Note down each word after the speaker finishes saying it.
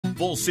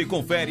você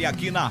confere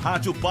aqui na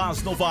Rádio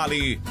Paz no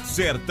Vale.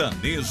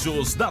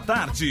 Sertanejos da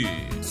Tarde.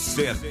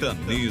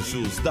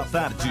 Sertanejos da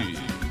Tarde.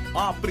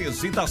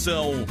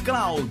 Apresentação: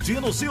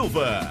 Claudino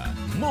Silva.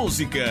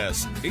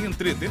 Músicas,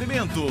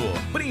 entretenimento,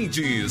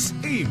 brindes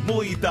e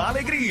muita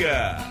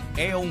alegria.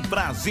 É um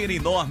prazer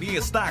enorme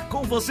estar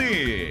com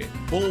você.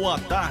 Boa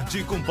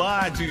tarde,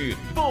 compadre.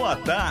 Boa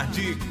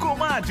tarde,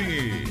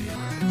 comadre.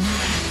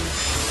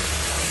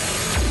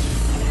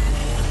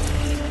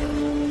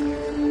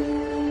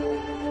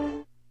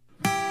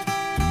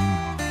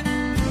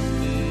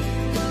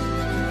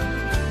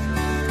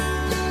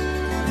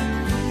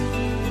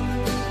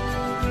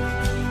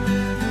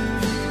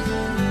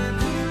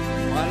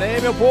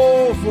 Meu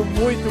povo,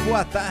 muito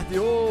boa tarde.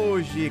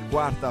 Hoje,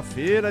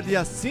 quarta-feira,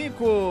 dia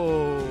 5.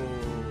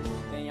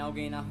 Tem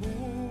alguém na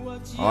rua?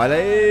 Olha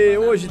aí,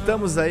 hoje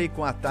estamos aí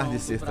com a Tarde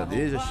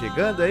Sertaneja,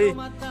 chegando aí.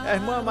 A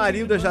irmã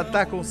Marilda já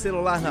tá com o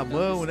celular na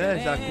mão, né?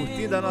 Já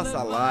curtindo a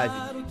nossa live.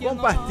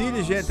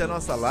 Compartilhe, gente, a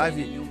nossa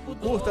live.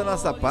 Curta a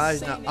nossa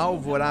página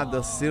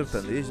Alvorada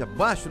Sertaneja.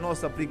 Baixe o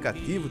nosso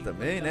aplicativo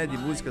também, né? De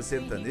música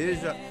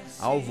sertaneja,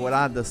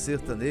 Alvorada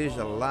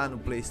Sertaneja, lá no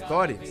Play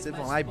Store. Vocês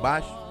vão lá e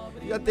baixam.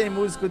 Já tem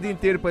música o dia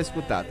inteiro pra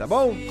escutar, tá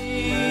bom?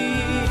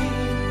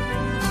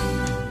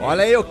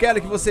 Olha aí, eu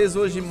quero que vocês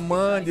hoje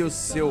mandem o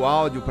seu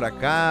áudio pra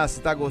cá. Se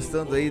tá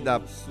gostando aí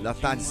da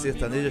Tarde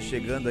Sertaneja,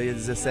 chegando aí às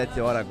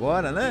 17 horas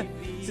agora, né?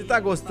 Se tá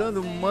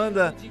gostando,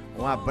 manda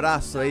um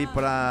abraço aí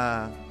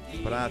pra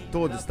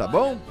todos, tá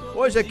bom?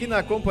 Hoje aqui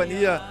na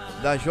companhia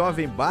da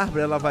jovem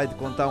Bárbara, ela vai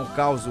contar um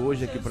caos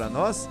hoje aqui pra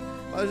nós.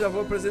 Mas já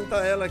vou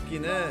apresentar ela aqui,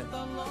 né?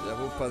 Já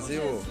vou fazer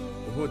o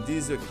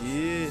rodízio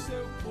aqui.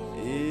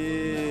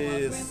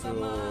 Isso,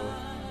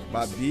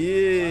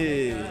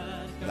 Babi,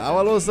 dá um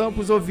alôzão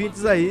pros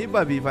ouvintes aí,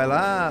 Babi, vai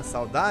lá,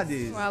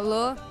 saudades. Um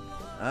alô.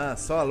 Ah,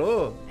 só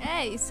alô?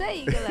 É, isso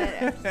aí,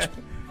 galera.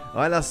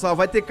 Olha só,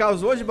 vai ter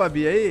caos hoje,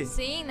 Babi, aí?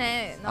 Sim,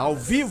 né? Nossa. Ao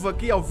vivo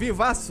aqui, ao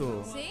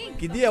vivaço? Sim.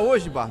 Que dia é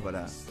hoje,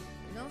 Bárbara?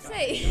 Não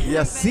sei.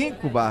 Dia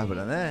 5,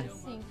 Bárbara, né?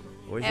 5.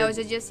 Hoje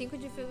Hoje é dia 5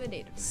 de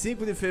fevereiro.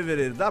 5 de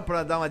fevereiro, dá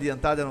pra dar uma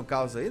adiantada no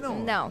caos aí, não?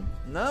 Não.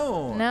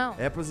 Não? Não.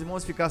 É pros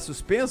irmãos ficar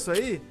suspenso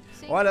aí?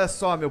 Sim. Olha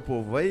só, meu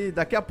povo, aí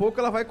daqui a pouco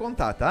ela vai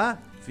contar, tá?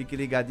 Fique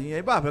ligadinho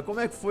aí. Bárbara, como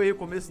é que foi o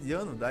começo de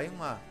ano? Daí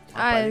uma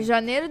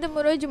janeiro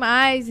demorou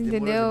demais, entendeu?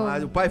 Demorou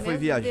demais. O pai foi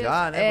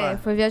viajar, né, Bárbara?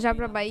 Foi viajar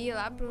pra Bahia,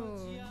 lá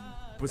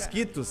pros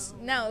Quitos?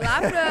 Não,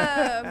 lá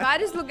pra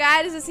vários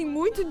lugares, assim,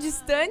 muito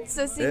distantes,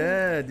 assim.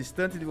 É,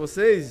 distante de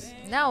vocês?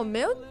 Não,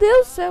 meu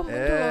Deus do céu, muito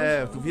longe.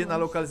 É, tu via na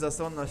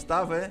localização onde nós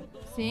estava, é?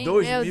 Sim,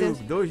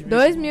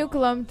 2 mil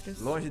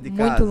quilômetros. Longe de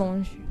casa? Muito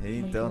longe.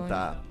 Então muito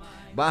tá.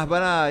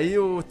 Bárbara, e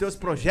os teus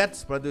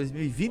projetos pra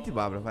 2020,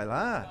 Bárbara? Vai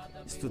lá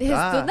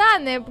estudar? Estudar,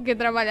 né? Porque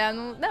trabalhar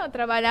não... Não,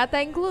 trabalhar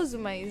tá incluso,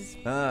 mas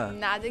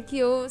nada que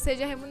eu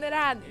seja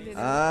remunerado, entendeu?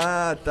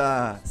 Ah,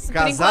 tá.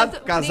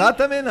 Casar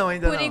também não,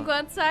 ainda não. Por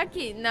enquanto só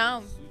aqui,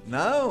 não.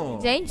 Não?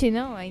 Gente,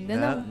 não, ainda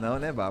não. Não,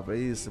 né, Bárbara?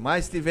 Isso.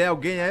 Mas se tiver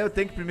alguém aí, eu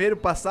tenho que primeiro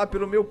passar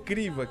pelo meu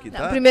crivo aqui,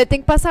 tá? Não, primeiro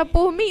tem que passar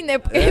por mim, né?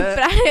 Porque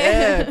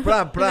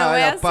não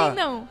é assim,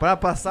 não. Pra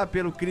passar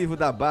pelo crivo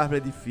da Bárbara é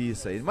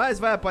difícil aí. Mas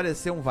vai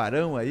aparecer um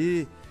varão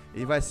aí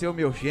e vai ser o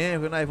meu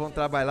genro e nós vamos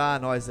trabalhar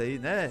nós aí,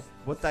 né?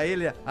 Botar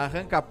ele,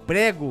 arranca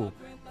prego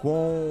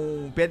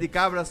com um pé de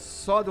cabra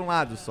só de um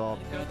lado só.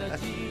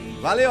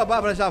 Valeu, a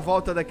Bárbara já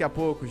volta daqui a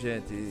pouco,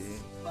 gente.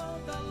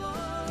 Volta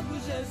logo,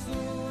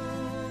 Jesus.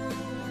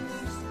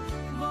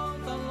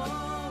 Volta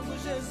logo,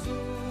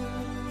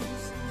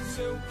 Jesus.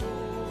 Seu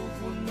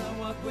povo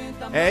não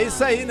aguenta mais. É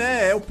isso aí,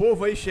 né? É o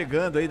povo aí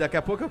chegando aí. Daqui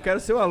a pouco eu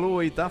quero seu alô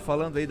aí, tá?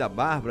 Falando aí da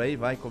Bárbara aí,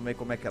 vai como é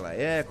que ela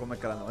é, como é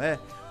que ela não é.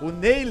 O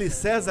Neile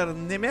César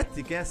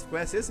Nemete,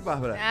 conhece esse,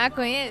 Bárbara? Ah,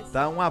 conheço.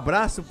 Tá, um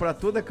abraço pra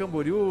toda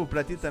Camboriú,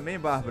 pra ti também,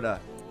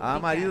 Bárbara. A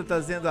Marília tá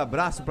dizendo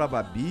abraço pra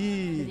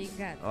Babi.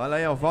 Obrigada. Olha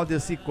aí, o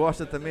Valdeci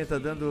Costa também tá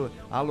dando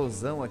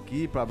alusão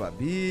aqui pra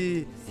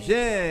Babi.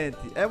 Gente,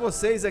 é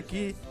vocês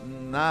aqui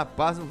na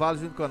Paz no Vale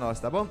junto com nós,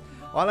 tá bom?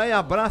 Olha aí,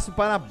 abraço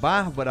para a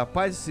Bárbara.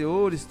 Paz do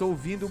Senhor, estou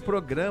ouvindo o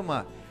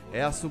programa.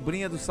 É a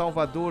sobrinha do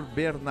Salvador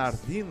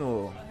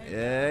Bernardino.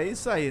 É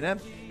isso aí, né?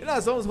 E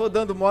nós vamos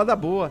rodando moda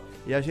boa.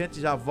 E a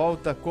gente já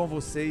volta com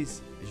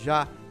vocês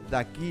já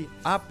daqui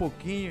a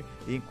pouquinho.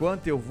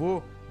 Enquanto eu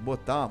vou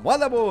botar uma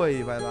moda boa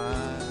aí. Vai lá.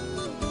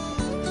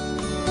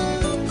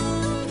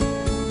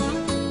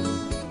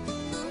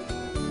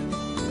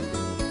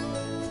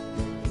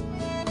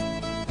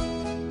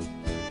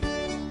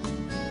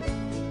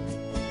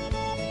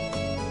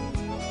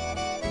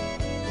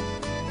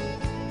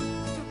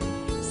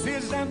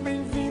 Seja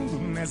bem-vindo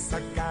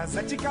nessa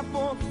casa de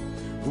caboclo.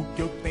 O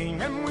que eu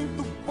tenho é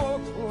muito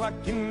pouco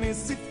aqui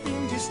nesse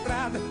fim de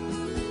estrada.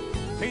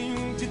 Tem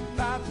um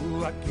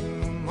ditado aqui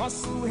no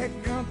nosso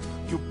recanto,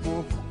 que o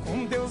pouco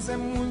com Deus é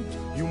muito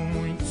e o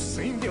muito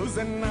sem Deus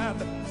é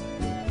nada.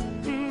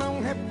 Não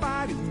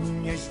repare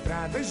minha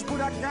estrada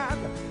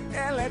esburacada,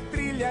 ela é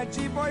trilha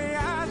de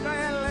boiada,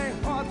 ela é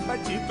rota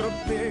de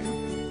tropeiro.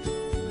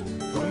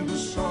 Quando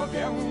chove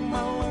é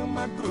uma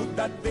lama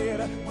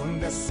grudadeira,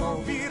 quando é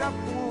sol vira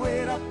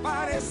poeira,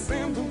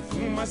 parecendo um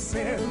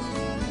fumaceiro.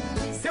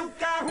 Seu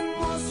carro,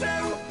 moço,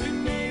 é o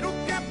primeiro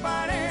que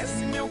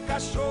aparece. Meu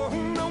cachorro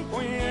não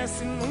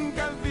conhece,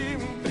 nunca vi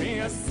um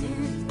trem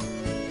assim.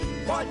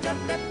 Pode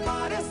até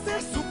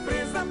parecer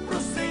surpresa pro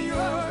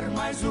senhor,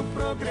 mas o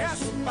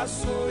progresso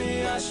passou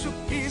e acho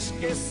que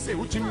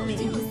esqueceu de mim.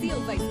 Claudino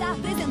Silva está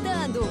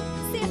apresentando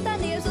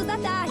Sertanejos da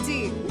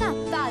Tarde, na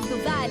Paz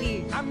do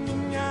Vale. A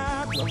minha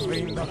água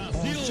vem da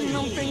fonte,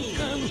 não tem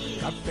cano,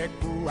 café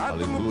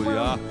coado no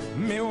pão,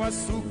 meu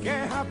açúcar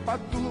é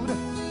rapadura,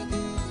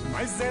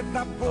 mas é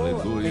da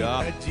boa,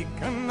 feita de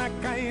cana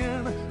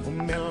caiana. O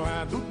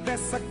melado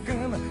dessa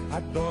cana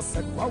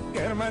adoça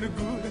qualquer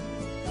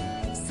amargura.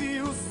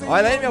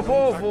 Olha aí, meu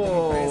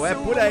povo, é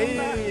por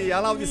aí. A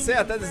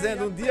Laodiceia tá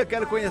dizendo: um dia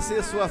quero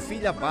conhecer sua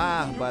filha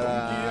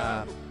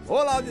Bárbara.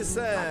 Ô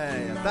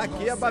Laodiceia, tá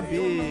aqui a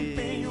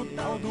Babi.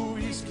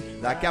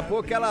 Daqui a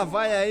pouco ela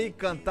vai aí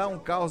cantar um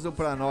caos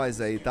pra nós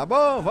aí, tá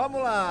bom?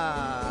 Vamos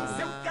lá.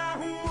 A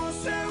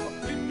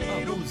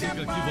música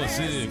que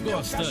você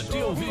gosta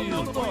de ouvir,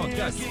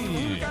 toca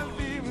aqui.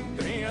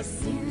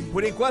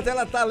 Por enquanto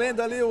ela tá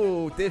lendo ali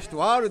o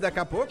texto áureo, daqui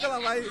a pouco ela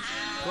vai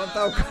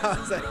contar o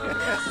caso aí.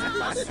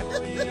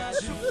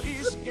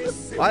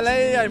 Olha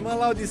aí, a irmã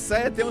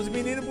Laodiceia tem uns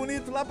meninos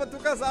bonitos lá pra tu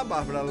casar,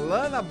 Bárbara.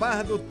 Lá na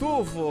Barra do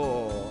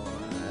Turvo.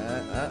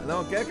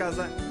 Não quer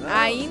casar? Não.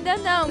 Ainda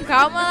não,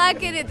 calma lá,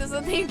 querida, eu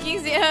só tenho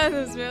 15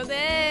 anos, meu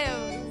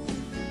Deus.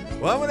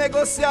 Vamos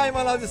negociar,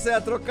 irmã Laodiceia,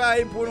 trocar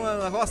aí por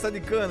uma roça de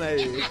cana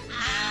aí.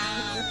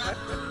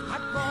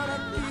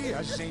 Agora que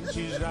a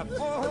gente já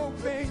forrou o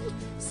peito,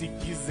 se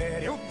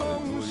quiser eu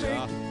dou um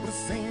jeito pro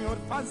senhor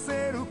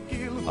fazer o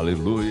quilo.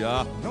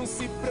 Aleluia. Não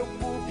se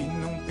preocupe,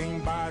 não tem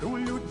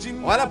barulho de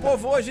nada. Olha,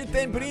 povo, hoje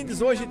tem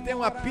brindes, hoje tem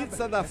uma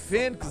pizza da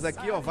Fênix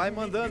aqui, ó. Vai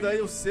mandando aí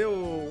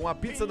uma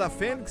pizza da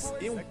Fênix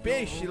e um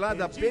peixe lá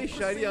da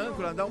peixaria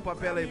Âncora. Dá um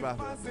papel aí,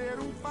 Bárbara. Fazer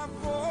um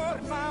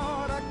favor na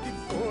hora que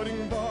for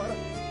embora.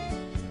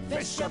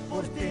 Fecha a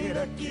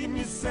porteira que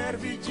me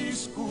serve de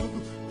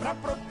escudo pra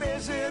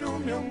proteger o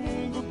meu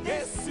mundo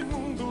desse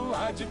mundo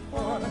lá de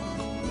fora.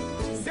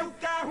 Seu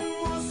carro,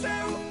 moço,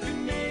 é o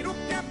primeiro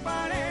que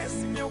aparece.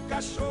 Meu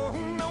cachorro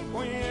não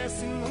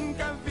conhece,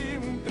 nunca vi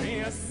um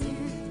trem assim.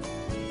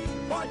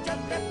 Pode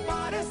até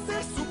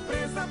parecer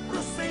surpresa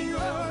pro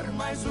senhor,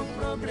 mas o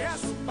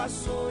progresso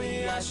passou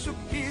e acho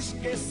que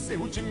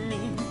esqueceu de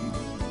mim.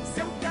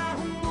 Seu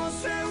carro,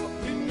 moço, é o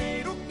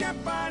primeiro que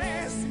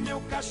aparece.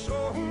 Meu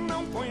cachorro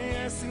não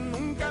conhece,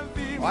 nunca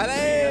vi. Olha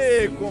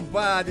aí,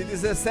 compadre,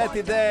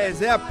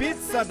 17h10. É a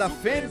pizza da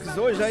Fênix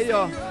hoje aí,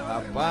 ó.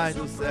 Rapaz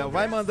do céu.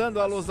 Vai mandando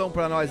um alusão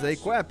pra nós aí.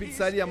 Qual é a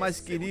pizzaria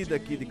mais querida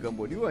aqui de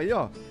Camboriú aí,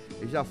 ó?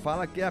 E já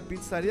fala que é a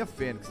pizzaria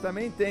Fênix.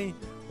 Também tem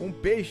um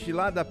peixe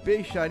lá da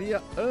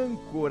peixaria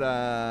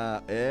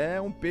Âncora. É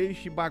um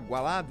peixe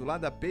bagualado lá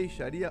da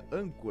peixaria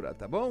Âncora,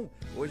 tá bom?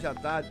 Hoje à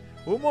tarde.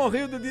 O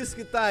Monrildo disse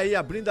que tá aí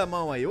abrindo a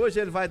mão aí.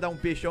 Hoje ele vai dar um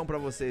peixão pra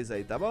vocês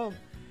aí, tá bom?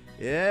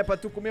 É, pra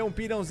tu comer um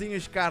pirãozinho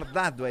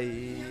escardado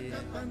aí.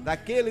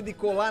 Daquele de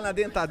colar na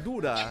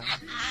dentadura.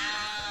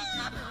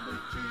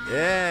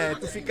 É,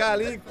 tu ficar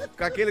ali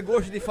com aquele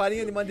gosto de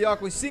farinha de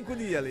mandioca uns 5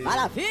 dias ali.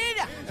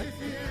 Maravilha!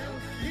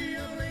 E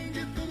além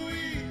de tudo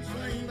isso,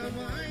 ainda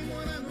vai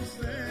morar no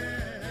céu.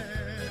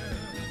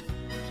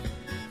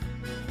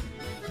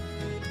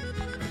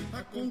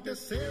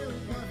 Aconteceu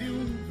com a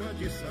viúva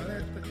de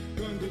Sarepta,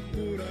 quando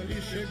por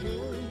ali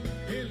chegou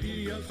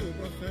Elias o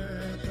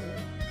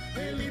profeta.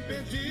 Ele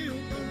pediu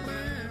pão pra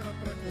ela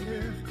pra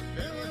comer,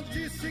 ela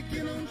disse que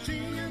não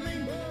tinha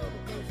nem bolo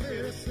pra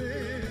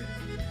oferecer.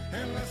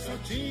 Ela só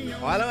tinha...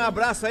 Olha, um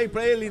abraço aí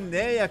pra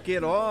Elinéia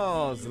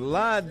Queiroz,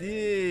 lá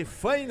de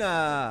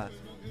Faina.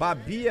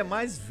 Babi é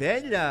mais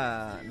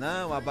velha.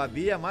 Não, a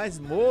Babi é mais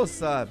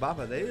moça.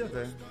 Baba daí?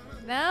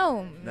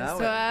 Não, Não,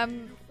 sou a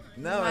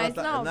Não, mais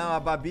nova. não, a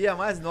Babi é a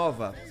mais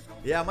nova.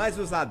 E a mais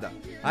usada.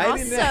 A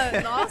Nossa,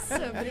 Elinéia nossa,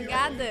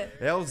 obrigada.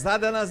 é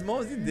usada nas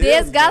mãos de Deus.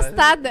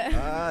 Desgastada. Né?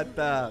 Ah,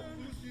 tá.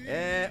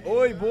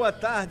 Oi, boa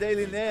tarde, a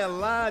Elinéia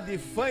lá de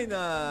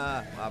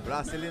Faina. Um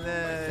abraço,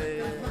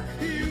 Elinéia.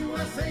 E o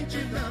azeite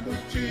da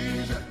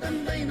botija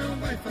também não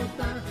vai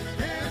faltar.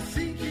 É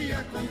assim que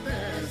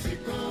acontece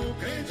com o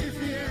crente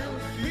fiel.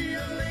 E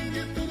além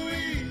de tudo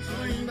isso,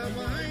 ainda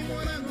vai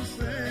morar no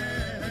céu.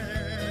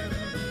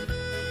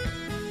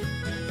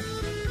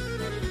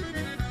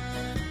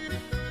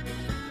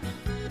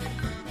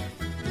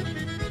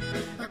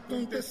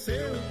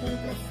 Aconteceu com o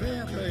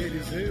profeta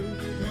Eliseu,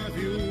 uma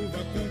viúva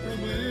com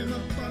problema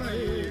para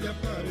ele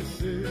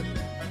aparecer.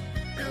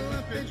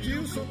 Ela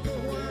pediu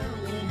socorro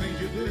ao homem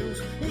de Deus,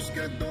 os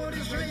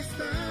credores já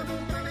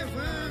estavam para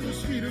levar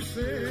os filhos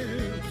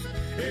seus.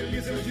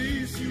 Eliseu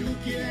disse: o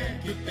que é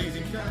que tens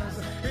em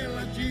casa?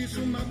 Ela disse: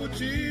 uma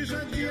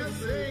botija de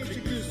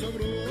azeite que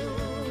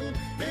sobrou.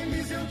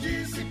 Eliseu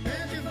disse: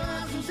 pede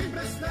vasos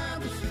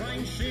emprestados, vai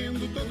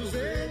enchendo todos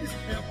eles,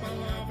 é a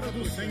palavra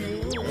do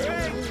Senhor.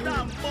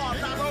 Eita,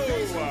 moda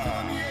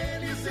boa!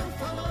 Eliseu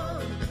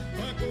falou,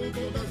 pagou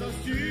todas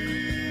as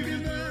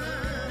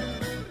dívidas.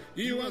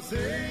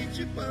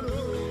 azeite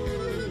parou.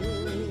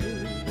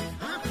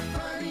 A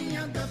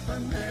farinha da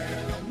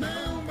panela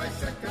não vai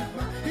se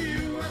acabar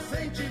e o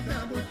azeite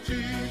da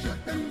botija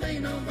também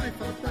não vai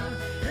faltar.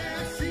 É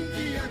assim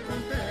que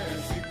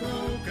acontece com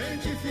o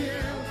crente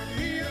fiel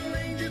e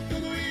além de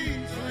tudo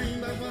isso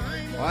ainda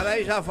vai. Olha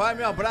aí, já vai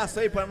meu abraço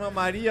aí pra irmã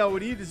Maria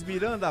Aurides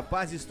Miranda,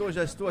 paz,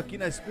 já estou aqui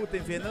na escuta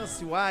em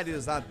Venâncio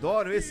Aires,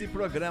 adoro esse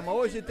programa.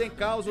 Hoje tem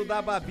caos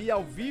da Babi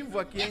ao vivo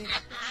aqui, hein?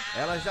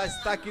 Ela já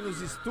está aqui nos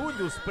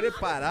estúdios,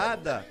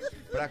 preparada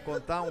pra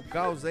contar um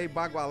caos aí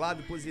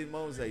bagualado pros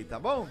irmãos aí, tá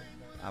bom?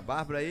 A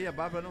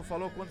Bárbara não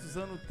falou quantos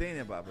anos tem,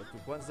 né, Bárbara?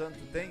 Quantos anos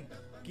tu tem?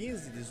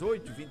 15,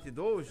 18,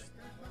 22?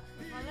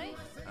 Falei?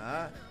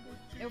 Ah.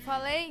 Eu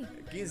falei?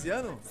 15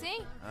 anos?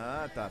 Sim.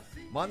 Ah, tá.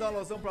 Manda uma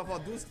alusão pra vó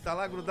Dulce que tá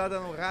lá grudada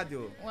no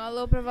rádio. Um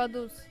alô pra vó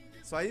Dulce.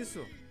 Só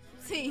isso?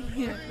 Sim.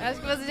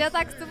 Acho que você já tá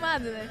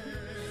acostumado, né?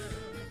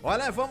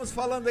 Olha, vamos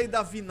falando aí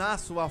da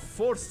Vinaço, a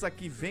força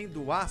que vem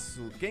do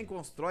aço. Quem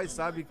constrói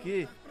sabe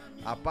que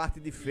a parte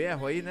de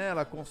ferro aí, né,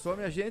 ela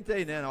consome a gente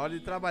aí, né, na hora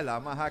de trabalhar.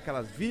 Amarrar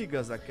aquelas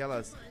vigas,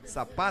 aquelas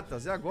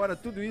sapatas e agora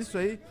tudo isso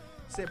aí,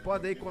 você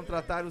pode aí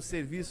contratar os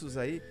serviços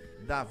aí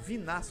da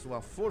Vinaço,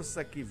 a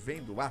força que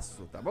vem do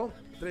aço, tá bom?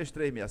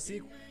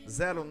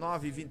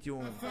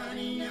 3365-0921. A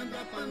farinha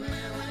da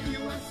panela e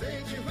o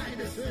azeite vai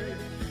descer.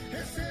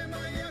 Receba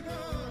aí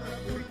agora,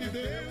 porque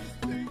Deus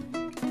tem.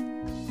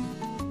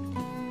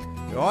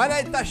 Olha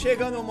aí, tá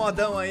chegando o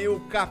modão aí, o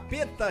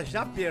capeta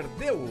já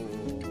perdeu.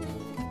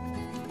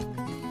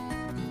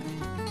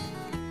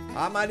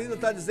 A Marina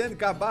tá dizendo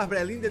que a Bárbara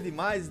é linda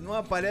demais, não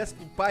aparece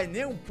com o pai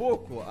nem um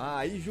pouco. Ah,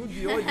 aí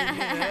judiou de mim,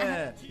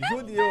 né?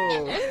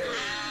 Judiou.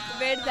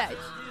 Verdade.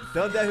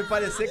 Então deve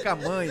parecer com a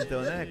mãe,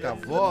 então, né? Com a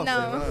avó, sei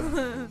lá.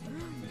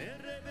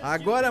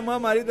 Agora a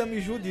marida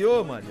me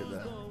judiou,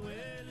 marida.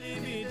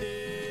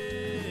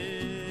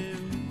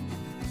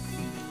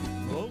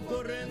 Vou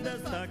correndo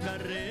esta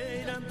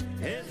carreira,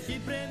 este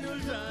prêmio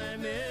já é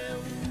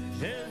meu.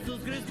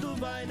 Jesus Cristo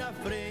vai na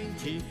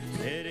frente,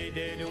 serei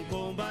dele um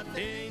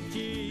combatente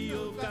e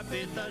o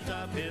capeta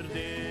já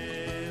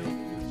perdeu.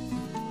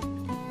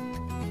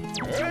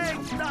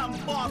 Eita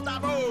moda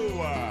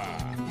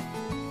boa!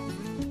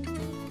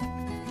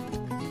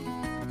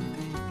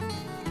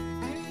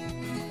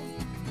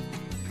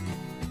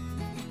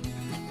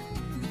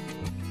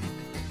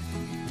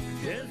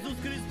 Jesus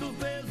Cristo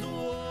fez o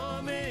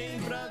homem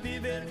pra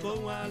viver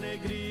com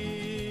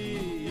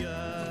alegria,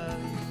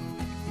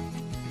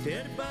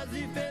 ter paz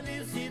e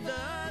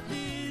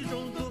felicidade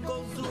junto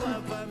com sua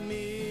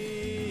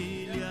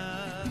família.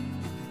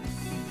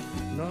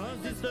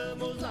 Nós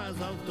estamos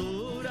nas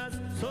alturas,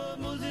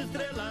 somos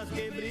estrelas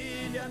que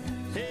brilham,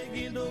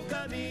 seguindo o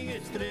caminho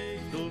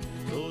estreito,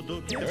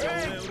 tudo que é bom é o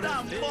respeito.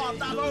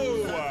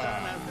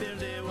 Satanás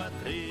perdeu a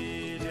trilha.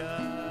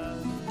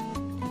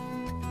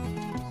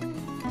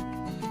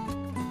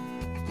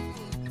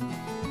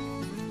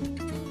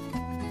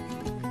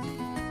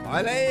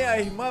 Olha aí, a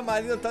irmã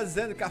Marina tá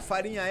dizendo que a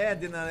farinha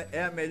Edna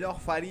é a melhor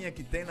farinha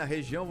que tem na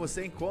região.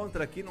 Você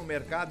encontra aqui no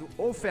mercado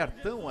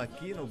Ofertão,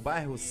 aqui no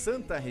bairro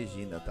Santa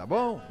Regina, tá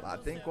bom? Lá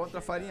tem encontra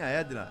a farinha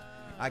Edna.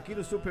 Aqui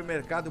no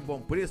supermercado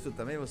Bom Preço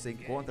também você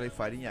encontra aí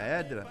farinha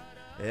Edna.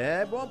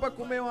 É bom pra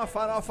comer uma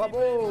farofa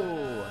boa.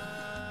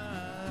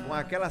 Com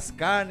aquelas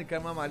carnes que a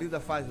irmã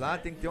Marina faz lá,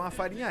 tem que ter uma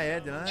farinha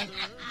Edna, né?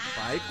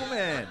 Vai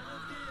comendo.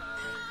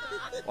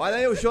 Olha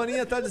aí, o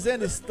Joninha tá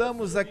dizendo,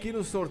 estamos aqui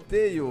no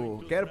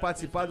sorteio, quero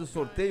participar do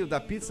sorteio da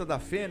pizza da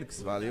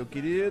Fênix. Valeu,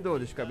 querido,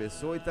 Deus te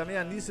abençoe. E também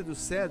a Nícia do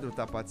Cedro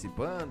tá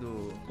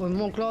participando. Ô,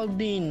 irmão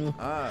Claudino,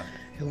 Ah,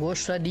 eu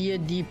gostaria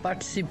de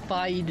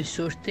participar aí do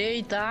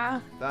sorteio, tá?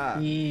 Tá.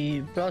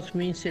 E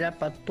próximo será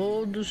para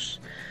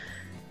todos.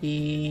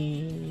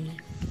 E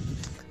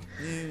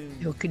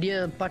eu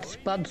queria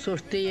participar do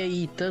sorteio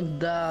aí, tanto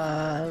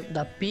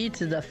da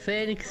pizza, da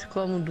Fênix,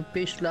 como do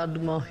peixe lá do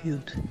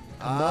Malrildo.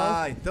 Tá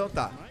bom? Então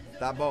tá.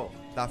 Tá bom.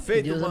 Tá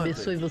feito, Deus mano.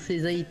 abençoe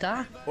vocês aí,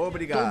 tá?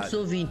 Obrigado. Todos os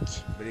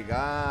ouvintes.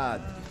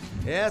 Obrigado.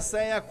 Essa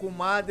é a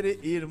comadre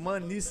irmã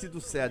Nice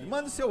do Cedro.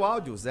 Manda o seu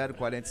áudio,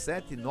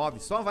 0479.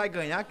 Só vai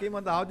ganhar quem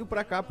manda áudio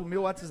pra cá, pro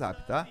meu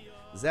WhatsApp, tá?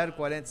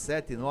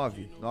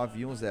 0479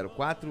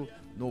 9104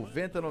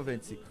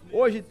 9095.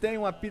 Hoje tem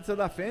uma pizza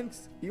da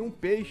Fênix e um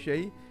peixe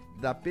aí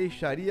da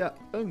peixaria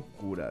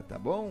Âncora, tá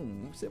bom?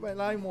 Você vai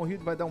lá e o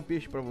Morrido vai dar um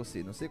peixe pra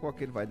você. Não sei qual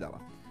que ele vai dar lá.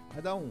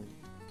 Vai dar um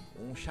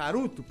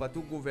charuto pra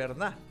tu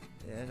governar.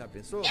 É, já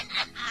pensou?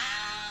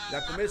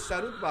 Já comeu esse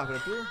charuto, Bárbara,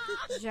 tu?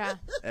 Já.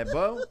 É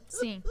bom?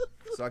 Sim.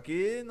 Só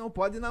que não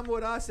pode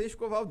namorar sem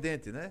escovar o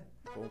dente, né?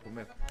 Vamos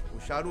comer o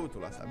charuto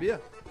lá, sabia?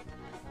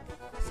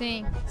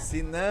 Sim.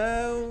 Se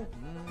não...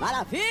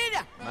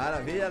 Maravilha!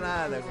 Maravilha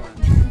nada,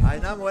 mano.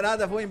 As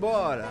namoradas vão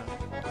embora.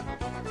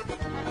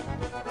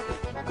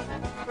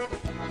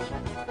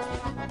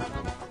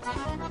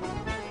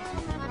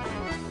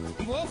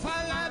 Vou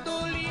falar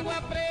do língua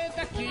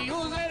preta que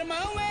os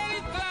irmãos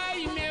ele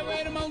trai. Meu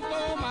irmão,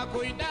 toma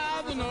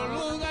cuidado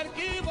no lugar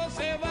que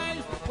você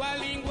vai. Com a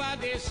língua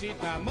desse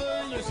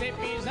tamanho, você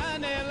pisar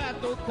nela,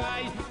 tu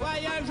cai.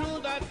 Vai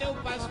ajudar teu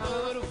pai.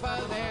 pastor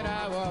fazer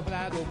a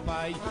obra do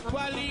Pai. Com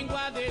a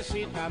língua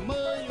desse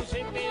tamanho,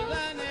 se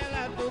pisar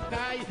nela tu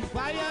cai.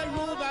 Vai,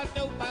 ajuda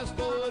teu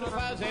pastor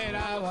fazer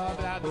a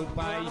obra do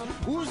Pai.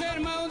 Os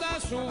irmãos da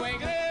sua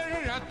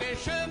igreja já te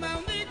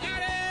chamam de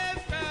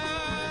careta.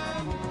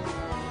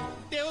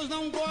 Deus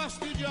não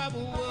gosta e o diabo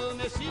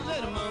ama esses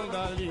irmãos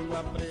da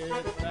língua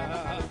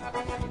preta.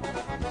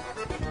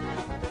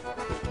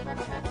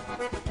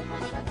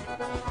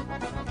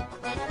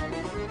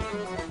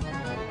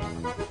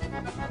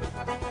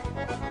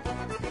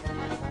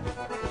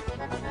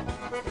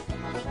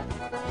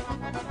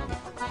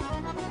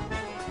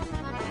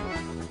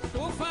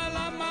 Tu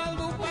fala mal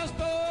do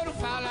pastor,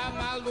 fala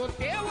mal do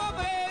teu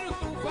obreiro.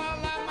 Tu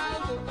fala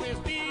mal do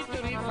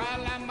presbítero e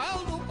fala mal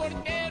do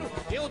porteiro.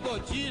 Eu dou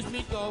dízimo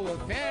e dou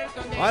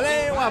oferta. Olha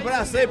aí, um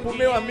abraço aí pro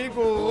meu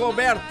amigo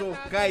Roberto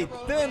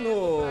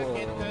Caetano.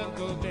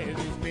 Tanto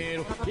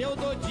desespero. Eu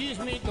dou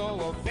dízimo e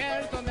dou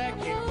oferta. Onde é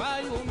que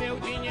vai o meu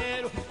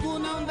dinheiro? Tu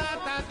não dá,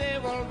 tá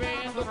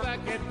devolvendo. Pra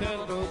que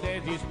tanto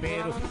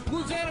desespero?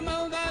 Os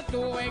irmãos da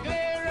tua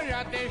igreja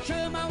já te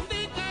chamam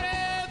de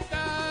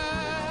careta.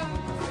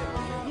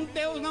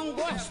 Deus não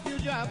gosta e o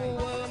diabo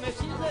ama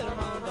esses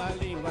irmãos da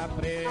língua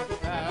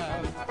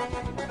preta.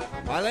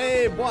 Olha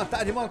aí, boa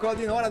tarde, irmão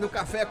Claudino. Hora do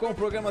café com o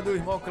programa do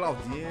irmão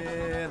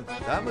Claudino.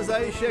 Estamos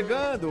aí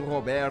chegando,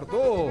 Roberto.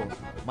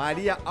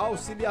 Maria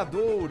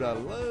Auxiliadora,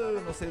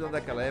 lá não sei de onde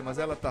é que ela é, mas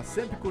ela tá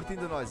sempre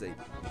curtindo nós aí.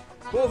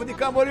 Povo de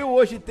Camboriú,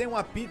 hoje tem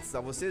uma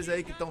pizza. Vocês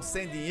aí que estão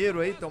sem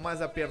dinheiro aí, estão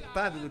mais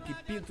apertados do que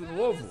pinto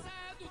no ovo.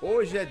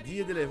 Hoje é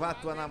dia de levar a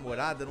tua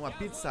namorada numa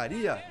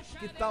pizzaria.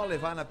 Que tal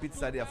levar na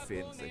pizzaria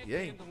Fênix aqui,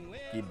 hein?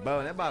 Que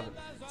bom, né, Bárbara?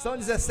 São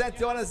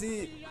 17 horas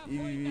e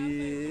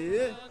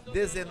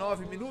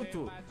 19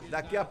 minutos.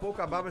 Daqui a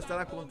pouco a Bárbara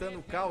estará contando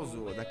o caos.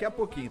 Daqui a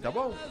pouquinho, tá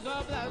bom?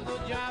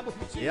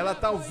 E ela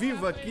tá ao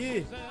vivo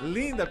aqui,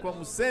 linda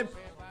como sempre.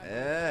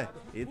 É,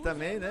 e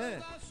também,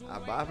 né? A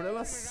Bárbara,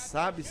 ela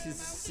sabe,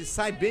 se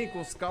sai bem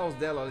com os caos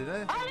dela ali,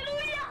 né?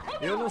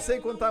 Eu não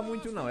sei contar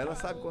muito, não. Ela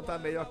sabe contar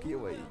melhor que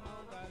eu aí.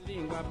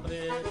 Língua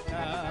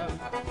preta.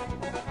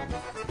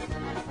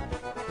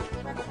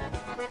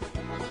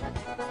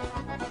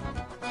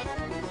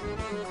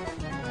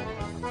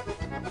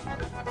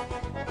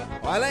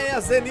 Olha aí, a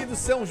Zeni do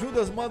São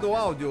Judas manda o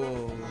áudio.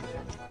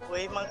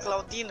 Oi, irmão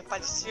Claudino,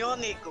 paz do senhor,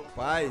 nego.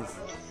 Paz.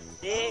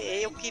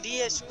 Eu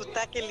queria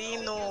escutar aquele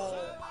hino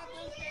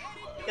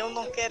Eu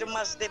Não Quero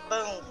Mais de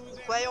Bom.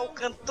 Qual é o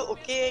cantor,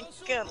 quem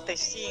canta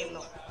esse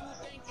hino?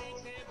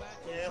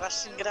 Eu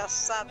acho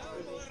engraçado.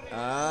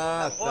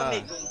 Ah, tá bom,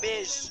 amigo? Um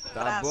beijo.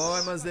 Tá abraço. bom,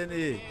 irmã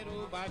Zeni.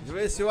 Deixa eu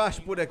ver se eu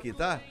acho por aqui,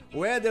 tá?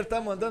 O Éder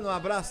tá mandando um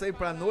abraço aí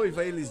pra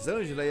noiva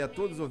Elisângela e a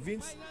todos os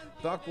ouvintes.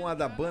 Toca uma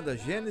da banda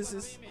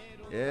Gênesis.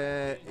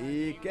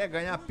 E quer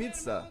ganhar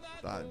pizza.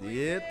 Tá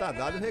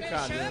dado o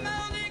recado, né?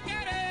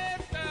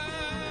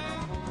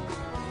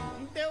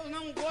 Deus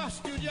não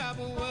gosta e o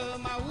diabo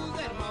ama os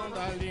irmãos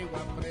da língua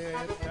preta.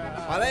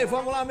 Olha aí,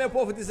 vamos lá, meu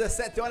povo,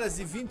 17 horas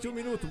e 21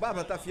 minutos.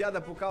 Bárbara, tá afiada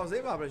por causa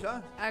aí, Bárbara,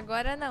 já?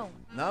 Agora não.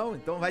 Não?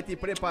 Então vai te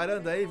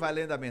preparando aí, vai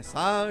lendo a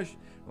mensagem,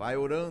 vai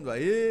orando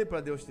aí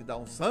pra Deus te dar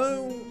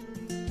unção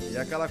e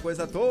aquela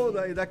coisa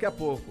toda aí daqui a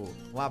pouco.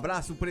 Um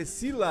abraço,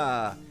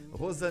 Priscila,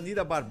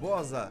 Rosanira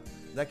Barbosa.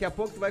 Daqui a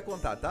pouco tu vai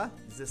contar, tá?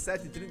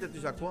 17h30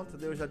 tu já conta,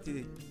 daí eu já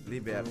te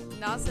libero.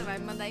 Nossa, vai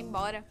me mandar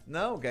embora.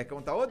 Não, quer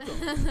contar outro?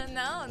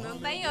 não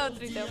tem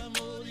outro, então.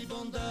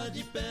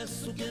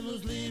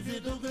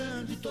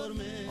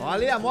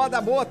 Olha, a moda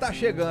boa tá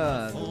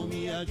chegando.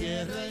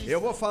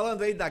 Eu vou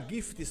falando aí da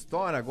Gift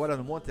Store agora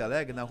no Monte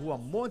Alegre, na rua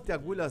Monte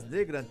Agulhas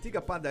Negras,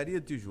 antiga padaria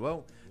de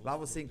João. Lá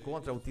você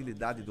encontra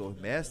utilidades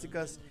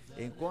domésticas,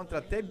 encontra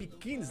até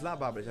biquínis lá,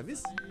 Bárbara, já viu?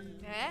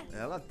 É?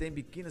 Ela tem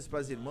biquínis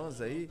pras irmãs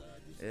aí.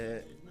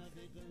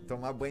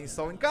 Tomar banho em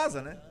sol em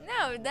casa, né?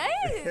 Não,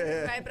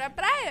 daí vai pra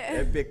praia.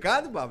 É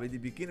pecado, Bárbara, ir de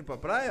biquíni pra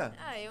praia?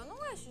 Ah, eu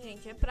não acho,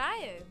 gente, é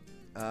praia.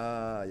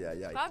 Ai.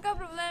 Qual que é o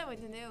problema,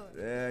 entendeu?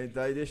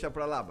 Então aí deixa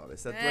pra lá, Bárbara.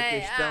 Essa tua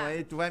questão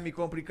aí, tu vai me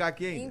complicar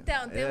aqui ainda.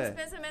 Então, temos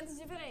pensamentos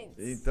diferentes.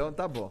 Então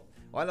tá bom.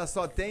 Olha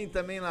só, tem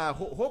também lá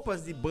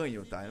roupas de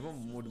banho, tá?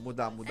 Vamos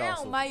mudar o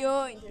assunto. Um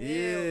maiô,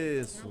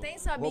 entendeu? Isso. Não tem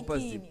só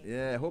biquíni.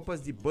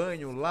 Roupas de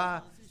banho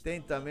lá. Tem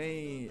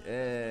também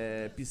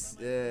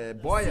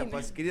boia para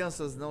as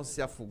crianças não se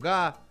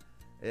afogar.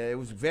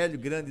 Os velhos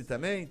grandes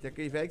também. Tem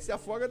aquele velho que se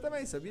afoga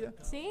também, sabia?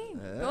 Sim,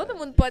 todo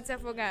mundo pode se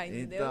afogar,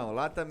 entendeu? Então,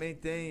 lá também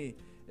tem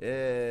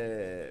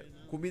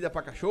comida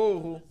para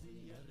cachorro.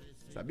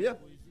 Sabia?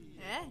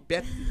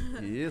 Pet.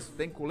 Isso,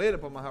 tem coleira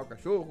para amarrar o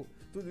cachorro.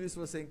 Tudo isso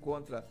você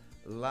encontra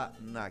lá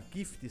na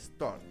Gift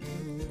Store.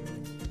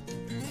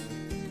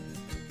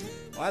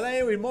 Olha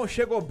aí, o irmão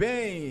chegou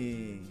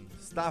bem.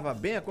 Estava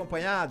bem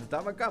acompanhado,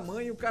 estava com a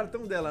mãe e o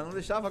cartão dela. Não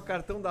deixava o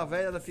cartão da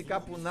velha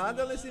ficar por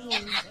nada nesse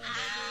mundo.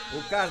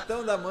 O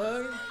cartão da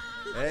mãe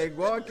é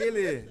igual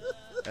aquele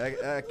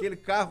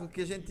carro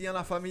que a gente tinha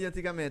na família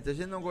antigamente. A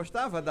gente não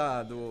gostava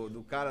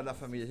do cara da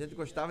família, a gente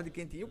gostava de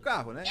quem tinha o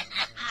carro, né?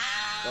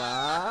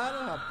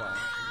 Claro, rapaz.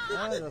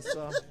 Olha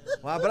só.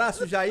 Um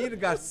abraço, Jair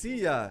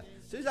Garcia.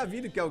 Vocês já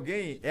viram que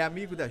alguém é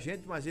amigo da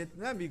gente, mas a gente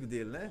não é amigo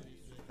dele, né?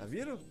 Já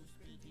viram?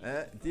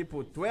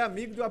 Tipo, tu é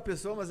amigo de uma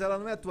pessoa, mas ela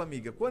não é tua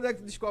amiga. Quando é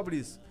que tu descobre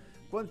isso?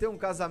 Quando tem um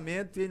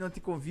casamento e ele não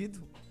te convida,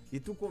 e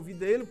tu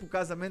convida ele pro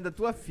casamento da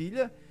tua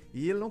filha,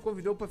 e ele não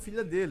convidou pra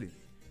filha dele.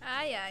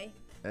 Ai, ai.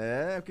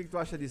 O que tu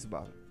acha disso,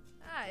 Bárbara?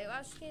 Eu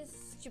acho que,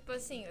 tipo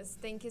assim, você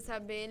tem que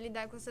saber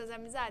lidar com suas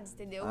amizades,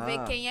 entendeu?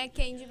 Ver quem é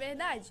quem de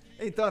verdade.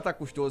 Então tá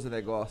custoso o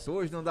negócio.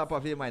 Hoje não dá pra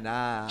ver mais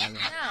nada.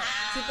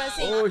 Não, tipo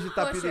assim... Hoje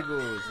tá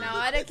perigoso. Na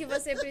hora que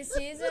você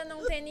precisa,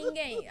 não tem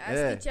ninguém.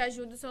 As que te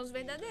ajudam são os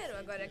verdadeiros.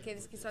 Agora,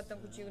 aqueles que só estão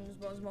contigo nos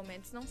bons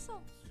momentos, não são.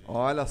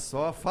 Olha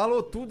só,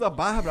 falou tudo a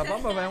Bárbara. A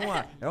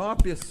Bárbara é uma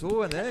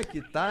pessoa, né,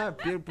 que tá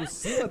por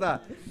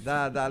cima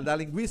da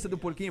linguiça do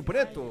porquinho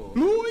preto.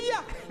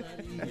 Luia!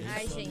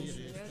 Ai, gente,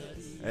 meu Deus.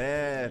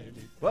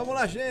 Vamos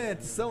lá,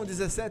 gente. São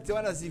 17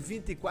 horas e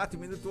 24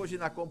 minutos hoje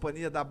na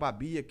companhia da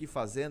Babi aqui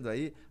fazendo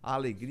aí a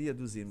alegria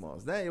dos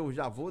irmãos, né? Eu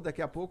já vou,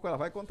 daqui a pouco ela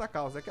vai contar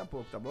causa, daqui a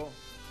pouco, tá bom?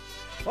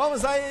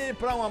 Vamos aí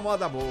pra uma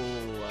moda boa.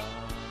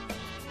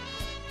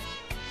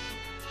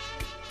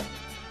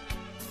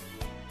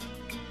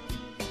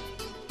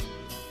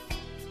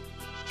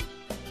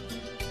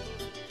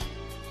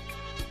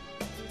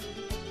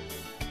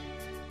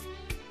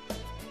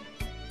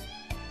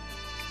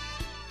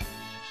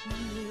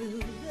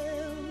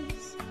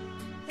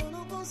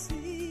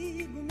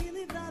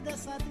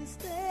 Essa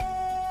tristeza.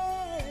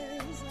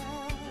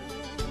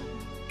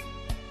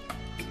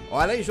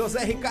 Olha aí,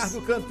 José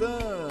Ricardo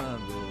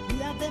cantando.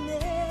 E até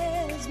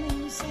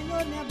mesmo o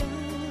Senhor me abandonou.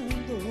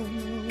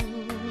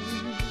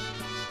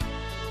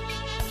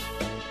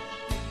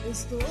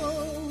 Estou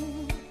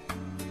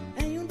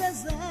em um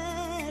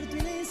deserto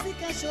e nem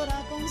sequer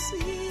chorar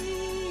consigo.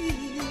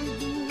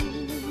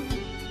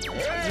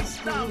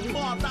 Eita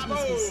moda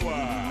boa!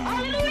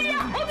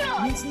 Aleluia!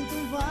 Me sinto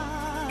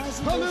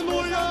vaso.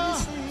 Aleluia!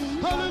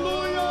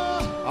 Aleluia!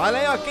 Olha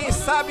aí, ó, quem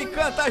sabe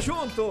canta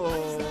junto.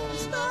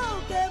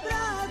 Estou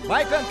quebrado.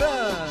 Vai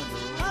cantando.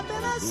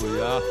 Apenas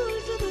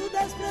sujo do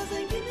desprezo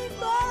em que me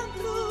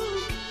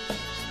encontro.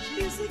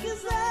 E se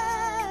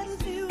quiseres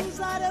me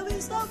usar, eu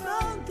estou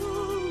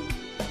pronto.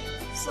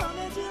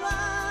 Somente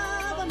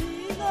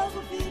lava-me e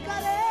novo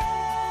ficarei.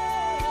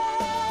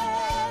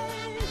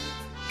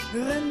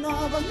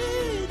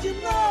 Renova-me de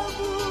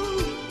novo.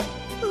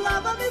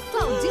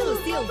 Claudino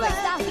Silva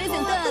está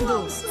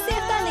apresentando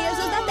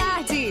Sertanejos da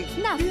Tarde,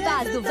 na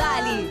Paz do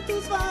Vale.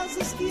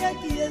 Que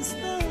aqui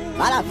estão.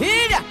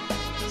 Maravilha!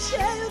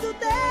 Cheio do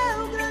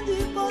teu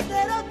grande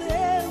poder, ó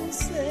Deus,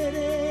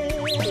 serei.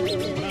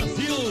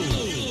 Brasil!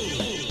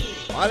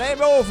 Olha aí,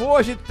 meu ovo,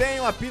 hoje tem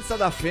uma pizza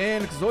da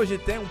Fênix, hoje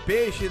tem um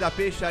peixe da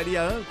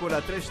peixaria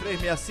Âncora,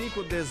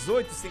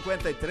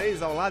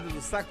 3365-1853, ao lado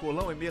do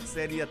Sacolão e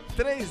Mercearia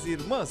Três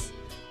Irmãs.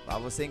 Lá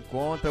você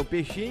encontra o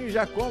peixinho e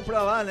já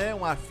compra lá, né?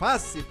 Um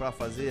alface pra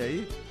fazer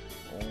aí.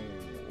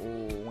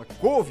 Uma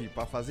couve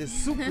pra fazer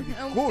suco de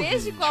couve. Um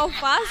peixe com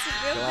alface?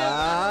 Meu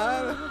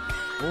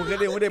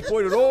Deus. Um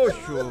repolho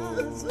roxo.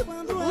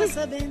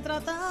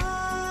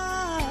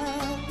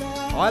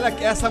 Olha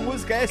que essa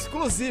música é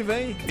exclusiva,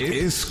 hein?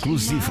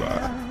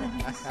 Exclusiva.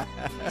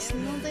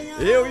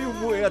 Eu e o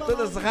Buia,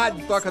 todas as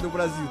rádios tocam do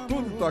Brasil,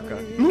 tudo toca.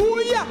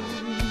 Luia!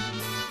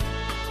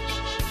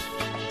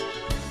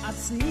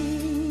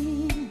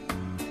 Assim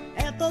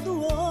é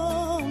todo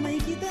homem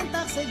que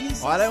tentar seguir.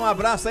 Olha aí, um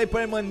abraço aí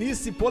pra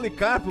Irmanice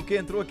Policarpo, que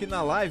entrou aqui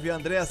na live,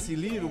 Andréa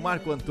Ciliro,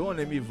 Marco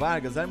Antônio, Emi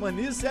Vargas, a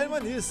Irmanice é a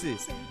Irmanice.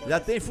 Já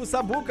tem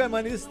Fuçabuca, a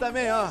Irmanice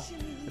também, ó.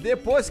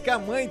 Depois que a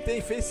mãe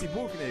tem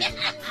Facebook, nego.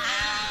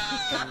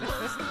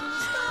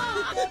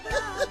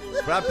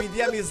 Pra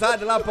pedir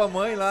amizade lá pra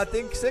mãe, lá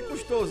tem que ser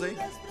custoso, hein?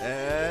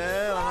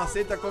 Ela não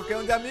aceita qualquer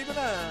um de amigo,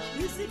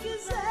 não. E se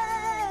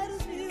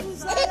quiseres me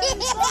usar,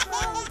 eu sou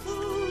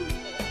pronto.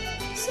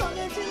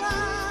 Somente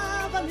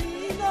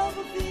lava-me e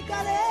novo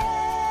ficarei.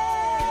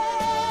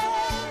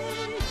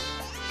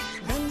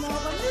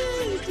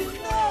 Renova-me de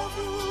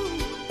novo.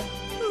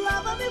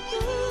 Lava-me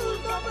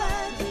por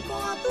completo com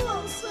a tua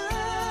unção.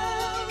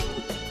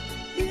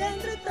 E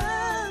entre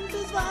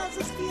tantos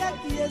vasos que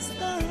aqui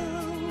estão,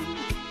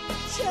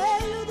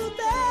 cheio do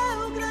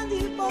teu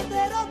grande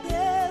poder, ó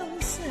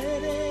Deus,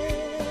 serei.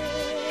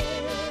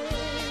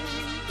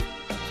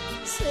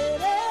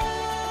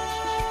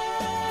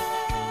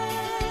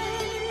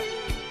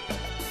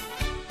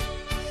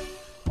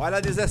 Olha,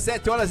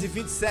 17 horas e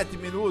 27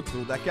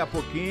 minutos. Daqui a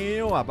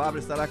pouquinho a Bárbara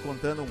estará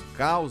contando um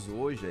caos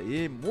hoje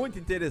aí, muito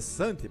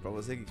interessante para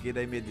você que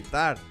queira ir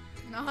meditar.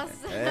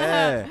 Nossa!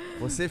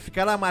 Você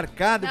ficará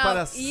marcado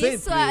para sempre.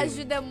 Isso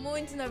ajuda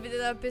muito na vida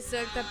da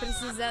pessoa que tá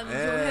precisando de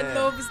um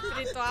renovo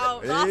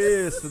espiritual. Nossa.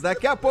 Isso,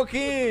 daqui a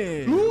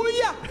pouquinho.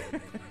 Uia!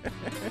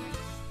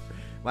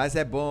 Mas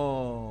é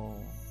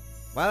bom.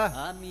 Vai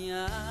lá.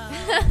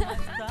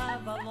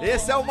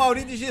 Esse é o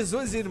Maurinho de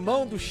Jesus,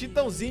 irmão do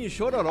Chitãozinho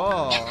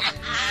Chororó.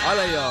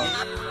 Olha aí, ó.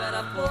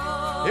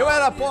 Eu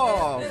era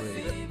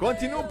pobre.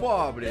 Continuo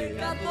pobre.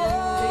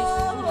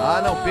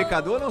 Ah, não,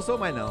 pecador não sou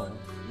mais não.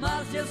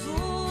 Mas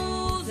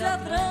Jesus já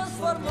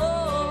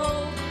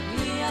transformou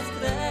minhas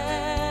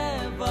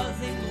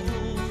trevas em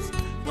luz.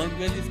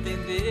 quando ele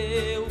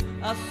estendeu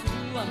a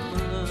sua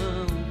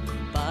mão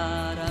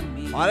para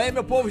mim. Olha aí,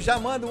 meu povo, já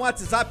manda um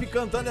WhatsApp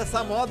cantando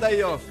essa moda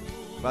aí, ó,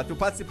 pra tu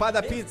participar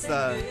da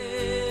pizza.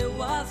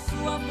 Estendeu a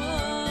sua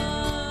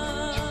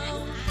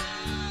mão,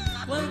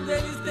 quando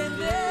ele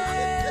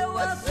estendeu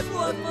a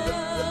sua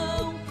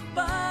mão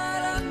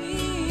para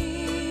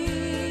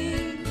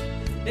mim.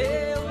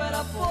 Eu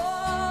era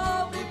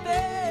pobre e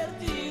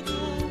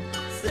perdido,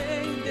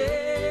 sem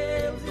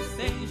Deus e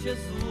sem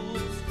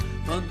Jesus,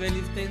 quando ele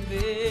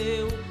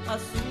estendeu a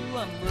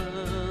sua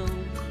mão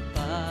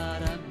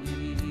para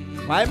mim.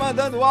 Vai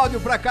mandando áudio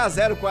pra cá,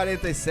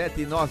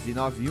 047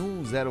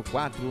 991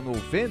 04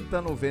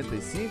 90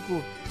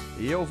 95,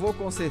 e eu vou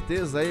com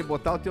certeza aí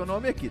botar o teu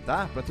nome aqui,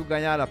 tá? Pra tu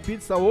ganhar a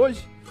pizza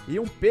hoje e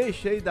um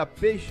peixe aí da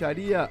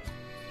peixaria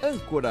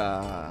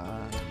Âncora.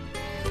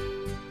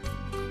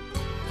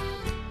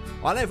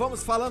 Olha aí,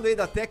 vamos falando aí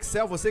da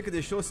Texel. Você que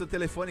deixou seu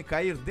telefone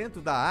cair dentro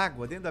da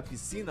água, dentro da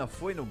piscina,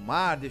 foi no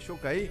mar, deixou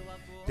cair,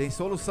 tem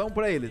solução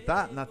pra ele,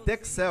 tá? Na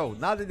Texel,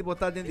 nada de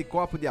botar dentro de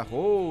copo de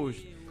arroz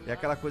e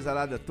aquela coisa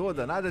nada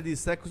toda, nada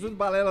disso, é tudo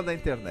balela da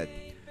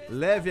internet.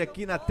 Leve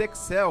aqui na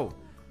Texel,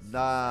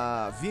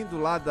 vindo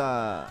lá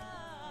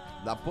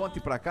da ponte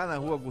pra cá, na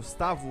rua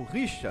Gustavo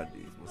Richard.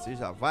 Você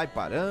já vai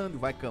parando,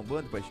 vai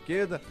cambando pra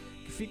esquerda,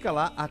 que fica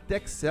lá a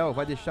Texel,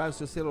 vai deixar o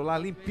seu celular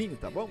limpinho,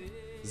 tá bom?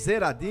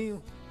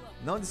 Zeradinho.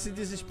 Não se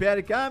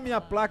desespere que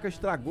minha placa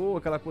estragou,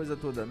 aquela coisa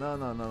toda.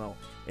 Não.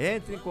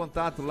 Entre em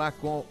contato lá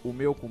com o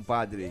meu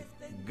compadre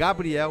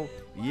Gabriel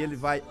e ele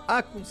vai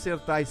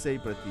consertar isso aí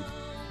pra ti.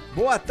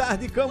 Boa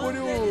tarde,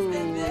 Camboriú! Ele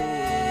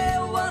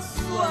estendeu a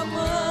sua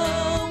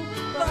mão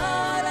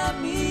para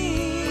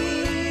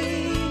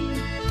mim.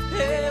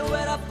 Eu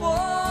era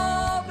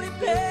pobre e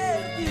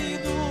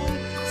perdido,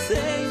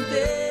 sem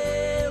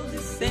Deus e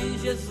sem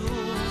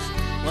Jesus,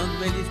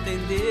 quando ele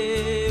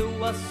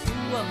estendeu a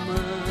sua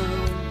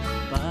mão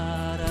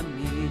para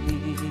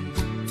mim.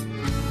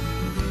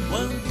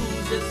 Quando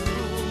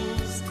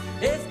Jesus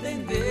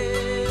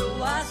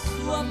estendeu a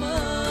sua mão,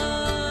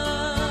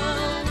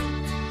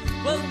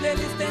 quando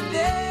ele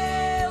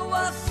estendeu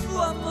a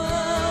sua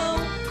mão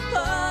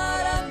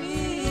para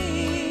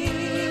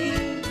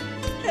mim,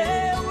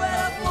 eu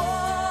era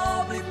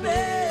pobre e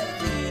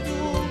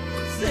perdido,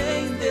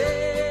 sem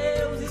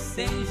Deus e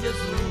sem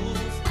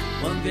Jesus,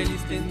 quando ele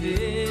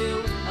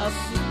estendeu a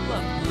sua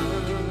mão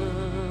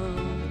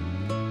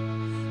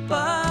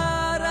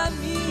para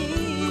mim.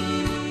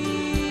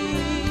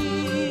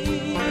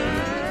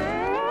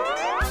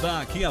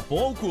 Daqui a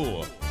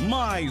pouco,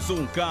 mais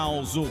um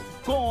caos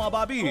com a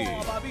Babi.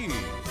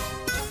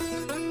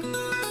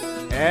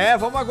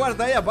 Vamos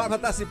aguardar aí, a Bárbara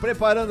tá se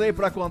preparando aí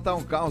pra contar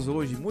um caos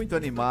hoje, muito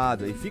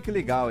animado aí, fique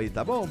legal aí,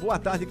 tá bom? Boa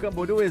tarde,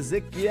 Camboriú.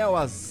 Ezequiel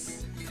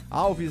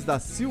Alves da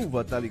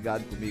Silva tá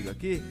ligado comigo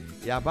aqui,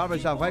 e a Bárbara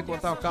já vai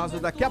contar o caso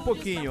daqui a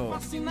pouquinho.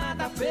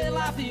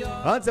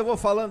 Antes eu vou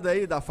falando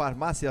aí da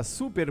farmácia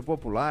super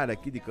popular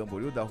aqui de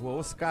Camboriú, da rua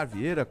Oscar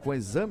Vieira, com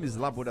exames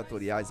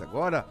laboratoriais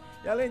agora,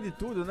 e além de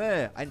tudo,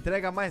 né, a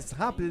entrega mais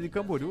rápida de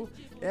Camboriú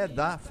é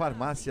da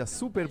farmácia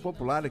super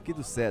popular aqui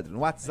do Cedro, no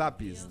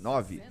WhatsApp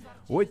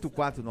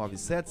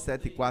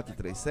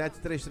 98497-7437,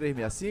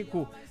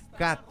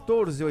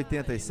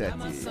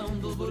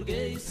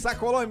 3365-1487.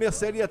 Sacolão e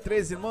Mercearia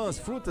Três Irmãs,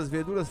 frutas,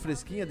 verduras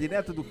fresquinhas,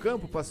 direto do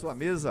campo para sua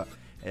mesa.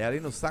 É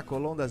ali no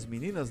Sacolão das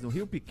Meninas, no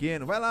Rio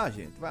Pequeno. Vai lá,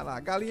 gente, vai lá.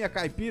 Galinha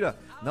caipira,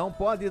 não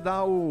pode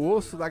dar o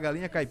osso da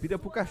galinha caipira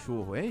pro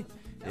cachorro, hein?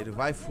 Ele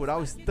vai furar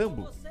o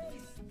estambo.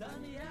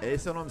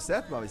 Esse é o nome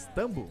certo, Bárbara?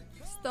 Estambo?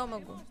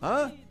 Estômago.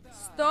 Hã?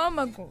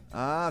 Estômago.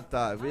 Ah,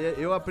 tá.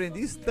 Eu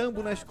aprendi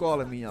estambo na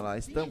escola minha lá,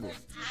 estambo.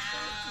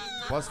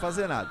 Posso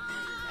fazer nada.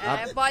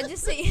 Pode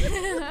sim.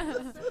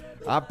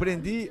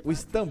 Aprendi o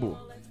estambo.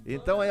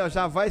 Então aí, ó,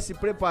 já vai se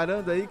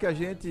preparando aí que a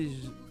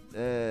gente...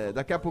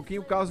 daqui a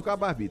pouquinho o caso com a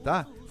Barbie,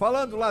 tá?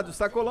 Falando lá do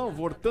sacolão,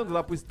 voltando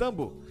lá pro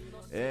estambo,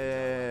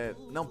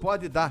 não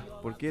pode dar,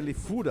 porque ele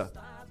fura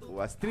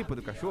as tripas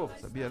do cachorro,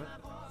 sabia, né?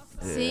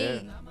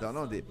 Sim. Então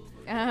não dê.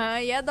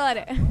 E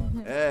adora.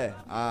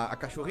 A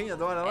cachorrinha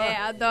adora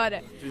lá?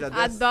 Adora.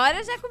 A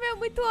Dora já comeu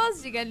muito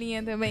osso de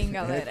galinha também,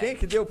 galera. Quem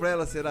que deu pra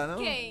ela, será não?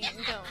 Quem,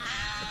 então?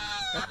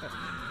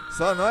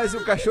 Só nós e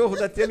o cachorro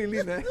da tia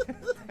Lili, né?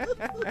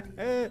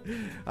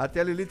 A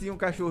tia Lili tinha um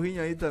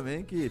cachorrinho aí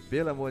também que,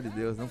 pelo amor de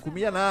Deus, não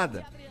comia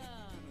nada.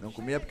 Não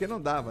comia porque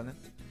não dava, né?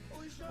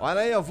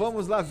 Olha aí, ó,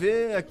 vamos lá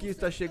ver. Aqui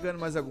está chegando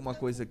mais alguma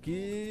coisa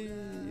aqui.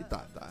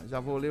 Tá.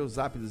 Já vou ler o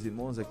zap dos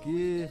irmãos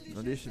aqui.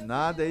 Não deixe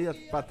nada aí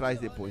pra trás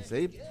depois.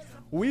 Aí.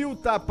 O Will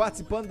tá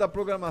participando da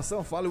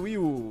programação. Fala,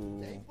 Will.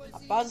 A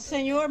paz do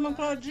Senhor, irmão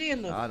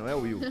Claudino. Não é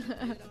o Will.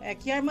 É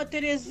aqui a irmã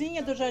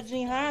Terezinha do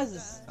Jardim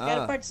Rasas.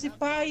 Quero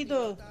participar aí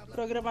da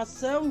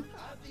programação.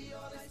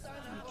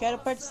 Quero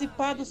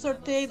participar do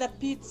sorteio da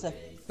pizza.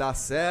 Tá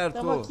certo.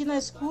 Estamos aqui na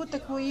escuta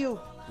com o Will.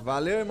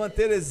 Valeu, irmã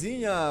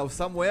Terezinha. O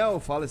Samuel,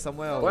 fala,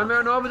 Samuel. Qual é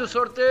meu nome do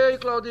sorteio,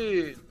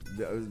 Claudinho?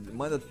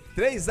 Manda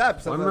 3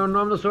 zaps. Qual é meu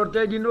nome do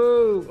sorteio de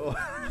novo?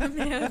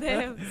 Meu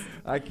Deus.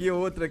 Aqui,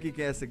 outra aqui,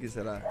 quem é essa aqui,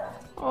 será?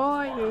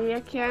 Oi,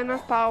 aqui é a Ana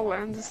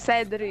Paula, do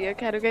Cedro, e eu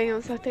quero ganhar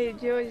o sorteio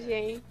de hoje,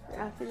 hein?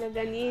 A filha da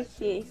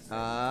Anice.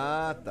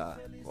 Ah, tá.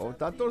 Vou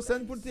tá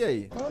torcendo por ti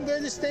aí. Quando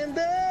ele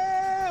estendeu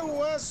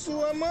a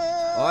sua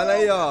mão. Olha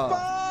aí, ó.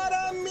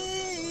 Para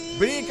mim.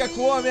 Brinca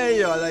com o homem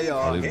aí, olha aí,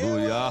 ó.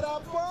 Aleluia.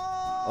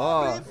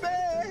 Ó.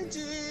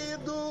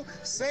 Perdido,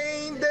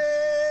 sem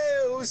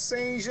Deus,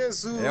 sem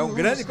Jesus. É um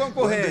grande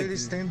concorrente. Quando ele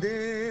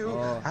estendeu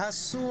a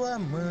sua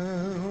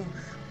mão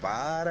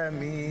para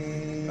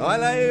mim.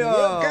 Olha aí,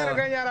 ó. Eu quero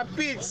ganhar a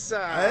pizza.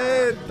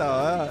 Eita,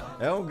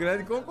 ó. É um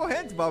grande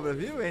concorrente, Bárbara,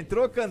 viu?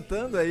 Entrou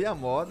cantando aí a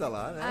moda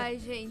lá, né? Ai,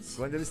 gente.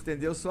 Quando ele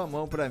estendeu sua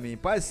mão pra mim.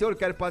 Pai, senhor,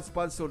 quero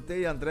participar do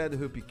sorteio. André do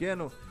Rio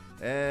Pequeno.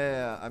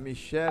 A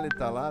Michele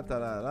tá lá,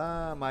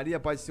 tarará. Maria,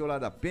 Pai do Senhor lá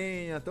da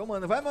Penha. Então,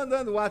 mano, vai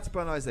mandando o WhatsApp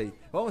pra nós aí.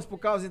 Vamos pro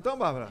caos então,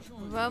 Bárbara?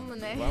 Vamos,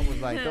 né? Vamos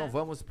lá, então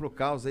vamos pro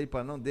caos aí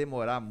pra não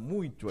demorar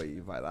muito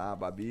aí. Vai lá,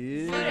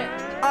 Babi.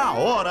 A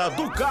hora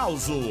do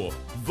caos.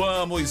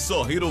 Vamos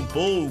sorrir um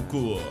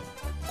pouco.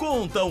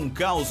 Conta um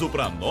caos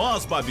pra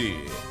nós,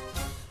 Babi.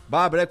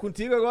 Bárbara, é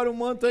contigo agora o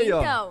manto aí,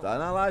 Então. ó. Tá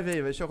na live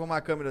aí, deixa eu arrumar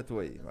a câmera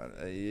tua aí.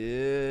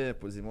 Aí,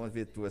 pros irmãos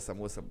ver tu, essa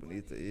moça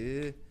bonita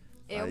aí.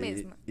 Eu aí,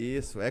 mesma.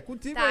 Isso, é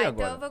contigo Tá, aí então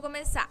agora. eu vou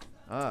começar.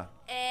 Ah.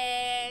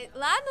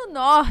 Lá no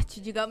norte,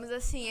 digamos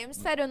assim,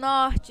 hemisfério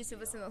norte, se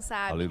você não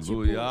sabe.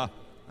 Aleluia.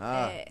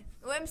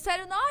 O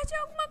hemisfério norte é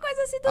alguma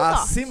coisa assim do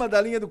norte. Acima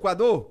da linha do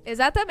Equador?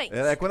 Exatamente.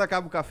 É quando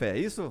acaba o café, é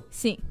isso?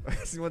 Sim.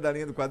 Acima da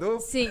linha do Equador?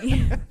 Sim.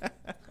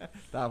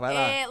 Tá, vai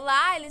lá.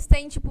 Lá eles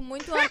têm, tipo,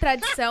 muito uma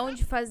tradição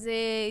de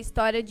fazer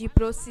história de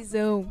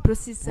procissão.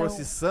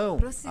 Procissão?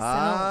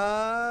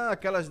 Ah,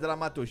 aquelas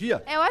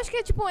dramaturgia? Eu acho que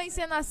é tipo uma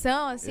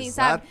encenação, assim,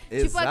 sabe?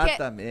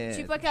 Exatamente.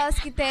 Tipo aquelas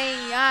que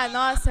tem,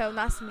 nossa, o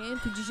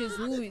nascimento de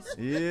Jesus.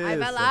 Isso. Aí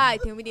vai lá e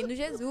tem o menino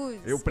Jesus.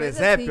 E o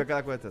presépio, assim.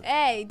 aquela coisa.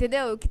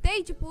 Entendeu? Que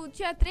tem, tipo,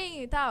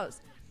 teatrinho e tal.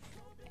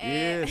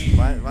 Isso,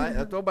 vai.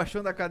 Eu tô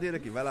baixando a cadeira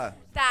aqui, vai lá.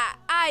 Tá,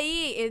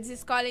 aí eles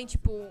escolhem,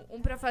 tipo,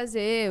 um pra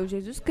fazer o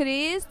Jesus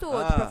Cristo,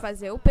 outro pra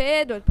fazer o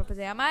Pedro, outro pra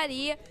fazer a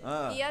Maria.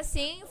 E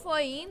assim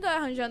foi indo,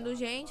 arranjando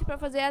gente pra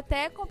fazer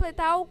até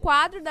completar o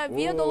quadro da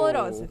Via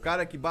Dolorosa. O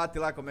cara que bate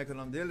lá, como é que é o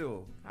nome dele?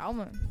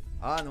 Calma.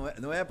 Ah,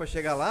 não é pra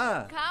chegar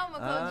lá? Calma,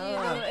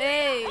 Claudinho.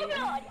 Ei.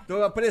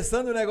 Tô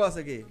apressando o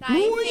negócio aqui. Tá,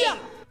 enfim.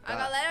 A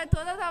galera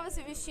toda tava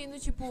se vestindo,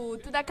 tipo,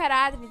 tudo a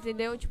caráter,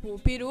 entendeu? Tipo,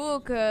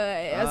 peruca,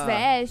 as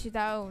vestes e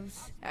tal.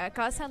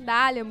 Aquela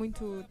sandália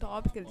muito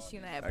top que eles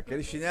tinham na época.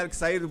 Aquele chinelo que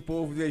saiu do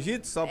povo do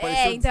Egito, só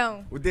apareceu.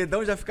 Então. O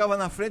dedão já ficava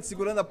na frente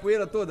segurando a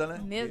poeira toda, né?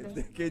 Meu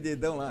Deus. Aquele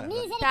dedão lá.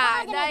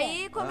 Tá,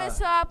 daí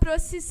começou a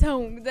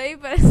procissão. Daí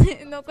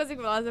parece. Não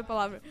consigo falar essa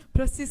palavra.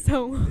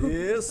 Procissão.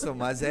 Isso,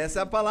 mas essa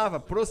é a palavra,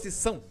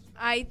 procissão.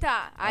 Aí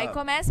tá, aí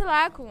começa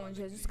lá com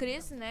Jesus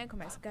Cristo, né?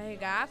 Começa a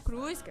carregar a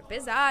cruz, que é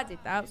pesada e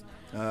tal.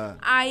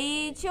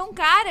 Aí tinha um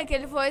cara que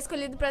ele foi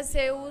escolhido pra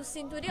ser o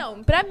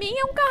centurião. Pra mim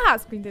é um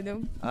carrasco,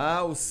 entendeu?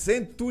 O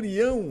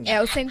centurião.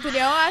 O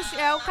centurião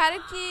é o cara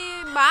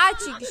que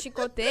bate, que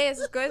chicoteia,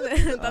 essas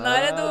coisas. Tá na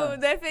hora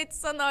do efeito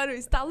sonoro,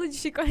 estalo de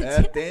chicote.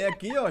 Tem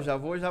aqui, ó, já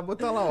vou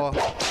botar lá, ó.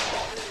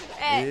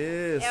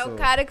 Isso. É o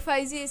cara que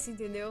faz isso,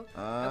 entendeu?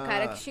 É o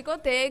cara que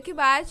chicoteia, que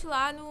bate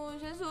lá no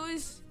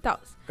Jesus e tal.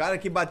 O cara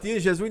que batia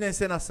Jesus na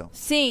encenação.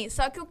 Sim,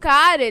 só que o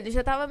cara, ele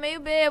já tava meio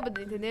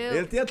bêbado, entendeu?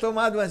 Ele tinha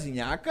tomado uma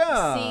zinhaca?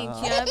 Sim,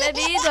 tinha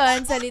bebido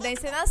antes ali da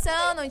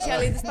encenação, não tinha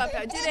lido os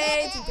papéis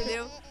direito,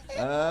 entendeu?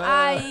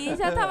 Aí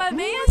já tava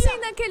bem assim,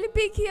 naquele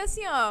pique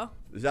assim, ó.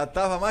 Já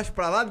tava mais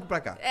pra lá do que pra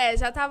cá.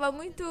 Já tava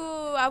muito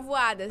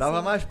avoada, assim.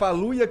 Tava mais pra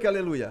luia que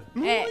aleluia.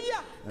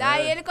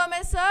 Daí ele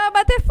começou a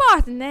bater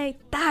forte, né?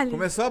 Itália.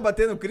 Começou a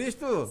bater no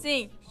Cristo?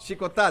 Sim.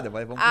 Chicotada,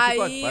 vamos pro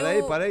chicote.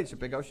 Para aí, deixa eu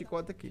pegar o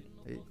chicote aqui.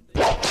 Aí.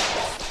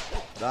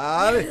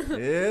 Dale,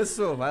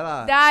 isso, vai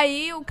lá.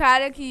 Daí o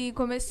cara que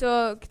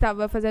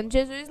tava fazendo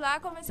Jesus lá,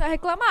 começou a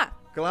reclamar.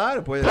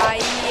 Claro, pois. Aí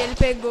ele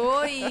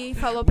pegou e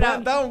falou pra...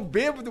 Mandar um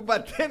bêbado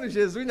bater no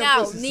Jesus na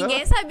procissão? Não,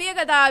 ninguém sabia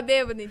que eu tava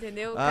bêbado,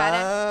 entendeu? O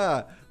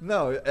cara...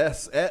 não,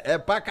 é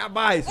pra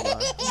acabar isso lá.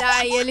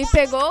 Daí ele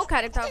pegou o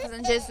cara que tava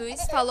fazendo Jesus,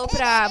 falou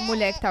pra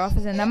mulher que tava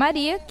fazendo a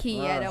Maria,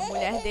 que era a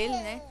mulher dele,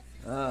 né?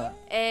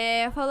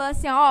 Falou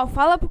assim,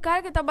 fala pro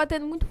cara que tá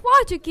batendo muito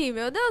forte aqui.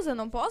 Meu Deus, eu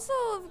não posso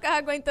ficar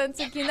aguentando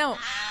isso aqui, não.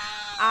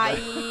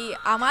 Aí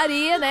a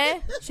Maria,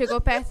 né,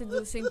 chegou perto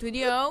do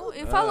centurião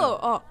e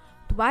falou,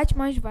 tu bate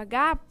mais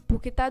devagar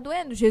porque tá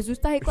doendo. Jesus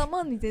tá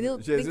reclamando, entendeu?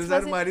 Jesus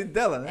era o marido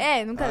dela,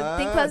 né?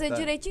 Tem que fazer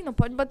direitinho, não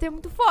pode bater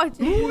muito forte.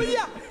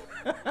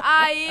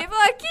 Aí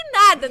falou que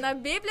nada, na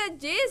Bíblia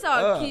diz,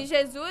 que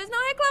Jesus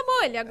não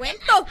reclamou, ele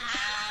aguentou.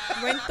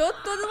 Aguentou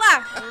tudo lá,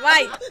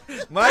 vai.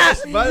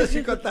 Mais a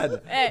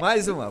chicotada.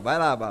 Mais uma, vai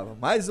lá, Baba.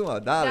 Mais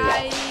uma, dá.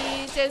 Aí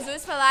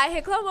Jesus foi lá e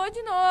reclamou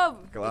de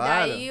novo. Claro.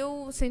 E daí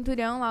o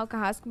centurião lá, o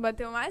carrasco,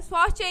 bateu mais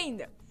forte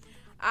ainda.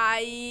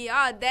 Aí,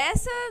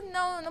 dessa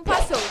não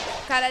passou.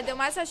 O cara deu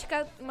mais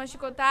uma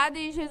chicotada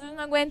e Jesus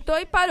não aguentou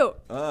e parou.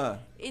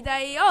 E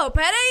daí,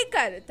 pera aí,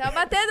 cara, tá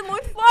batendo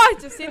muito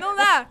forte, assim não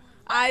dá.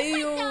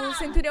 Aí o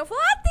centurião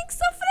falou, tem que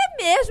sofrer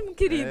mesmo,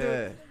 querido.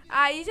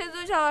 Aí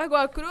Jesus já largou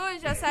a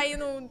cruz, já saiu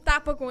num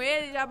tapa com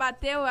ele, já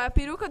bateu. A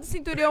peruca do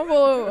cinturão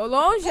voou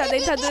longe, a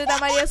dentadura da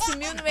Maria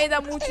sumiu no meio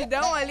da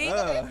multidão ali.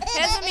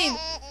 Resumindo,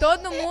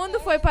 todo mundo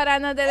foi parar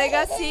na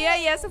delegacia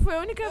e essa foi a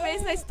única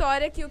vez na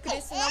história que o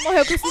Cristo não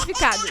morreu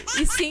crucificado.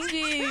 E sim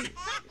de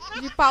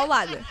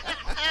paulada.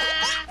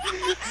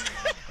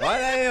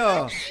 Olha aí,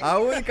 ó. A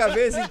única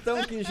vez,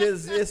 então, que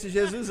esse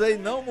Jesus aí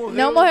não morreu...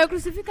 Não morreu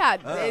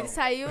crucificado. Ele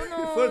saiu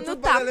no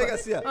tapa.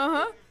 Delegacia.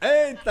 Uhum.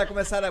 Eita,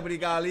 começaram a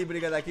brigar ali,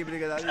 briga daqui,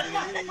 briga dali.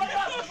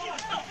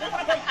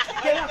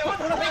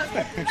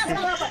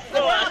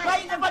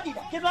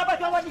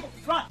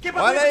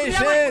 Olha aí,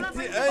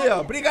 gente. Aí,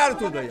 ó. Brigaram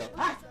tudo aí, ó.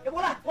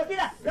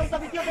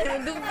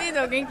 Eu duvido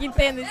alguém que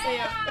entenda isso aí,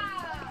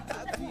 ó.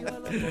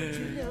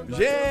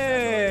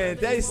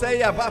 Gente, é isso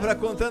aí, a Bárbara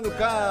contando o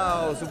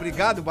caos.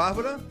 Obrigado,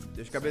 Bárbara.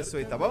 Deus te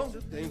abençoe, tá bom?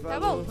 Tá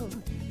bom.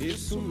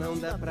 Isso não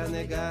dá pra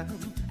negar,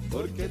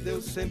 porque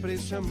Deus sempre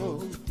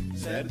chamou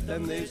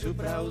sertanejo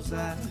pra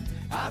usar.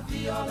 A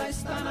viola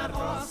está na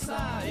roça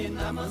e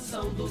na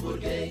mansão do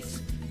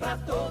burguês. Pra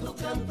todo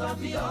canto a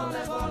viola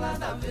é bola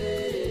da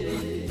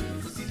vez.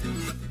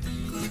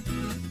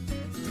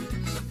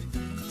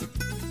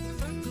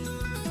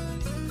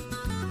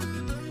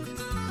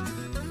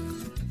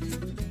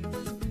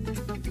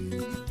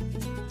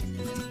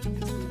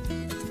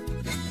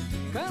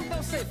 Canta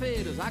os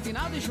ceifeiros,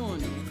 Aguinaldo e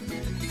Júnior.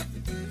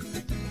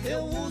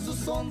 Eu uso o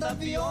som da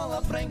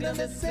viola pra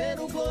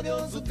engrandecer o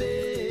glorioso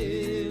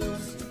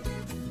Deus.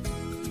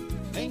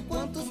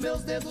 Enquanto os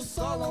meus dedos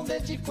solam,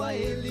 dedico a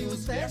Ele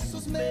os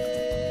versos meus.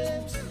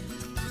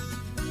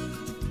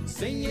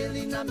 Sem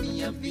Ele na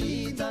minha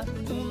vida,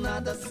 um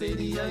nada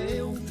seria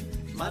eu.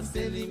 Mas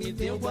Ele me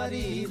deu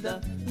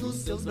guarida, nos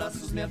seus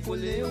braços me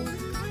acolheu.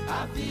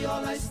 A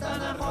viola está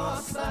na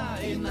roça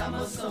e na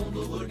mansão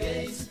do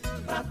burguês.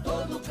 Pra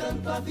todo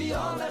canto a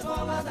viola é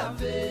bola da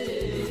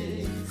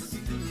vez.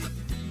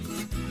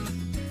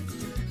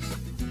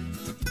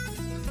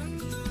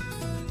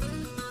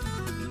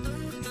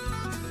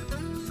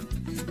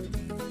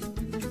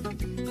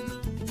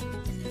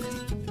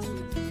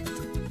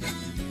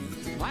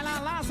 Vai lá,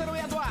 Lázaro e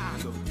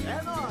Eduardo.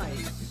 É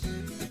nóis.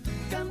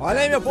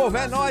 Olha aí, meu povo,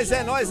 é nóis,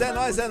 é nóis, é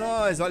nóis, é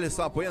nóis. Olha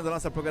só, apoiando a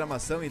nossa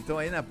programação, então,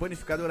 aí na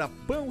panificadora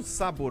Pão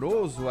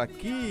Saboroso,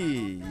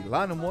 aqui,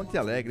 lá no Monte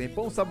Alegre, hein?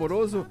 Pão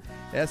Saboroso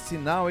é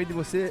sinal aí de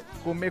você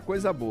comer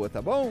coisa boa, tá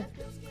bom?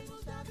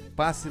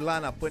 Passe lá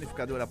na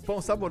panificadora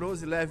Pão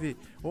Saboroso e leve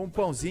um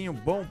pãozinho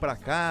bom pra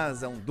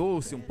casa, um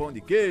doce, um pão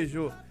de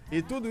queijo.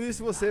 E tudo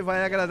isso você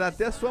vai agradar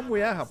até a sua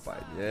mulher,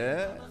 rapaz.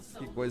 É,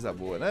 que coisa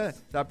boa, né?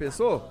 Já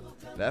pensou?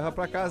 Leva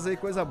pra casa aí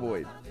coisa boa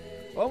aí.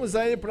 Vamos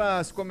aí para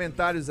os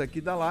comentários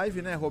aqui da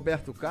live, né?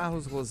 Roberto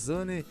Carlos,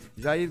 Rosane,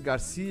 Jair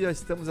Garcia,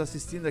 estamos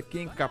assistindo aqui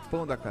em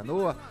Capão da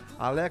Canoa.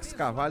 Alex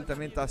Carvalho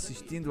também está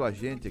assistindo a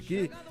gente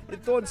aqui. E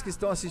todos que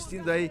estão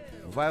assistindo aí,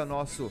 vai o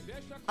nosso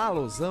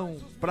alôzão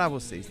para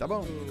vocês, tá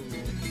bom?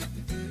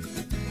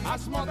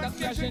 As modas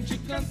que a gente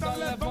canta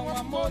levam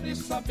amor e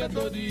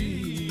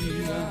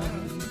sabedoria.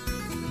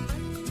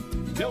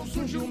 Deus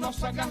ungiu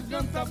nossa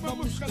garganta,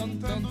 vamos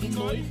cantando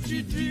noite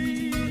e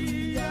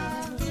dia.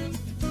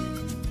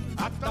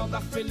 A tal da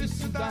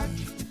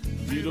felicidade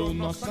virou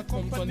nossa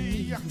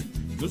companhia.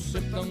 No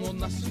sertão ou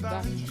na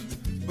cidade,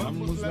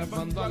 vamos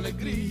levando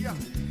alegria.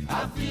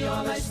 A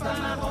viola está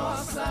na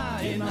roça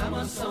e na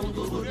mansão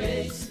do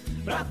burguês.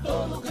 Pra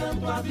todo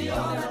canto a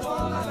viola é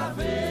bola da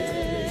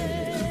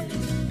vez.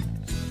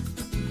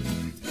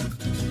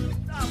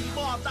 Da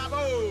moda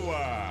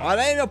boa!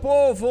 Olha aí, meu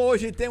povo,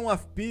 hoje tem uma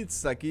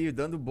pizza aqui,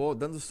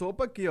 dando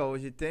sopa aqui, ó.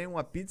 Hoje tem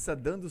uma pizza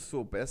dando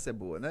sopa, essa é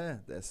boa,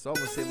 né? É só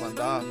você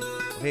mandar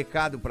um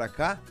recado pra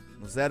cá,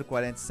 no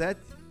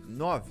 047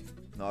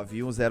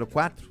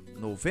 99104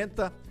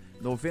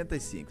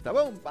 9095, tá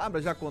bom? A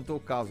Bárbara já contou o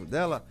caso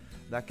dela,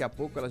 daqui a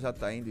pouco ela já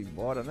tá indo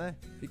embora, né?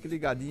 Fique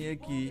ligadinho aí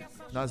que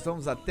nós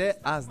vamos até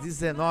às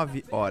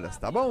 19 horas,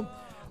 tá bom?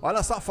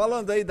 Olha só,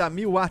 falando aí da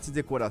Mil Artes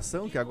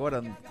Decoração, que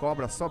agora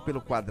cobra só pelo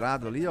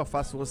quadrado ali, ó,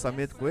 faça um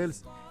orçamento com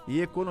eles e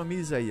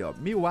economiza aí, ó.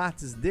 Mil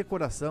Artes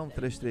Decoração,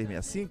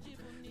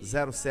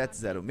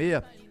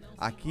 3365-0706,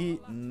 aqui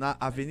na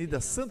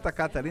Avenida Santa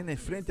Catarina, em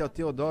frente ao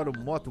Teodoro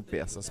Moto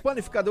Peças.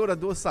 Panificadora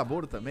do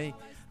Sabor também,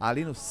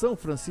 ali no São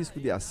Francisco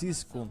de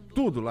Assis, com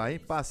tudo lá, hein?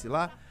 Passe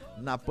lá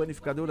na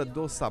Panificadora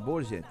do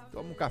Sabor, gente.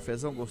 Toma um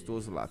cafezão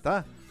gostoso lá,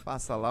 tá?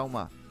 Passa lá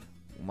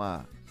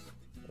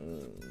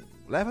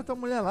leva tua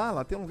mulher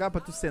lá tem um lugar pra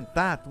tu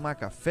sentar, tomar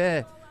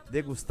café,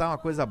 degustar uma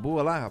coisa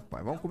boa lá,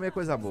 rapaz. Vamos comer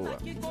coisa boa.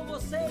 Aqui com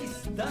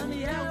vocês,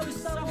 Daniel e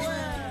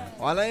Samuel.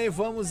 Olha aí,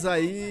 vamos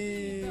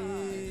aí.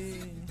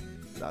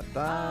 A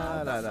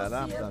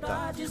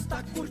sociedade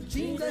está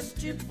curtindo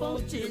este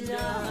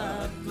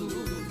pontilhado.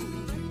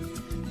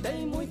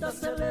 Tem muita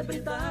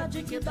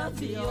celebridade que da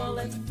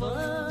viola é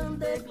fã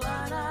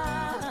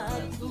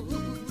declarado.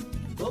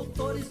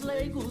 Doutores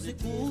leigos e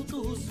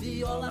cultos,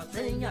 viola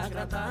tem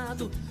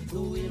agradado.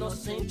 Do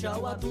inocente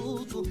ao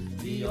adulto,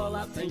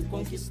 viola tem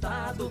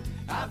conquistado.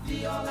 A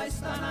viola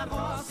está na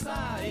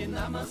roça e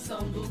na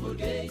mansão do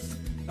burguês.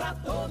 pra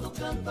todo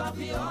canto a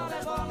viola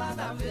é bola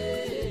da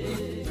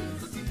vez.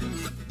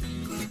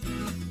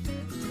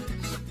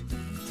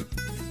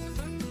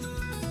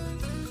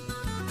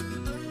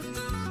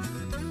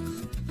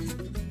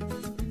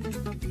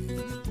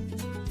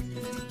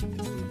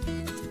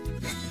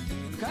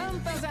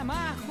 Canta Zé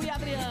Marco e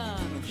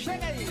Adriano,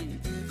 chega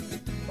aí.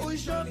 Os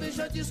jovens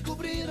já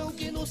descobriram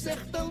que no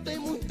sertão tem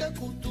muita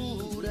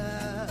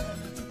cultura.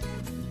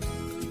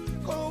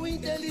 Com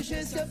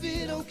inteligência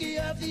viram que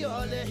a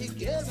viola é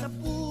riqueza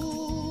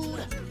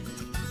pura.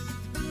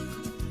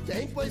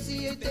 Tem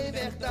poesia e tem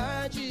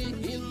verdade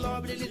e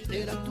nobre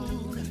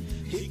literatura.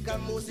 Rica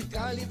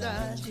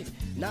musicalidade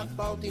na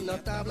pauta e na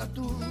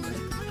tablatura.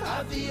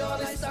 A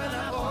viola está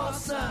na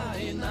roça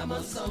e na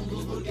mansão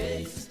do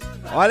burguês.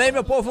 Olha aí,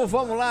 meu povo,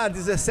 vamos lá,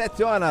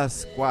 17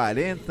 horas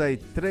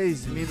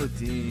 43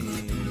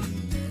 minutinhos.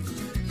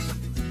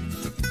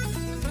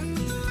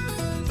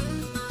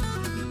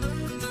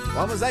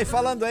 Vamos aí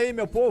falando aí,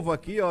 meu povo,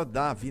 aqui, ó,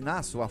 da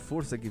Vinaço, a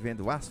força que vem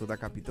do aço, da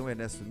Capitão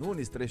Ernesto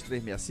Nunes,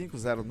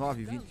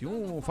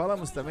 3365-0921.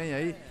 Falamos também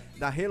aí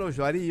da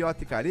Relojoaria e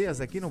Oticarias,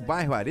 aqui no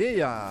bairro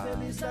Areia.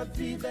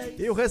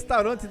 E o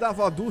restaurante da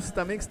Vó Dulce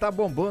também, que está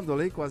bombando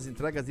ali com as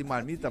entregas de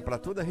marmita para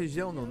toda a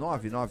região, no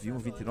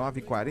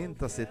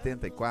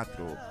 991294074.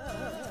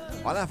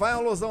 Olha, vai um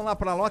alusão lá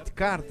pra Lote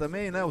Car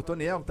também, né? O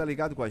Toniel que tá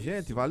ligado com a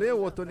gente.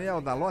 Valeu, o Toniel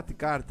da Lote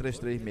Car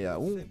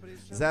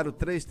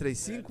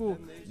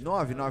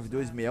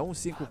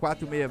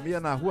 3361-0335-99261-5466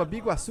 na rua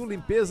Biguaçu,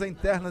 limpeza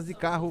internas de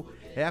carro.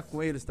 É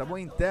com eles, tá bom?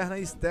 Interna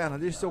e externa.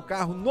 Deixa seu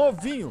carro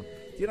novinho.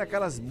 Tira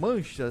aquelas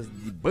manchas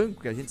de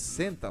banco que a gente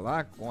senta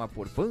lá com a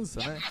poupança,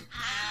 né?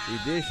 E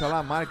deixa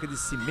lá marca de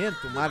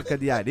cimento, marca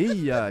de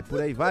areia, e por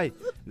aí vai.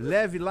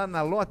 Leve lá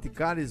na Lote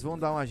Car, eles vão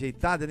dar uma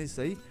ajeitada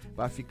nisso aí.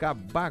 Vai ficar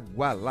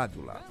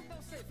bagualado lá.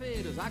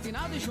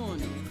 Aguinaldo e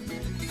Júnior.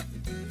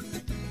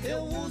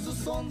 Eu uso o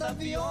som da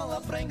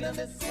viola pra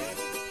engrandecer.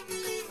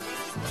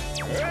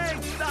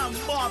 Eita,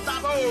 moda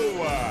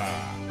boa!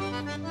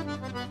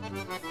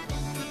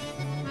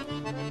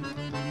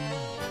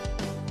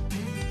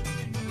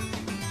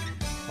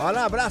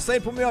 Olha, um abraço aí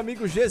pro meu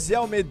amigo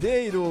Gesiel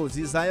Medeiros,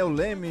 Isael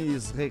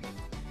Lemes,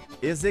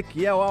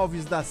 Ezequiel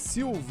Alves da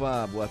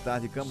Silva, boa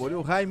tarde,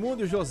 Camboriú,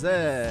 Raimundo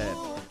José.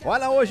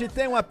 Olha, hoje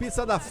tem uma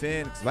pizza da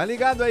Fênix, vai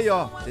ligado aí,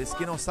 ó, vocês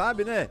que não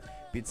sabem, né?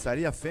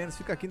 Pizzaria Fênix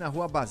fica aqui na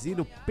rua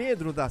Basílio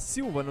Pedro da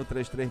Silva, no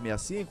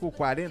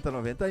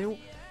 3365-4091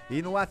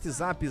 e no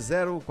WhatsApp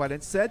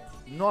 047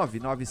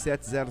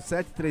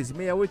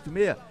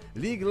 997073686.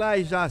 Ligue lá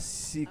e já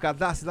se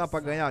cadastre lá pra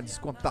ganhar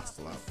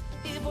descontaço lá.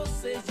 E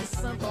vocês de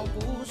Santo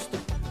Augusto,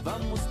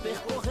 vamos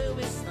percorrer o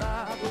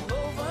estado,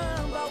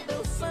 louvando ao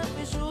Deus Santo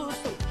e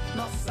Justo.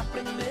 Nossa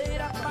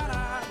primeira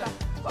parada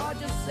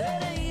pode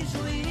ser em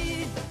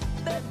Juí,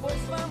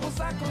 depois vamos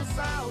a Cruz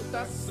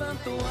Alta,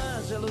 Santo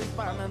Ângelo e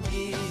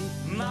Panambi.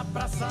 Na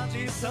praça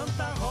de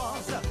Santa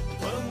Rosa,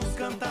 vamos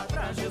cantar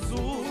pra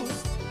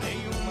Jesus,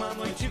 em uma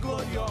noite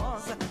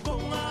gloriosa, com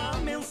a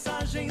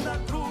mensagem da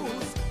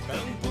cruz.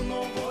 Campo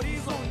Novo,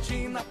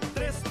 Horizontina,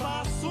 Três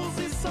Passos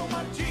e São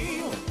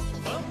Martinho.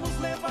 Vamos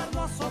levar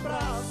nosso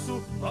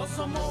abraço,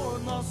 nosso amor,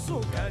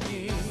 nosso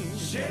carinho.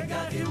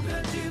 Chega Rio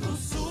Grande do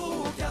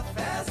Sul, que a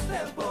festa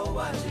é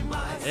boa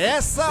demais.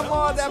 Essa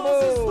moda é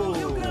boa!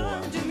 Rio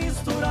Grande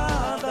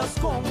misturadas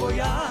com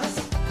Goiás.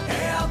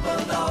 É a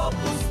banda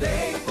Opus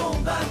Dei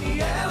com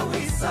Daniel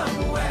e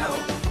Samuel,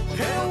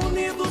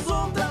 reunidos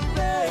outra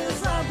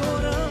vez,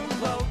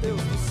 adorando ao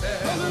Deus do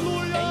céu.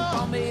 Aleluia! Em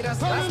Palmeiras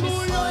das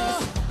Missões,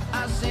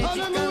 a gente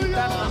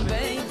canta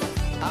também,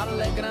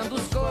 alegrando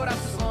os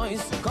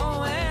corações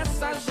com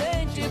essa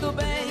gente do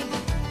bem.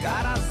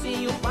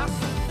 Carazinho, Passo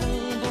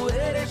Fundo,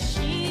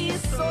 Erechim,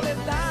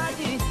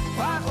 Soledade,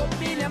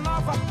 Farroupilha,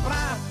 Nova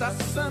Prata,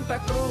 Santa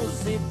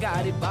Cruz e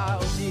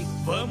Garibaldi.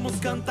 Vamos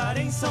cantar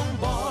em São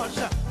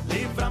Borja,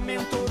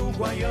 Livramento,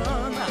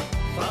 Uruguaiana,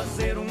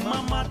 fazer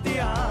uma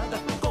mateada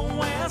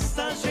com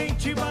essa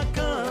gente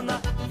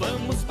bacana.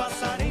 Vamos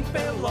passar em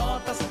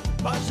Pelotas,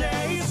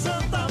 Bagé e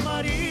Santa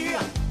Maria,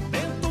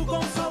 Bento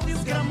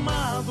Gonçalves,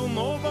 Gramado,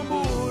 Novo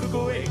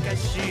Hamburgo e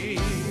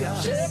Caxias.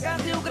 Chega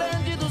Rio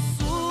Grande do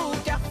Sul,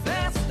 que a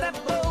festa é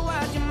boa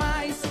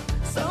demais.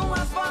 São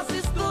as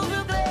vozes do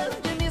Rio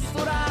Grande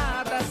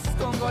misturadas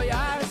com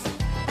Goiás.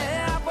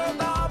 É a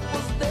banda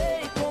Opus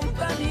Dei com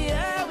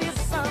Daniel e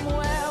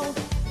Samuel,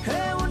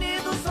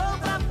 reunidos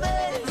outra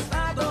vez,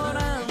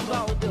 adorando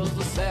ao Deus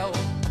do céu.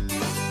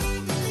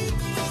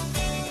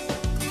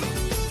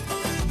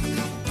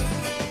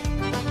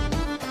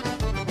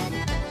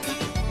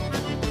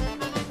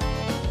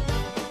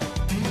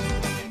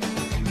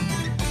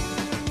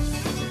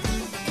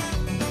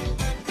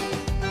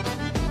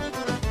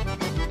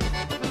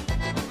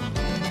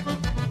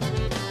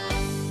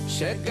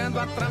 Chegando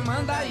a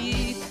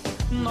Tramandaí,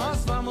 nós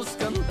vamos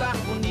cantar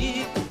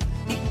bonito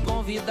e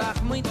convidar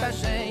muita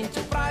gente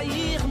pra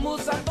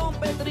irmos a Dom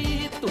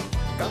Pedrito,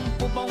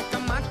 Campo Bom,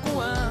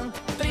 Camaquã,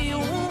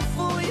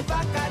 Triunfo e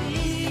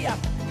Vacaria,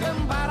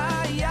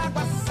 Cambará e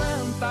Água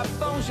Santa,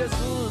 Bom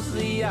Jesus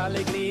e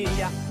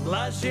Alegria.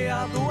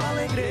 Lajeado,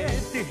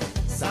 Alegrete,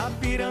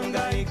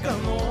 Sapiranga e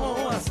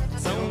Canoas,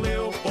 São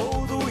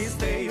Leopoldo,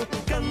 Esteio,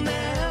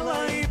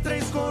 Canela e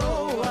Três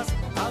Coroas.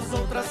 As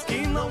outras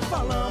que não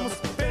falamos,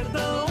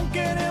 perdão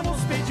queremos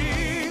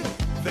pedir.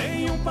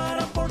 Venham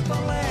para Porto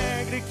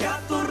Alegre que a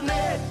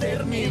turnê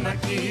termina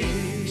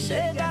aqui.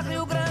 Chega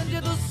Rio Grande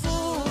do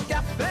Sul, que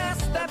a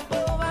festa é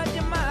boa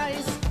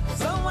demais.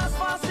 São as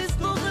vozes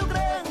do Rio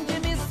Grande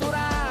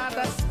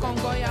misturadas com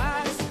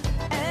Goiás.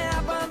 É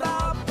a banda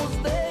Opus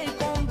Dei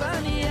com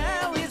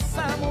Daniel e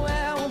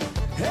Samuel,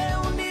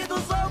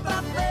 reunidos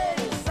outra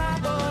vez,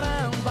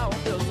 adorando ao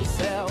Deus do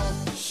céu.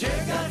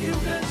 Chega Rio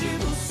Grande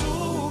do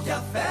Sul, que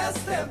a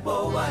festa é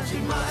boa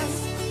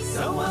demais.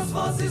 São as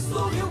vozes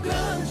do Rio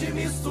Grande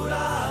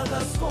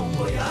misturadas com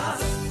Goiás.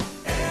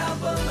 É a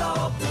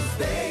banda Opus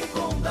Dei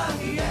com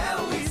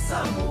Daniel e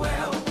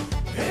Samuel,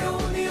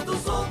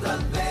 reunidos outra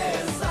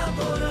vez,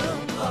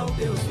 adorando ao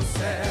Deus do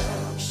céu.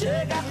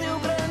 Chega Rio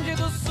Grande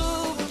do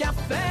Sul, que a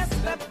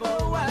festa é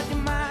boa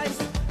demais.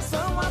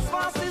 São as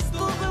vozes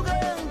do Rio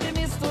Grande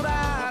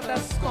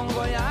misturadas com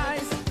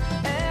Goiás.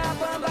 É a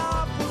banda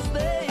Opus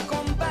Dei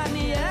com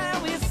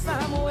Daniel e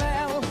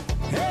Samuel,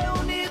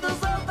 reunidos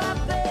outra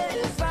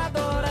vez,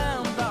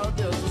 adorando ao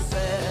Deus do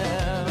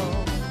céu.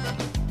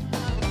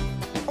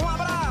 Um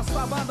abraço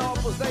à banda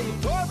Opus Dei e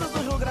todos do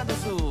Rio Grande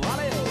do Sul.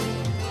 Valeu!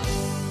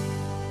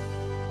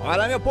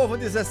 Olha, meu povo,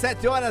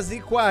 17 horas e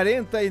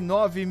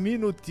 49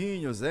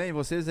 minutinhos, hein?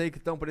 Vocês aí que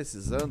estão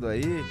precisando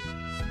aí.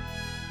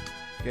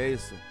 Que é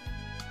isso?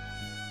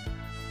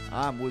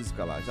 Ah, a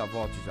música lá, já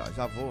volto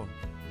já vou.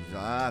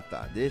 Já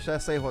tá, deixa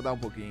essa aí rodar um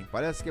pouquinho.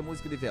 Parece que é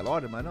música de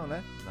velório, mas não,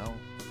 né? Não.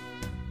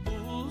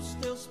 Os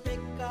teus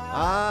pecados.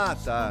 Ah,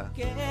 tá.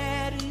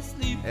 Queres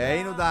livrar. É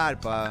hino da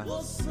harpa.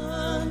 O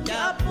sangue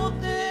a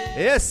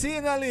poder.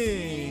 Ensina,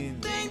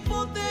 lindo. Tem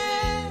poder.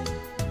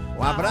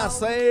 Um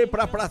abraço aí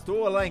pra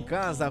Pratoa lá em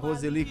casa,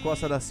 Roseli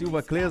Costa da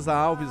Silva, Clesa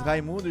Alves,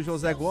 Raimundo e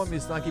José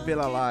Gomes estão aqui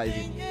pela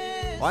live.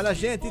 Olha,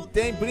 gente,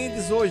 tem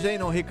brindes hoje, hein?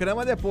 Não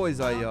reclama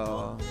depois aí,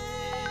 ó.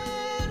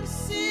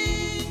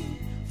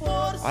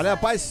 Olha,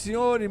 paz,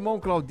 senhor, irmão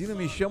Claudino,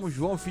 me chamo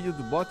João, filho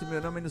do Boto, meu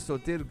nome é no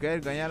solteiro,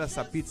 quero ganhar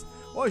essa pizza.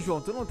 Ô,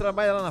 João, tu não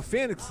trabalha lá na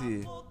Fênix?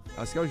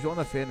 Acho que é o João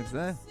da Fênix,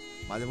 né?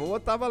 Mas eu vou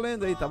botar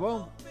valendo aí, tá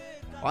bom?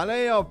 Olha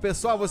aí, ó,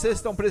 pessoal, vocês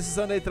estão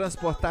precisando aí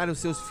transportar os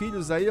seus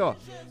filhos aí, ó.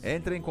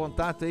 Entra em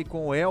contato aí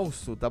com o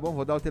Elso, tá bom?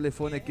 Vou dar o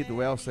telefone aqui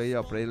do Elso aí,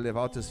 ó, pra ele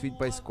levar os seus filhos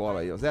pra escola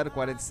aí, ó.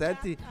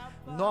 047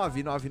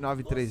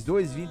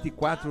 99932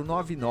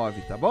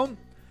 2499, tá bom?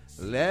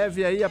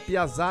 Leve aí a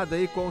piazada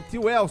aí com o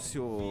tio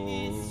Elcio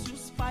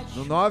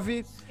no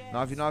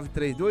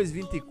 99932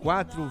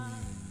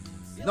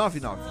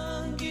 2499.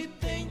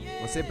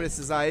 Você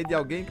precisar aí de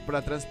alguém para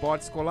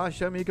transporte escolar,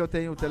 chame aí que eu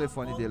tenho o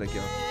telefone dele aqui,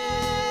 ó.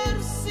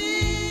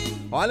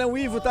 Olha, o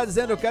Ivo tá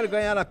dizendo, eu quero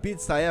ganhar a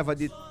pizza Eva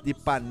de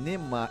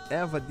Ipanema.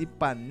 Eva de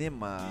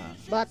Ipanema.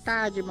 Boa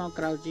tarde, irmão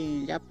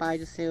Claudinho. A paz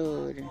do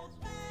Senhor.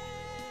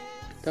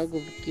 Tô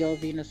aqui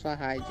ouvindo a sua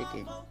rádio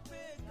aqui.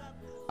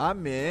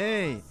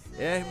 Amém.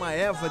 É a irmã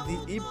Eva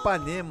de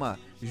Ipanema.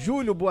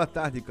 Júlio, boa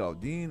tarde,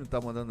 Claudino.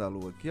 Tá mandando a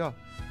lua aqui, ó.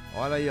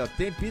 Olha aí, ó.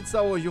 Tem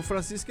pizza hoje. O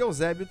Francisco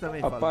Eusébio também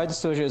fala. A paz do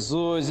Senhor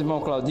Jesus, irmão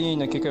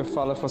Claudino. Aqui quem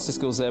fala é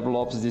Francisco Eusébio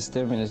Lopes de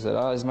Estevam, Minas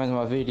Gerais. Mais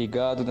uma vez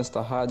ligado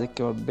nesta rádio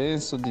aqui. Uma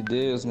bênção de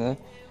Deus, né?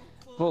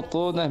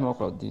 Voltou, né, irmão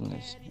Claudino?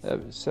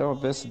 Isso é uma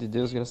bênção de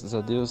Deus, graças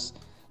a Deus.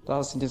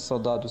 Tava sentindo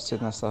saudade de você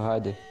nessa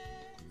rádio.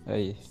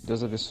 Aí,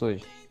 Deus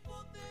abençoe.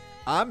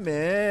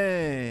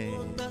 Amém.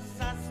 Todas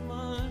as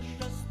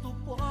manchas tu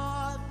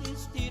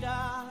podes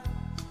tirar,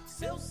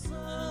 seu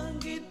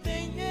sangue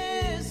tem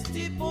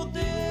este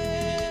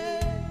poder.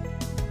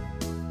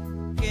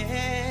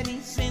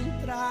 Queres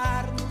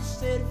entrar no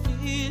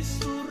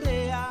serviço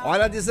real.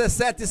 Olha,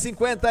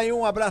 17h51,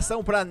 um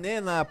abração pra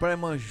Nena, pra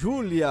irmã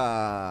Júlia,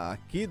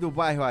 aqui do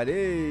bairro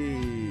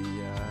Areia.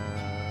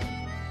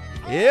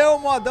 E o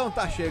modão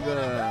tá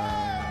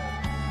chegando.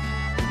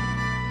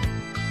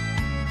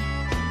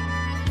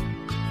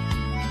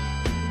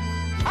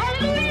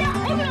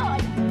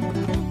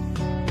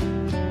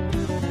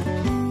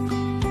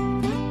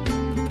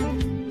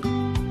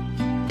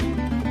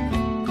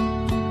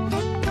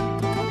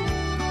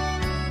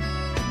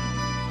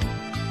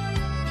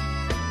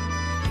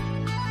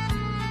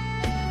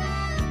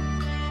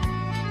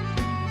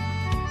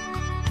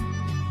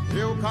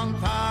 Eu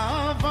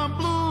cantava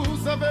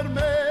blusa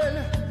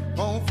vermelha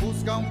com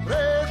fuscão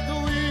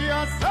preto e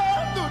a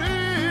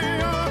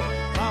sabedoria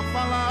a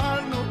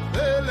falar no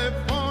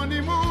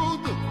telefone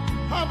mudo.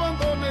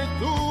 Abandonei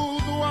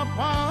tudo, a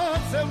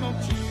paz eu não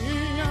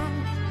tinha.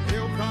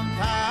 Eu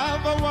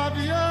cantava o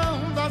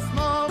avião das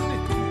 9,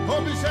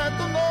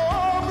 objeto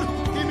nobre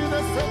que me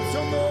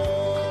decepcionou.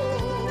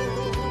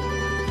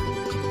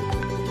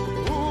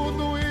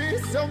 Tudo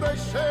isso eu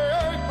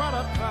deixei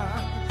para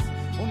trás.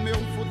 O meu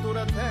futuro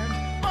eterno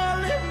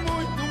vale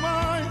muito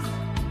mais.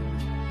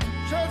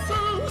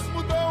 Jesus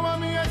mudou a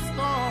minha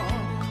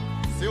história.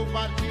 Se eu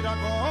partir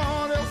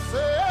agora, eu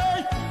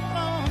sei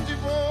pra onde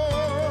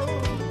vou.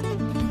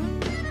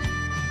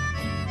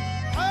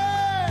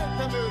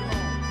 Eita, meu irmão,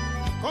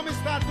 como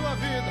está a tua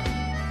vida?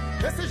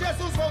 E se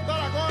Jesus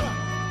voltar agora,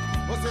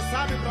 você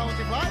sabe pra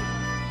onde vai?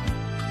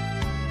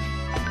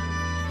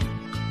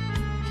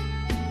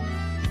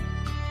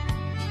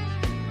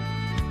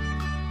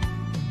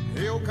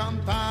 Eu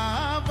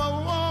cantava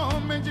o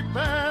homem de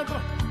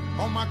pedra,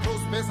 com uma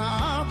cruz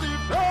pesada e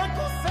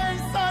beco sem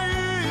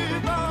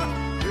saída.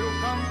 Eu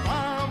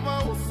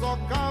cantava o só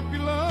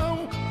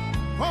capilão,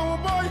 com o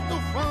boi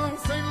tufão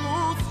sem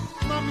luz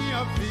na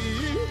minha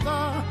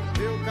vida.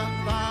 Eu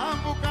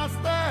cantava o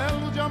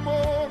castelo de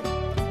amor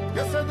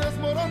que se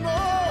desmoronou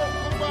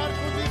no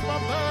barco de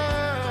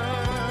papel.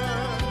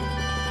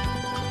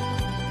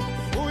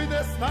 Fui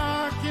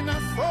destaque na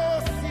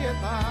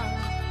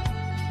sociedade,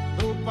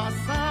 do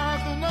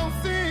passado não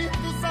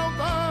sinto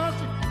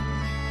saudade.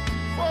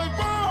 Foi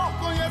bom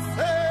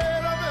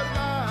conhecer a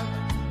verdade,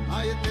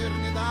 a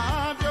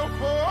eternidade eu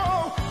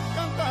vou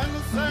cantar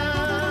no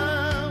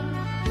céu.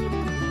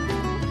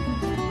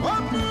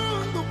 O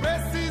mundo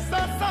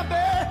precisa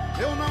saber,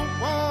 eu não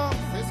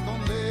posso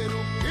esconder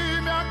o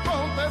que me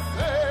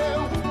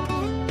aconteceu.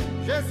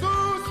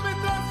 Jesus me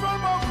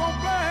transformou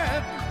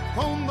completo,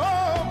 com um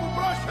novo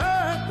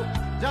projeto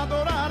de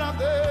adorar a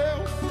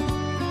Deus.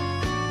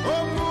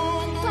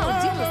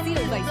 Claudinho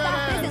Silva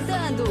está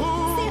apresentando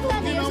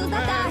Sertanejos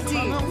da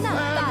Tarde, na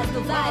Paz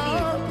do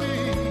Vale.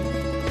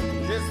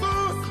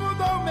 Jesus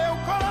mudou meu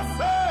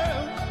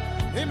coração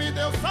e me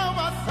deu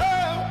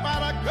salvação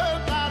para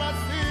cantar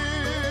assim.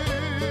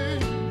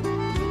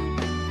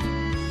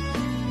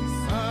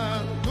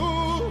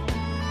 Santo,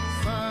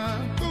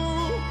 Santo,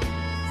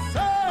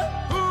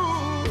 Santo,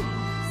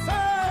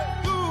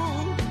 Santo,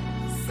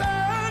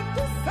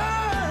 Santo,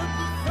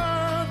 Santo,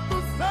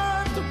 Santo,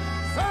 Santo, Santo.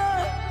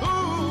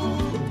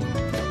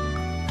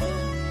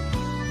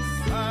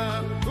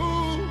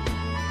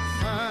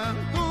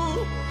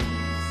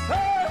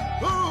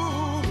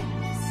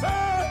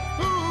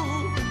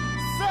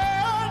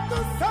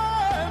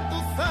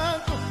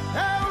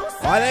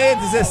 Olha aí,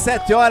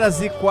 17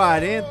 horas e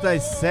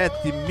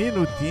 47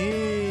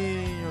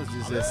 minutinhos,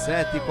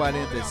 17 e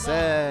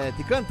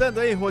 47. Cantando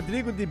aí,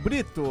 Rodrigo de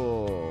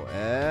Brito.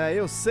 É,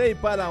 eu sei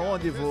para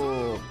onde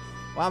vou.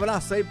 Um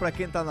abraço aí pra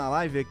quem tá na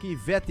live aqui,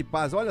 Ivete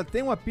Paz. Olha,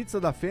 tem uma pizza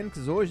da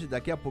Fênix hoje,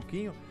 daqui a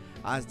pouquinho,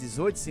 às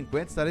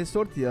 18h50, estarei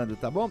sorteando,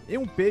 tá bom? E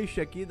um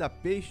peixe aqui da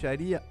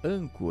Peixaria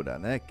Âncora,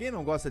 né? Quem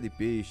não gosta de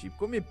peixe,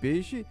 comer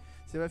peixe,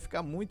 você vai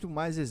ficar muito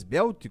mais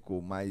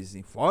esbéltico, mais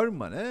em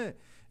forma, né?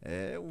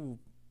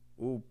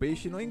 O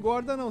peixe não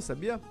engorda não,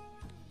 sabia?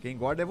 Quem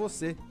engorda é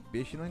você,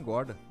 peixe não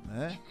engorda,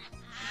 né?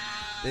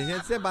 Tem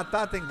gente que diz,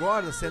 batata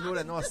engorda,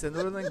 cenoura não, a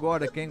cenoura não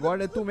engorda. Quem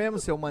engorda é tu mesmo,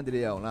 seu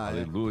mandrião lá.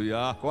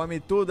 Aleluia.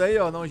 Come tudo aí,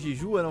 ó, não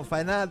jejua, não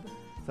faz nada.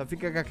 Só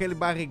fica com aquele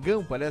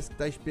barrigão, parece que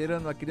tá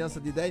esperando uma criança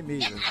de 10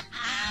 meses.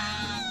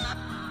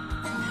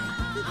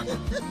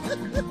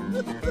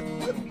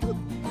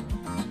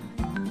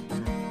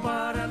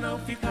 Para não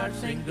ficar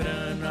sem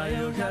grana,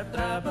 eu já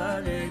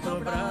trabalhei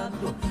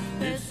dobrado,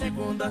 de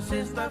segunda a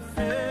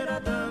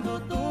sexta-feira, dando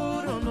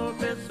duro no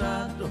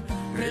pesado.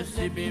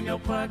 Recebi meu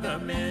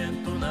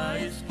pagamento na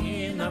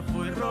esquina,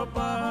 fui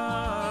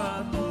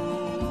roubado.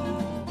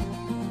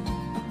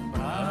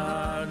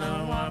 Pra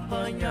não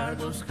apanhar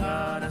dos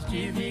caras,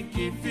 tive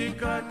que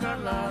ficar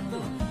calado.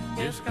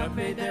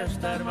 Escapei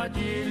desta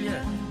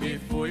armadilha e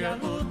fui à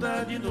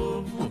luta de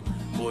novo.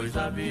 Pus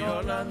a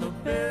viola no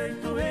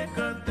peito e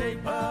cantei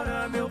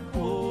para meu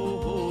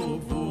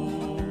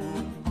povo.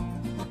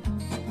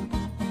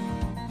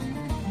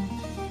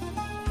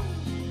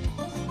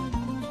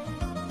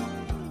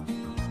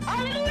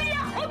 Aleluia,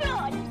 ô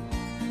glória!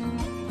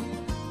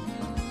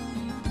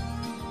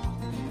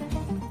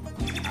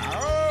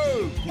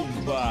 Aô,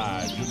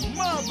 compadre,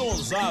 manda um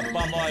zap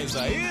pra nós,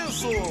 é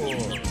isso?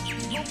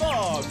 No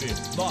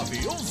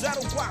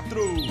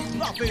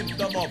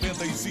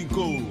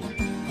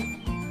 99104-9095.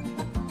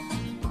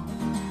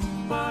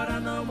 Para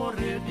não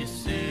morrer de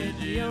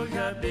sede, eu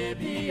já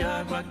bebi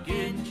água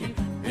quente.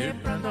 E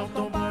pra não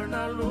tombar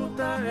na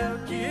luta,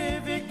 eu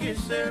tive que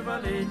ser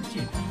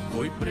valente.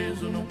 Fui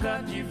preso num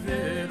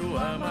cativeiro,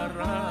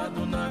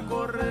 amarrado na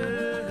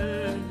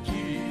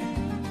corrente.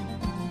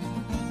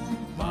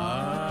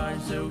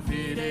 Mas eu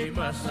virei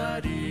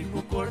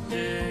maçarico,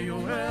 cortei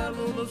um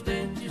elo nos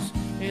dentes.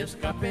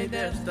 Escapei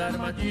desta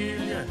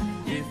armadilha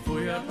e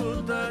fui à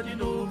luta de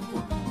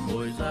novo.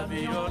 Pus a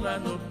viola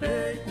no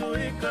peito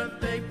e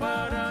cantei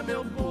para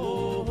meu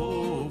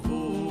povo.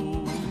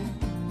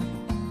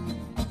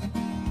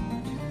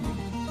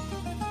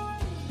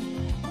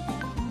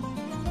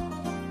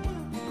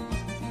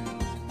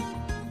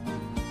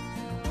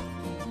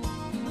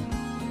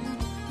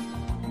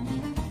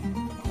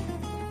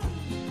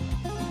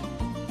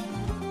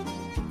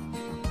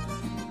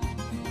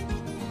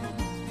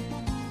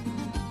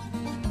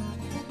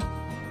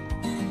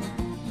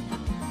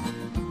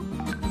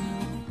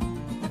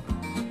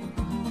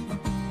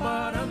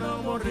 Para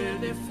não morrer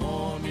de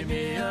fome,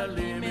 me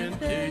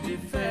alimentei de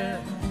fé.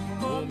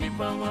 Comi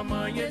pão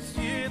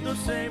amanhecido,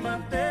 sem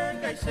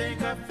manteiga e sem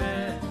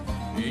café.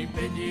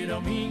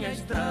 impediram minha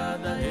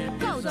estrada.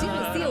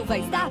 Claudino Silva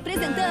está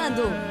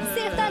apresentando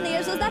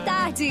Sertanejos da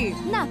Tarde,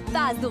 na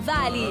Paz do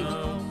Vale.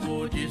 Não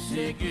pude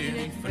seguir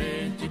em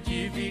frente,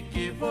 tive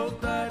que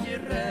voltar de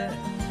ré.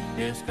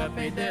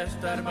 Escapei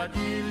desta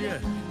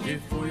armadilha e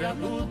fui à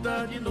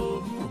luta de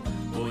novo.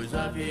 Pus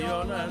a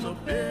viola no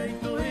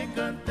peito e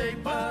cantei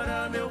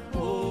para meu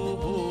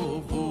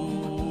povo.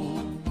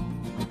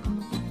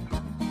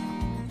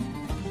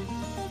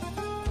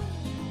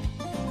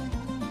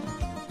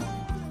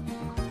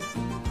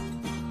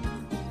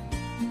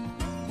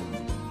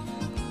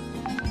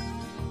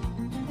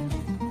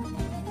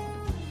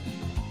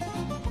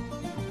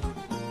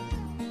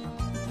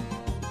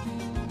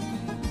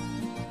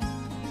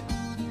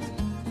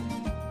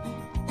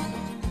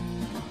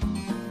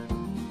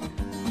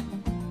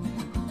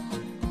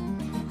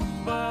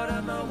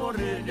 Para não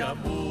morrer de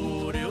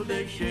amor, eu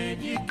deixei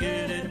de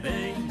querer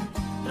bem.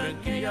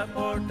 Tranquei a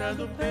porta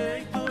do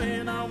peito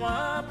e não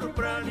abro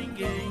pra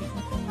ninguém.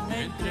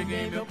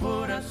 Entreguei meu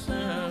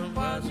coração,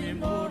 quase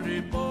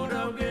morri por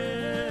alguém.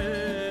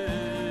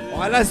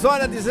 Olha as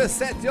horas,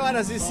 17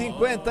 horas e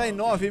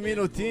 59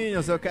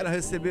 minutinhos. Eu quero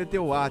receber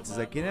teu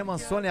WhatsApp aqui, né?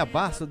 Mansônia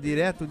Barço,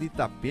 direto de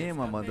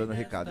Itapema, mandando um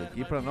recado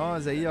aqui pra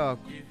nós aí, ó.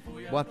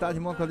 Boa tarde,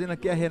 irmão Claudino,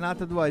 aqui é a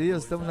Renata do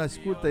Arias, estamos na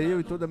escuta, eu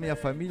e toda a minha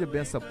família,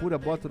 benção pura,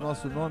 bota o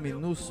nosso nome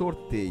no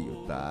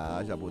sorteio,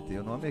 tá? Já botei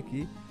o nome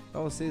aqui,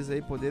 pra vocês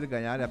aí poderem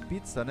ganhar a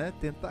pizza, né?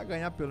 Tentar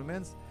ganhar pelo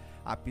menos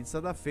a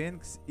pizza da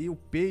Fênix e o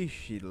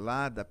peixe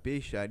lá da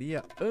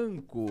peixaria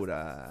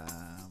Âncora.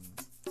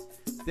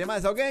 Tem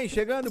mais alguém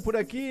chegando por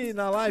aqui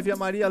na live? A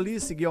Maria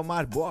Alice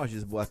Guilmar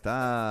Borges, boa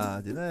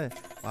tarde, né?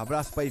 Um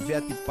abraço pra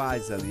Ivete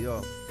Paz ali,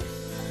 ó.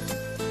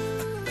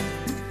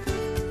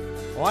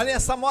 Olha,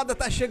 essa moda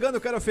tá chegando,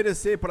 eu quero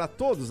oferecer para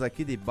todos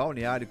aqui de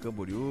Balneário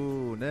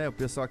Camboriú, né? O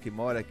pessoal que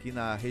mora aqui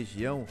na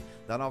região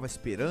da Nova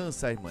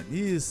Esperança,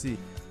 Irmanice,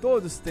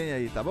 todos têm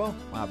aí, tá bom?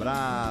 Um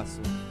abraço.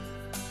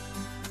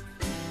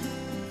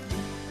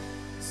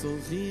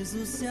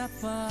 Sorrisos se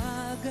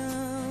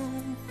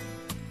apagam,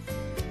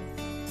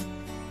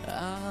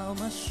 a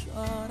alma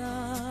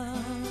chora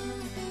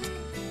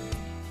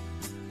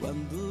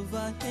quando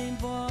vai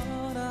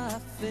embora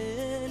a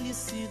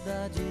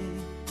felicidade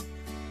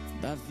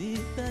da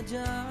vida de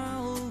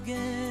alguém.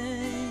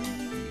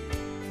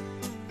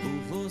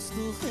 O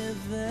rosto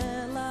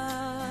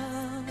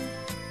revela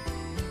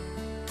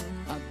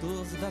a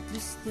dor da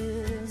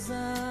tristeza,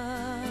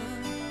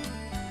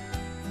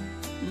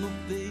 no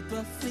peito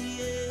a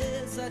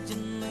frieza de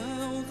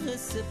não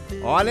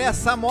receber. Olha,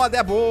 essa moda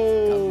é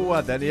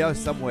boa, Daniel e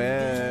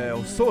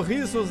Samuel,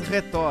 sorrisos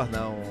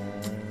retornam.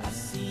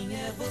 Assim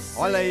é você,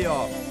 olha aí,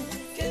 ó,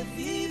 que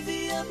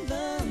vive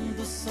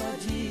andando só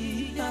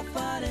de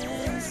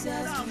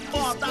aparências,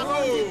 moda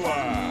boa,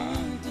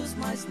 muitos,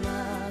 mas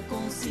na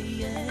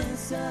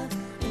consciência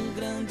um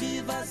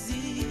grande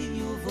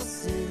vazio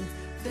você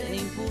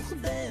tem por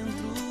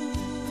dentro.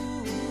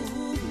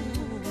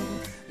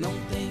 Não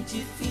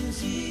tente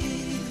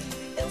fingir,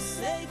 eu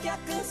sei que a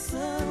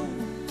canção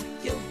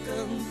que eu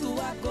canto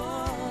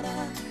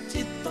agora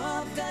te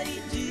toca e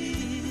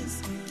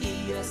diz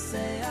que essa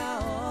é a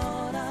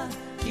hora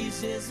que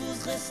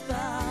Jesus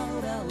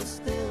restaura os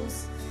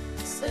teus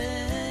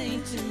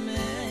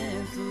sentimentos.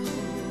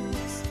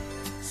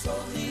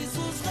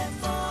 Sorrisos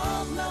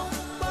retornam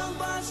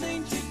quando a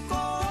gente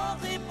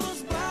corre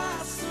pros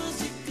braços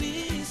de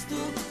Cristo.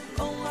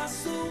 Com a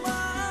sua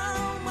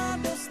alma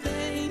Deus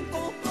tem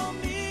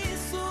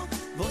compromisso.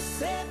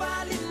 Você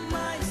vale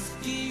mais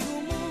que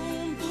o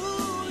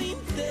mundo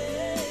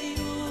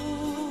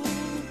inteiro.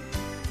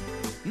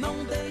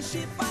 Não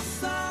deixe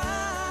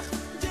passar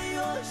de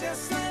hoje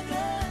essa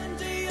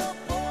grande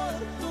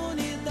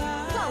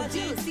oportunidade.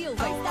 Claudino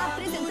Silva está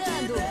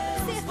apresentando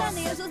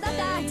Sertanejos da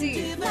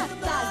Tarde, na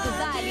Paz do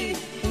Vale.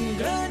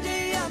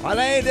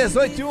 Olha aí,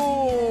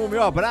 18h01,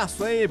 meu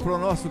abraço aí pro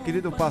nosso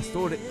querido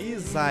pastor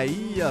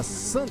Isaías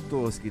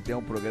Santos, que tem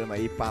um programa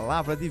aí,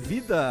 Palavra de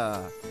Vida,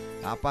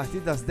 a partir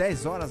das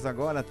 10 horas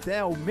agora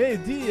até o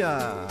meio-dia.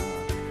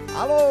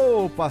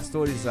 Alô,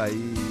 pastor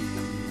Isaías.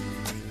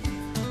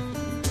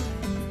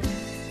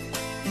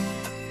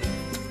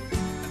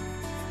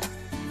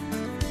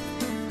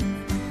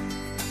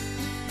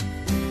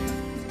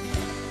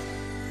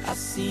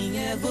 Assim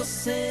é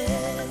você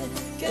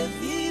que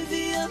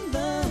vive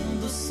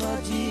andando só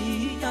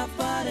de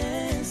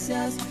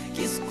aparências,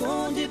 que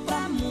esconde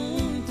pra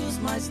muitos,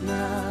 mas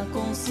na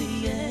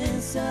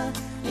consciência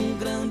um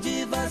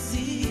grande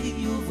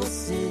vazio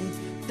você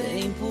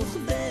tem por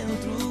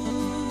dentro.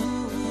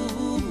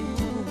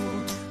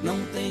 Não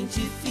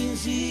tente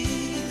fingir,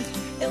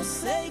 eu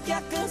sei que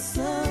a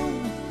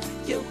canção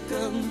que eu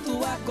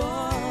canto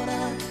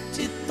agora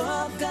te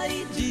toca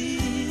e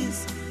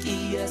diz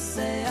que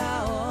essa é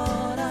a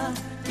hora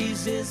que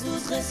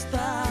Jesus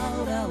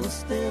restaura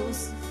os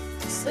teus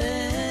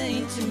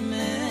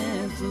sentimentos.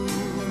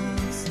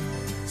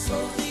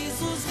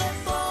 Sorrisos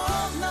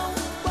retornam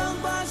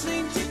quando a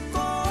gente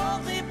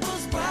corre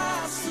pros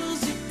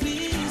braços de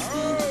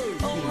Cristo.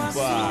 Com a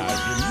sua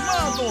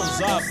Manda um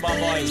zap pra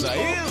nós,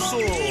 é isso?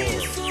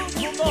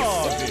 No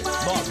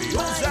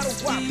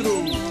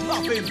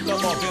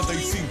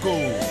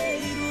 99104-9095.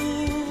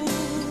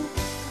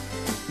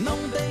 Não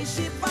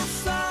deixe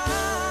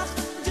passar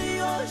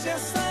de hoje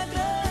essa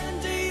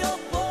grande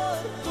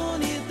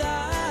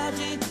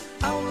oportunidade.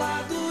 Ao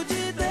lado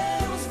de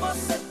Deus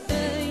você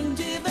tem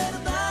de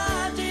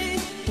verdade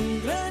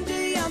um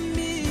grande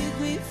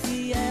amigo e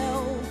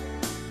fiel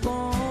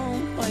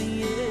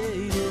companheiro.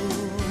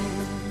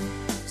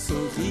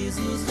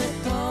 Sorrisos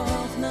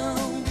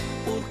retornam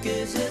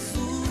porque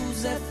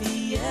Jesus é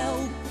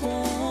fiel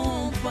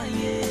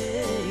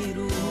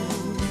companheiro.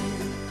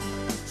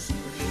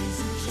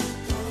 Sorrisos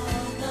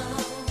retornam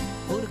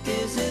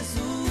porque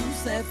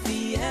Jesus é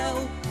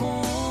fiel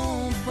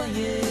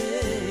companheiro.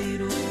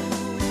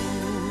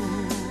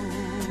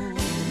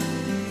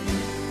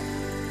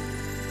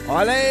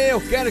 Olha aí,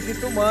 eu quero que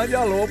tu mande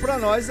alô pra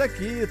nós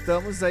aqui.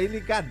 Estamos aí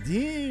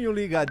ligadinho.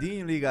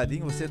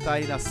 Você tá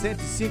aí na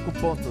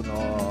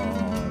 105.9.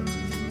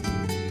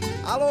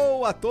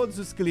 Alô a todos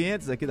os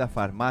clientes aqui da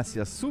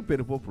farmácia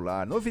Super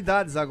Popular.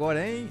 Novidades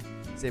agora, hein?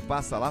 Você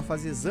passa lá,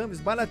 faz exames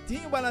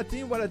baratinho.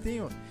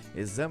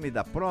 Exame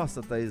da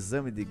próstata,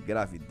 exame de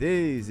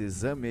gravidez,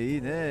 exame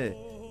aí, né?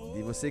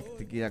 De você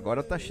que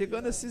agora tá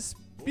chegando esses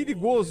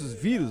perigosos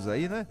vírus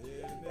aí, né?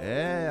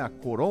 É, a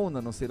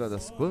corona, não sei lá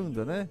das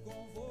quando, né?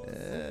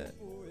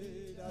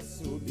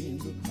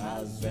 Subindo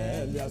as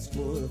velhas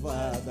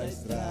curvas da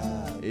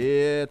estrada.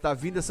 E tá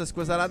vindo essas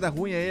coisas nada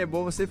ruins aí, é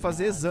bom você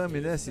fazer exame,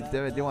 né? Se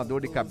der uma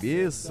dor de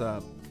cabeça,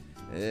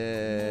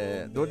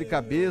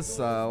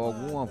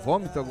 alguma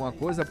vômito, alguma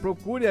coisa,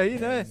 procure aí,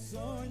 né?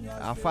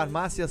 A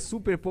farmácia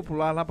Super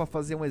Popular lá pra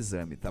fazer um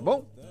exame, tá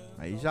bom?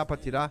 Aí já pra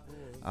tirar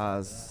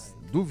as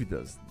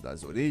dúvidas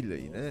das orelhas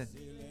aí, né?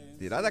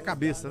 Tirar da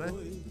cabeça, né?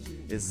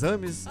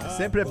 Exames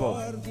sempre é bom.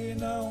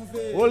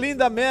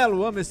 Olinda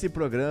Melo, amo esse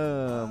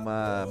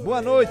programa.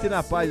 Boa noite,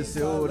 na paz do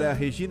Senhor. É a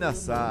Regina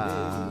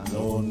Sá.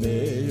 No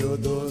meio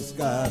dos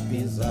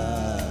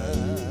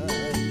capinzais.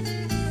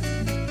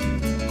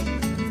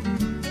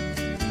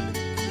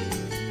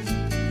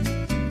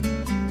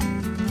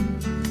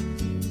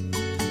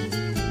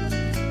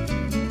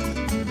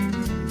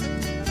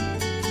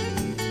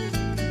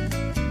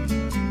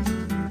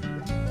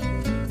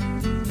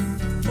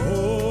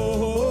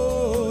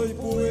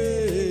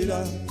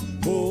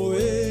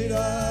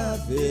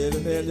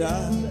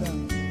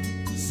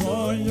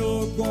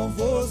 Sonho com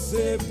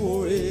você,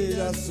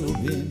 poeira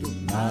subindo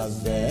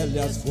nas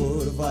velhas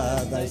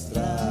curvas da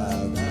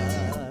estrada.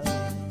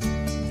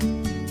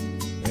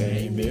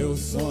 Em meus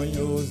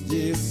sonhos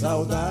de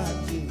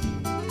saudade,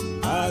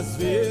 às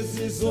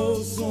vezes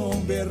ouço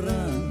um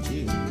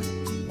berrante,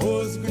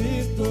 os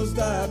gritos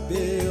da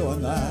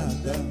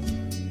peonada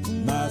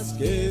nas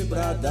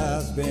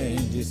quebradas bem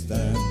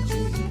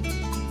distantes.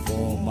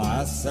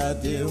 Fumaça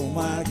de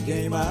uma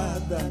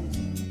queimada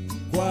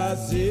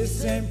quase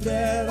sempre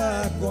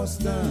era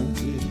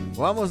constante.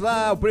 Vamos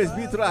lá, o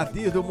presbítero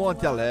Adir do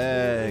Monte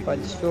Alegre. Pai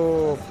do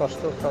senhor,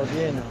 pastor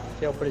Claudino,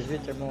 que é o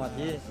presbítero irmão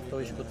Adir.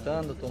 Estou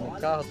escutando, estou no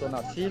carro, estou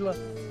na fila,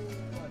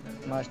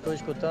 mas estou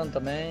escutando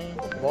também.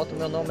 Bota o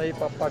meu nome aí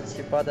para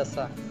participar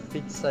dessa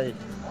pizza aí,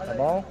 tá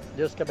bom?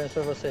 Deus que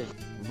abençoe vocês.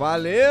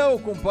 Valeu,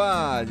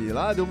 compadre,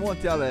 lá do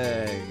Monte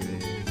Alegre.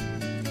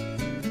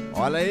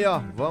 Olha aí, ó,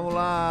 vamos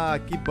lá,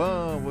 que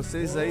bom,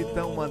 vocês aí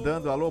estão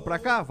mandando alô pra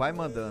cá? Vai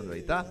mandando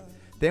aí, tá?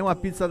 Tem uma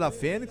pizza da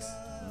Fênix,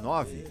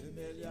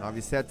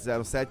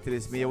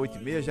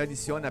 997073686, já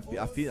adicione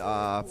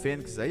a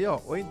Fênix aí, ó,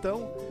 ou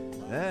então,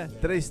 né,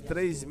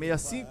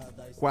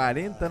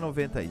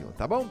 3365-4091,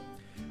 tá bom?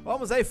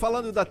 Vamos aí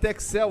falando da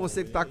Texel,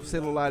 você que tá com o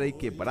celular aí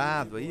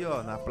quebrado aí,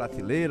 ó, na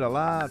prateleira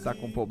lá, tá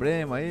com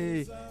problema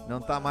aí,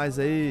 não tá mais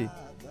aí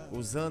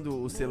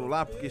usando o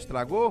celular porque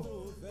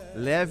estragou,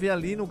 leve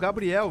ali no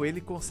Gabriel,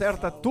 ele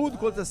conserta tudo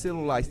quanto é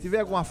celular. Se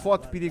tiver alguma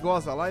foto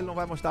perigosa lá, ele não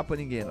vai mostrar pra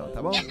ninguém não,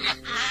 tá bom?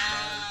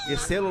 Porque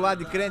celular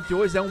de crente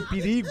hoje é um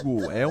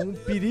perigo.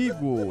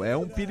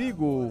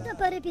 Não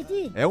pode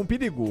repetir? É um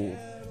perigo.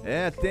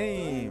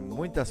 Tem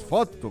muitas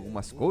fotos,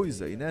 algumas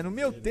coisas aí, né? No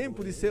meu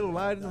tempo de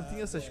celular não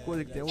tinha essas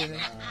coisas que tem hoje, né?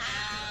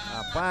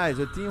 Rapaz,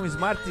 eu tinha um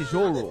Smart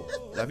Tijolo,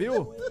 já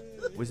viu?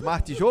 O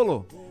Smart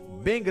Tijolo,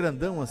 bem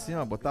grandão assim,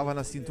 ó, botava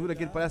na cintura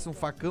que ele parece um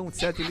facão de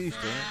 7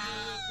 listros, né?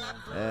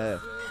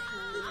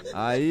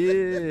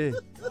 Aí,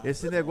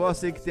 esse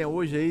negócio aí que tem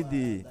hoje aí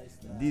de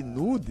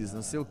nudes,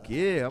 não sei o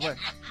que.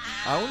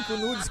 A única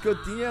nudes que eu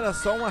tinha era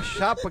só uma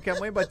chapa que a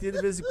mãe batia de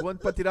vez em quando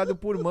pra tirar do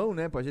pulmão,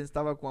 né? Pra gente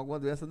estava com alguma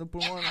doença no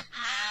pulmão, né?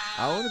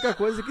 A única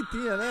coisa que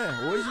tinha,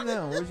 né? Hoje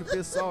não, hoje o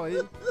pessoal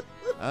aí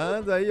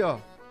anda aí, ó.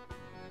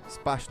 Os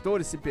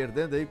pastores se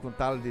perdendo aí com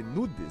tal de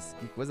nudes.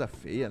 Que coisa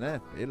feia,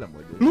 né? Pelo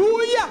amor de Deus.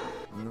 Luia!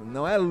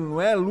 Não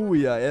é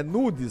luia, é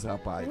nudes,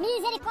 rapaz.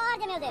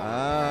 Misericórdia, meu Deus.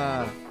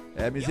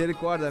 É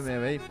misericórdia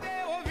mesmo, hein?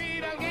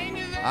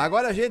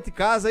 Agora a gente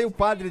casa e o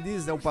padre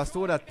diz, né? O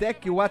pastor, até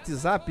que o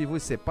WhatsApp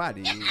vos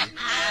separe.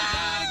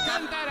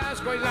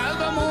 coisas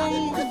do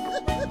mundo.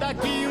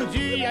 Daqui um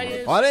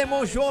dia... Olha aí,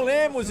 irmão João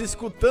Lemos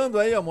escutando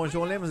aí, ó. Irmão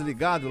João Lemos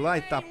ligado lá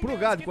e tá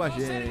plugado com a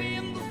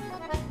gente.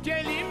 Que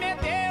ele me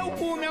deu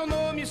o meu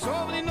nome e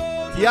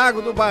sobrenome.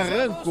 Tiago do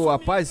Barranco, a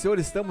paz, senhor,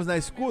 estamos na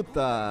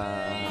escuta.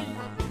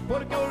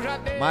 Porque eu já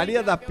dei...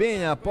 Maria da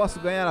Penha, posso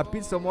ganhar a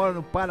pizza? Eu moro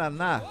no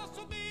Paraná.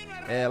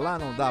 É, lá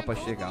não dá pra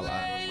chegar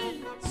lá.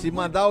 Se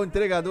mandar o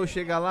entregador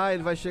chegar lá,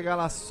 ele vai chegar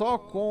lá só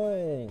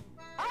com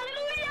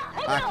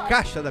a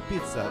caixa da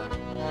pizza.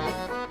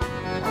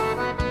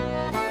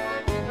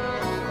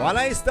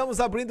 Olha aí, estamos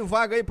abrindo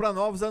vaga aí para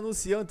novos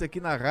anunciantes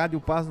aqui na Rádio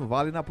Paz no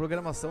Vale, na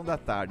programação da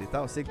tarde,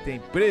 tá? Você que tem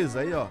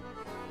empresa aí, ó,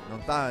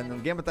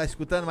 ninguém tá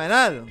escutando mais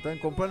nada, não tá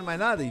comprando mais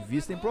nada,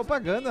 invista em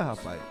propaganda,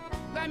 rapaz.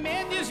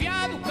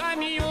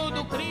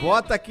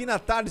 Bota aqui na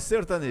Tarde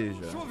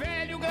Sertaneja.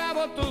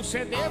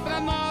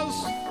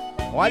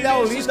 Olha, a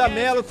Olinda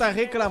Melo tá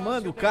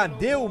reclamando,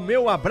 cadê o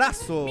meu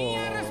abraço?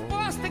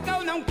 Resposta que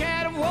eu não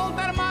quero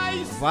voltar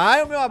mais.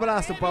 Vai o meu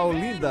abraço pra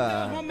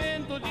Olinda.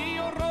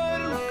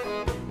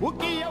 O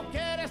que eu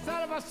quero é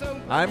salvação.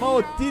 A irmã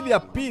Otília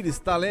Pires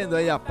tá lendo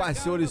aí, a paz,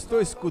 senhor,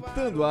 estou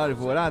escutando a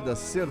Alvorada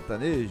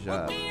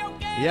Sertaneja.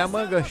 E a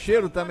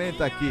Mangancheiro também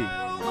tá aqui.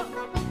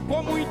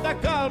 Com muita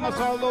calma,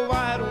 só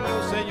louvar o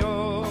meu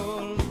Senhor.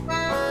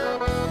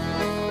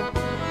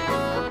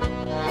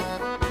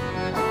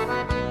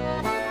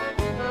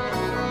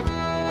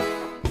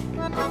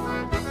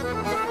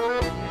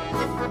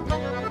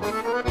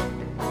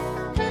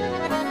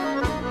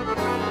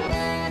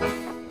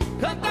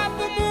 Cantar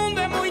pro mundo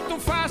é muito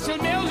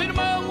fácil, meus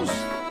irmãos.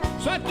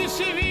 Só que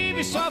se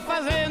vive só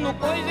fazendo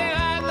coisa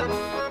errada.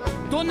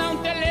 Tu não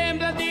te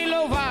lembra de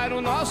louvar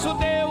o nosso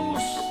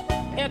Deus?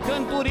 É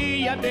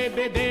cantoria,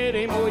 bebedeira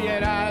e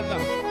mulherada.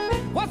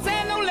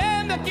 Você não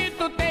lembra que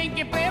tu tem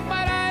que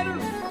preparar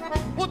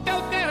o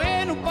teu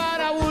terreno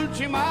para a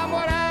última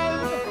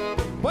morada?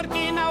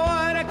 Porque na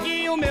hora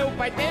que o meu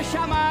pai te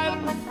chamar,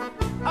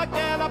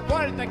 aquela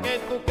porta que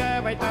tu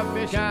quer vai estar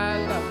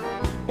fechada.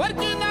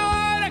 Porque na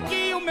hora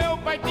que o meu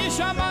pai te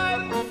chamar,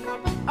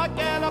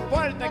 aquela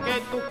porta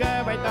que tu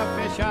quer vai estar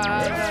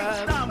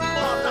fechada. Eita,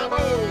 moda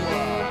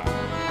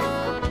boa!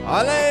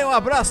 Olha aí, um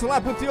abraço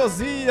lá pro tio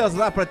Zias,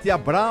 lá pra tia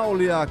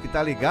Braulia, que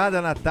tá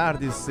ligada na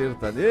Tarde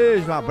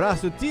Sertaneja. Um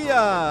abraço,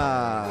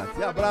 tia!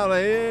 Tia Braulia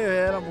aí,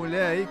 era a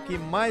mulher aí que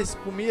mais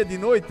comia de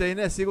noite aí,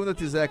 né? Segundo a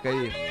Tizeca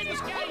aí.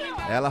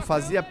 Ela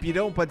fazia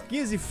pirão pra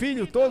 15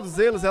 filhos, todos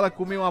eles ela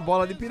comia uma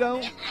bola de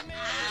pirão.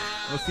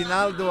 No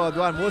final do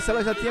almoço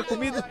ela já tinha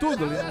comido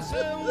tudo ali, né?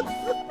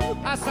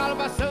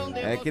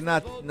 É que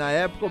na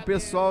época o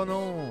pessoal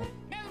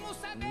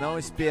não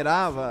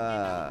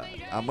esperava.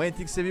 A mãe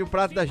tinha que servir o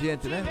prato da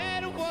gente, né?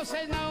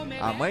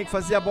 A mãe que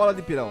fazia a bola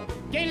de pirão.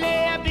 Quem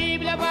lê a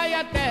Bíblia vai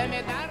até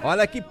me dar.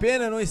 Olha que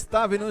pena, não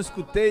estava e não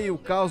escutei o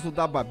caos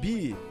da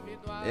Babi.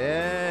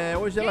 É,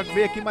 hoje ela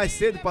veio aqui mais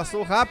cedo,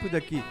 passou rápido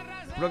aqui.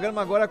 O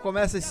programa agora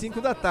começa às 5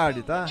 da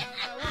tarde, tá?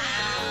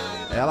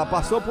 Ela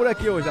passou por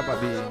aqui hoje, a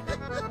Babi.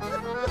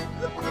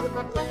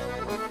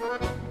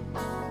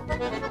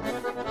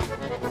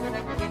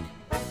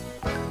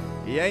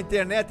 E a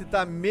internet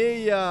tá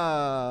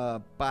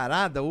meia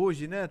parada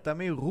hoje, né? Tá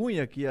meio ruim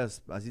aqui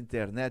as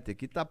internet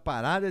aqui, tá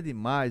parada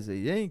demais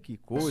aí, hein? Que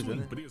coisa,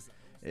 né?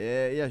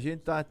 É, e a gente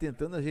tá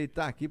tentando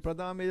ajeitar aqui pra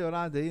dar uma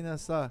melhorada aí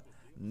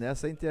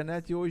nessa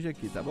internet hoje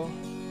aqui, tá bom?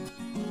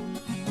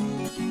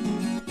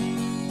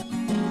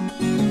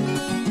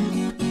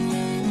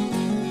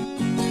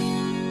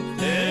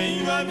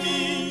 Tenho a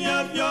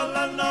minha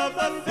viola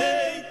nova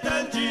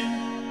feita de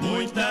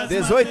muitas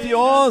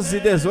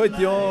 18h11.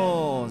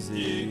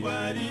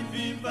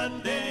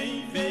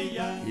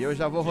 E eu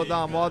já vou rodar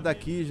uma moda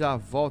aqui e já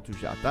volto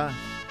já, tá?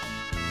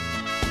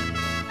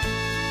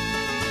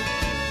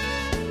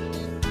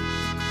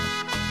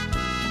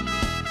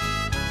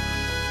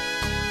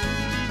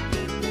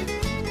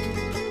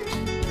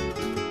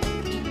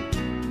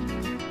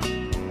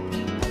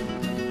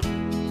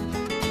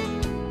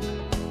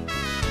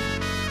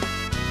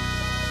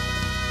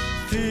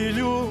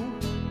 Filho,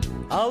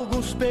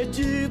 alguns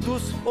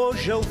pedidos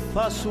hoje eu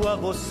faço a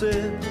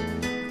você,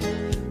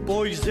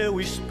 pois eu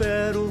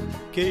espero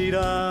que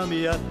irá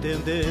me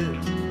atender.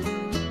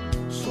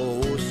 Sou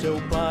o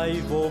seu pai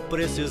e vou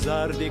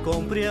precisar de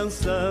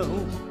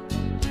compreensão.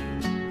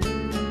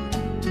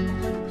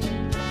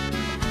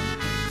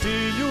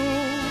 Filho,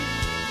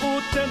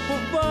 o tempo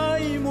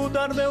vai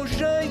mudar meu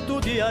jeito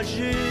de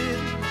agir.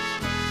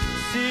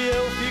 Se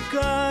eu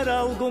ficar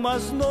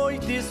algumas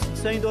noites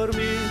sem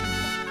dormir,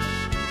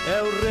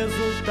 é o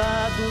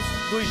resultado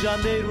dos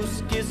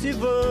janeiros que se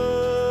vão.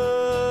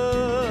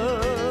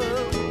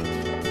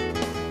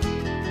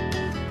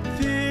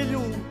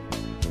 Filho,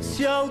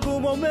 se algum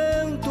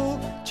momento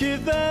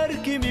tiver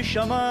que me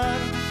chamar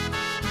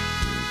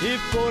e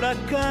por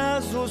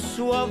acaso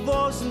sua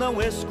voz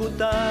não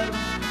escutar,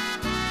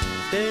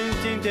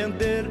 tente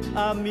entender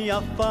a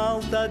minha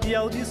falta de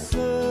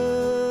audição.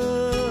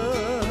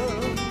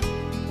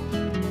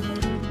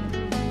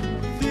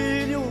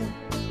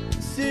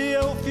 Se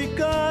eu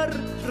ficar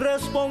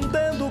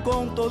respondendo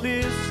com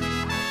tolice,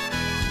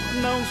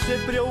 Não se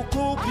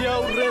preocupe, é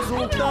o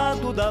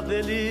resultado da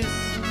velhice.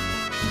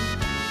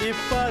 E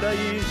para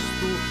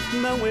isto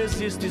não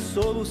existe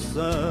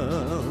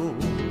solução.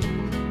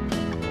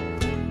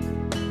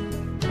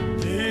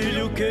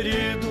 Filho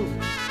querido,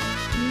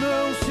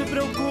 não se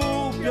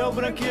preocupe ao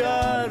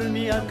branquear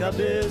minha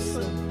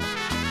cabeça,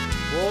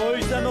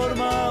 pois é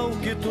normal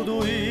que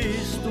tudo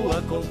isto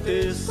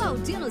aconteça.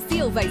 Claudino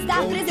Silva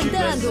está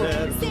apresentando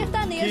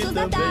Sertanejos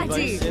da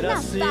Tarde, na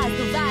Paz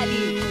do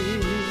Vale.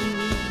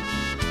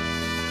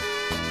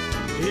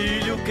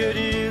 Filho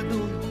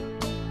querido,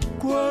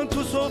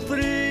 quanto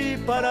sofri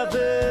para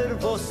ver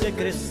você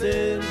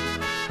crescer.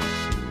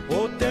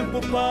 O tempo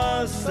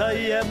passa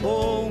e é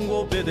bom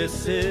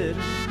obedecer.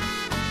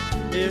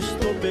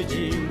 Estou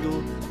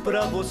pedindo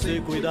pra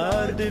você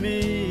cuidar de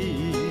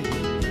mim.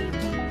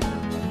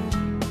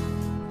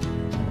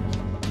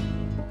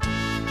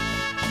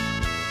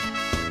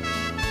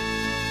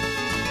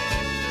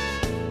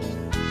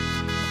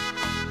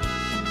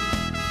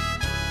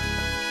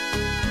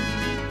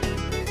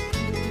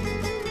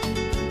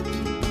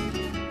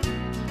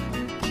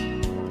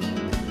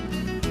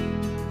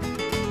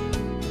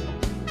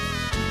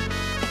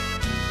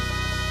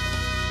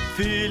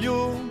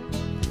 Filho,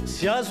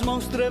 se as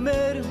mãos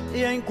tremer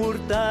e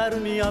encurtar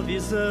minha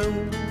visão,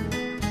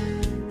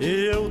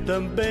 eu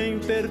também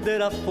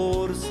perder a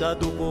força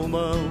do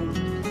pulmão,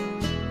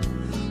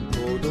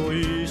 tudo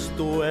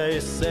isto é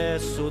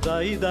excesso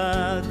da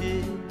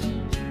idade.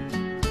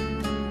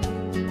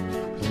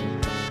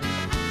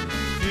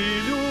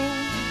 Filho,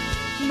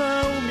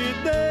 não me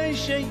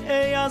deixem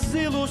em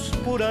asilos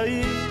por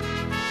aí,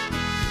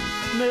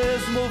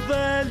 mesmo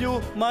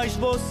velho, mas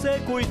você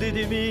cuide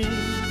de mim.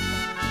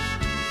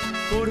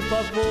 Por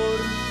favor,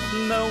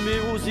 não me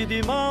use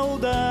de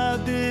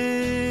maldade.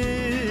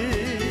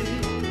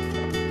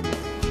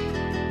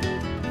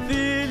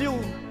 Filho,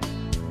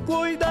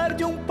 cuidar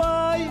de um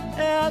pai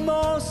é a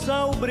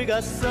nossa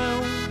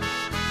obrigação.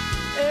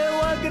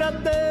 Eu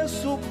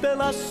agradeço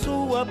pela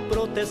sua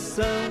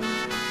proteção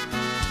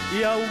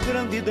e ao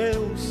grande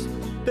Deus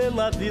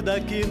pela vida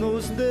que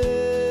nos deu.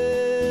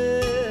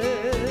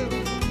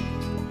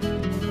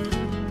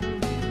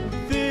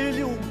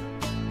 Filho,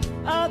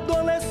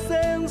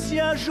 adolescência,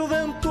 a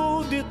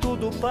juventude,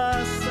 tudo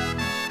passa.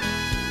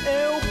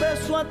 Eu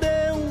peço a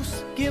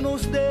Deus que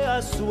nos dê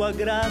a sua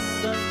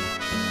graça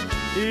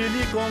e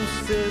lhe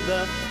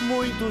conceda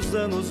muitos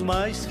anos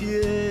mais que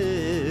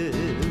eu.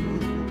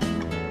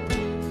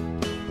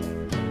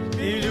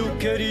 Filho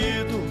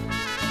querido,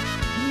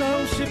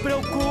 não se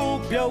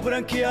preocupe ao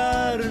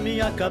branquear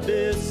minha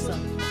cabeça,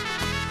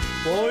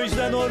 pois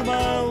é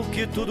normal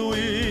que tudo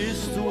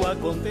isto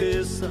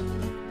aconteça.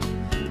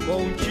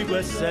 Contigo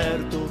é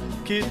certo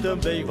que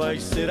também vai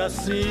ser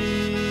assim.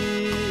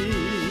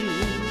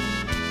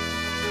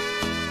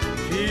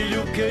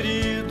 Filho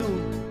querido,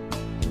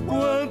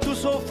 quanto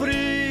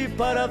sofri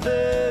para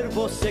ver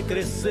você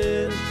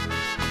crescer.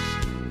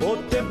 O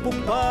tempo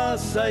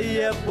passa e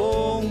é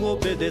bom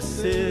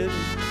obedecer.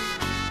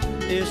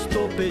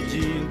 Estou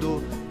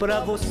pedindo pra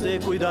você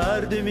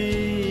cuidar de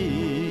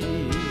mim.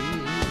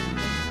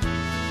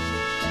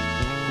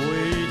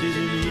 Cuide de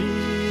mim.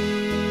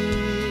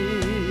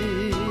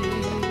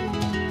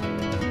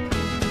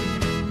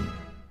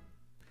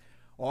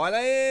 Olha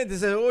aí,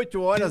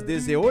 18 horas,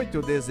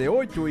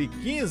 18 e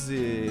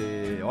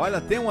 15.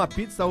 Olha, tem uma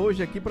pizza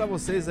hoje aqui pra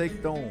vocês aí que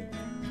estão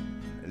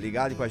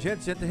ligados com a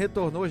gente. A gente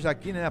retornou já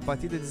aqui, né? A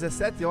partir de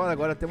 17 horas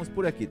agora temos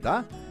por aqui,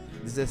 tá?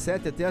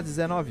 17 até as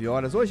 19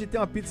 horas. Hoje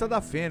tem uma pizza da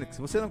Fênix.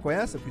 Você não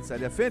conhece a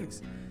pizzaria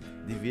Fênix?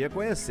 Devia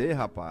conhecer,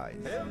 rapaz.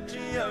 Eu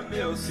tinha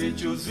meu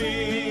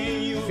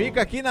sítiozinho.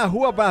 Fica aqui na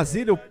rua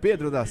Basílio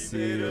Pedro da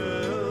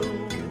Silva,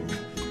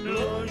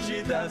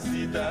 longe da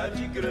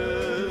cidade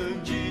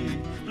grande,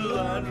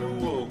 lá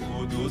no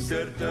oco do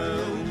sertão.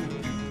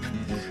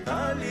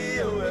 Ali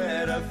eu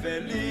era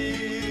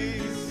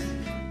feliz,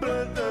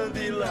 plantando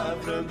e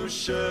lavrando o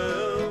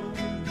chão,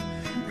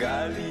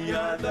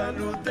 galinhada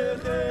no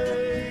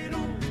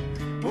terreiro,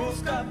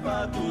 os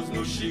capatos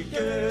no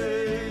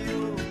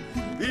chiqueiro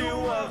e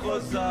o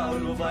arrozal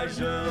no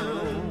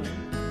vajão.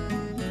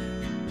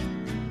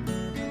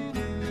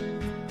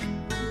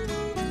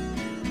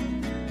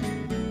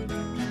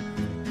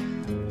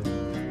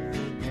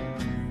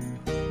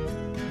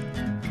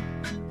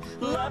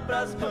 Lá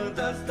pras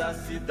bandas da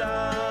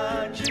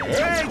cidade,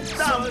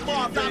 eita,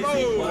 moda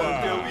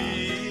boa! Eu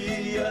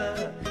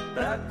ia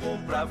pra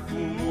comprar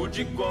fumo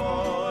de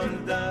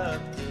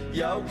corda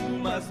e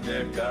algumas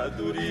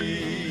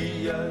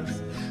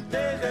mercadorias.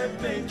 De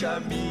repente a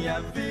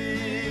minha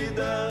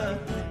vida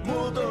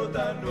mudou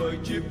da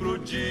noite pro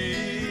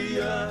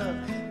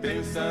dia,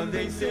 pensando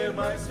em ser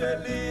mais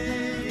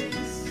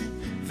feliz.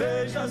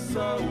 Veja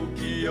só o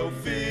que eu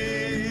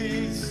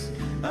fiz,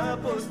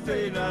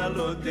 apostei na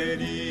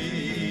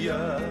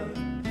loteria.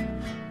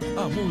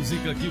 A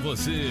música que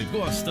você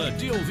gosta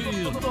de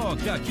ouvir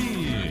toca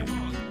aqui.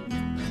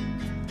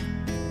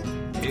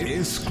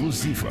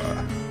 Exclusiva.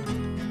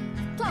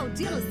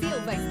 Claudino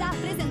Silva está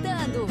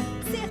apresentando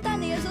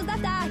Sertanejos da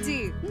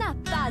Tarde, na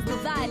Paz do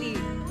Vale.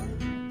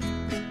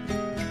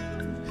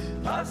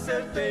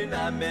 acertei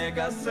na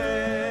Mega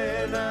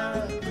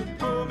Sena,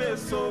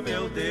 começou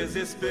meu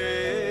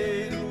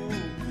desespero,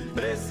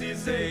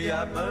 precisei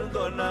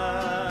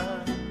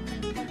abandonar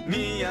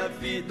minha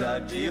vida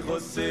de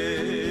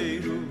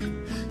roceiro.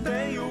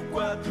 Tenho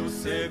 4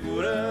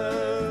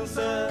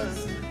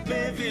 seguranças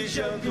me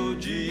vigiando o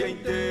dia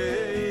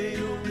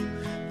inteiro,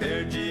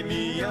 perdi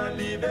minha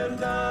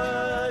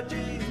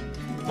liberdade,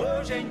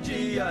 hoje em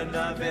dia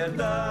na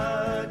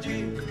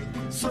verdade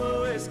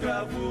sou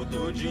escravo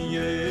do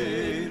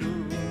dinheiro.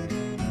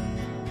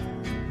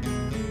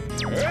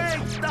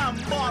 Eita,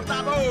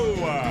 moda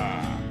boa!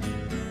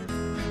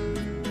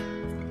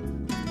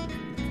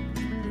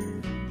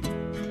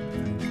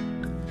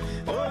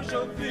 Hoje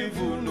eu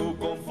vivo no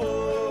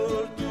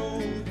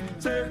conforto,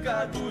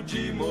 cercado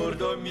de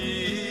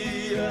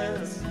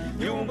mordomias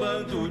e um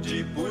bando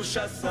de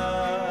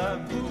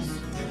puxa-sacos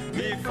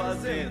me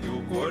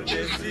fazendo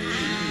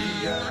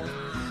cortesia.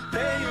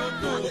 Tenho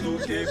tudo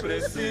que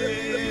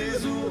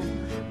preciso,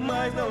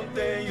 mas não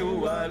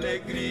tenho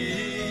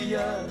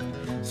alegria.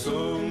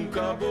 Sou um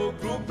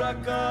caboclo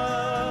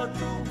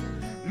placato,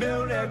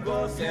 meu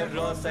negócio é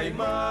roça e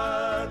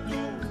mato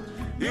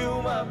e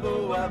uma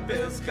boa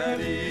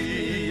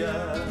pescaria.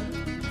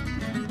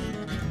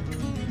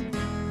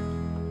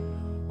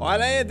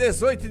 Olha aí,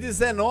 18 e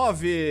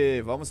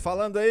 19. Vamos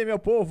falando aí, meu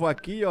povo,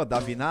 aqui, ó, da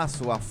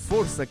Vinaço, a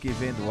força que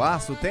vem do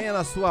aço. Tenha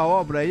na sua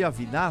obra aí a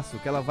Vinaço,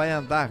 que ela vai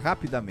andar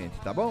rapidamente,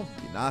 tá bom?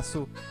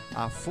 Vinaço,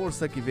 a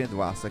força que vem do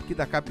aço. Aqui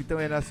da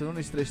Capitão Inácio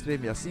Nunes,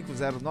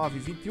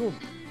 33650921.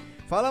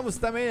 Falamos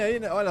também aí,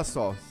 né, olha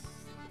só,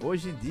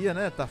 hoje em dia,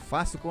 né, tá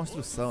fácil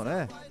construção,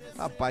 né?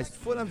 Rapaz, se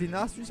for na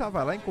Vinaço, já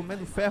vai lá,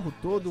 encomenda o ferro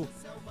todo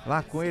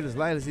lá com eles,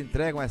 lá eles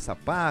entregam as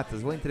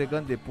sapatas, vão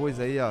entregando depois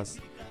aí as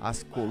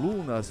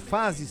colunas,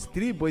 faz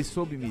estribo aí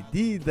sob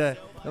medida,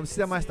 não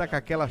precisa mais estar com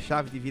aquela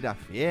chave de virar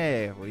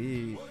ferro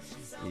e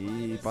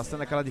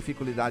passando aquela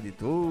dificuldade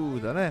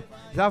toda, né?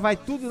 Já vai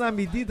tudo na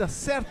medida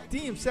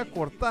certinho, não precisa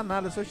cortar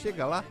nada, só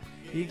chega lá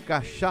e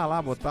encaixar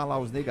lá, botar lá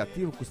os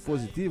negativos com os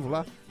positivos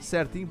lá,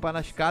 certinho para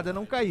na escada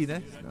não cair,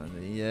 né?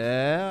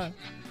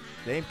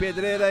 Tem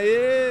pedreira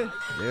aí,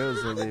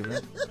 Deus o livre,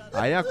 né?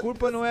 Aí a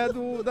culpa não é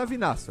da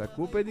Vinaço, a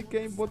culpa é de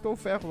quem botou o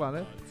ferro lá,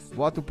 né?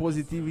 Bota o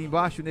positivo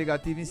embaixo, o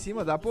negativo em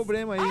cima, dá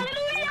problema aí.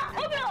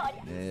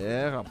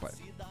 Rapaz.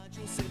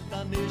 O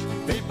sertanejo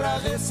vem pra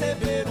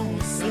receber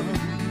unção.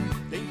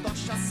 Tem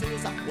tocha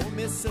acesa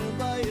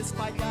começando a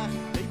espalhar,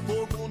 tem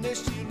fogo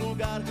neste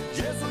lugar,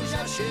 Jesus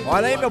já chegou.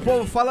 Olha aí, meu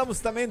povo, falamos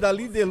também da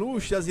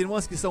Lideluxe, as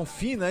irmãs que são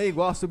finas aí,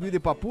 igual a Subiu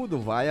de Papudo,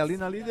 vai ali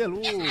na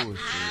Lideluxe.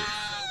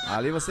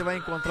 Ali você vai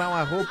encontrar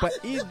uma roupa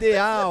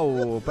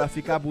ideal pra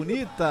ficar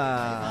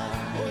bonita.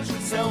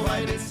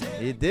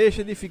 E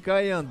deixa de ficar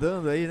aí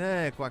andando aí,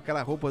 né, com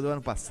aquela roupa do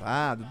ano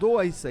passado.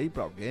 Doa isso aí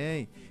pra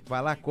alguém.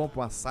 Vai lá, compra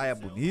uma saia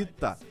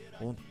bonita,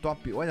 um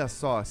top, olha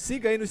só.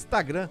 Siga aí no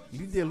Instagram,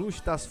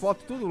 Lideluxe, tá as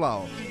fotos tudo lá,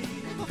 ó.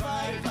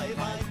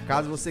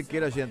 Caso você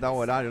queira agendar um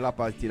horário lá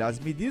pra tirar as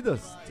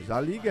medidas,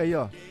 já liga aí,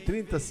 ó,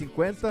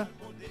 3050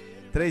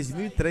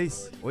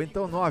 3003 ou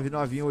então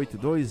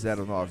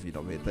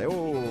 991820990.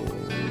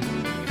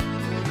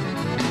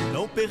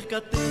 Não perca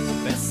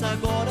tempo, peça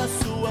agora a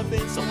sua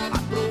bênção.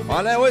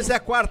 Olha, hoje é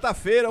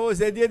quarta-feira,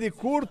 hoje é dia de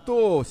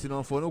curto. Se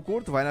não for no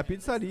curto, vai na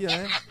pizzaria,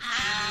 né?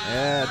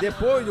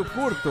 Depois do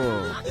curto.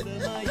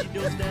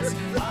 Deus desce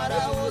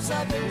para os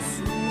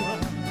abençoa.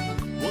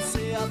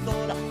 Você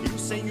adora e o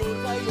Senhor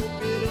vai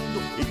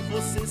operando, e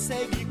você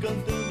segue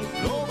cantando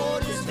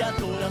louvores de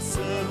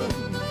adoração.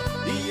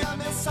 E a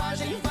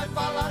mensagem vai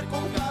falar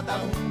com cada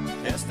um.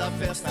 Esta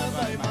festa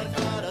vai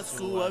marcar a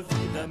sua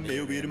vida,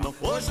 meu irmão.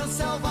 Hoje o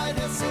céu vai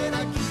descer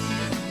aqui.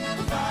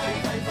 Vai,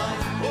 vai,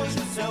 vai. Hoje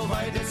o céu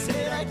vai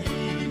descer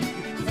aqui.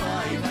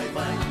 Vai, vai,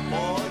 vai.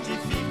 Pode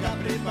ficar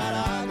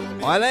preparado.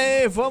 Olha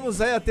aí, vamos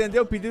aí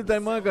atender o pedido da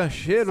irmã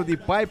Gancheiro, de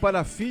pai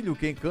para filho.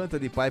 Quem canta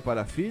de pai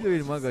para filho,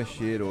 irmã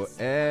Gancheiro,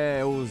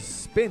 é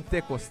os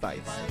pentecostais.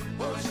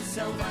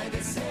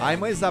 A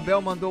irmã Isabel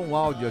mandou um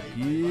áudio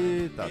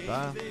aqui,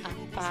 tá? A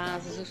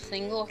paz do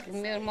Senhor,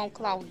 meu irmão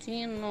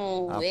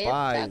Claudino. A Eita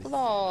paz.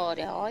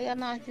 glória, olha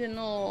nós de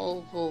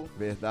novo.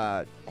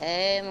 Verdade.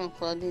 Irmão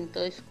Claudino,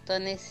 tô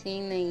escutando esse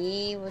hino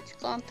aí, vou te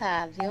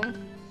contar, viu?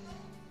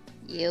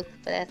 E eu que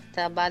presto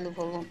trabalho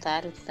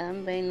voluntário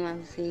também no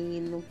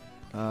asilo.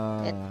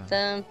 É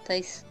tanta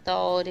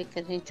história que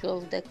a gente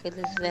ouve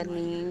daqueles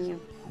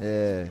velhinhos.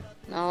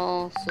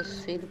 Nossa,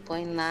 os filhos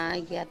põem lá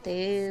e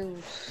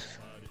adeus.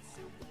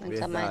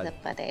 Nunca mais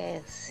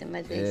aparece,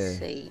 mas é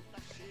isso aí.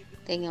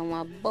 Tenha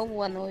uma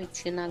boa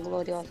noite na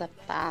gloriosa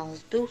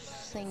paz do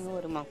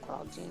Senhor, irmão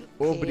Claudinho.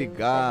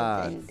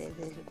 Obrigado.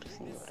 Desejo pro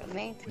Senhor,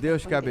 amém?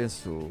 Deus que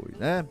abençoe,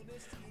 né?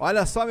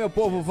 Olha só, meu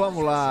povo,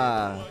 vamos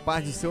lá.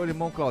 Paz do Senhor,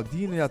 irmão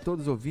Claudino, e a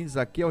todos os ouvintes.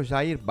 Aqui é o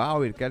Jair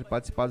Bauer. Quero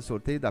participar do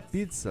sorteio da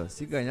pizza.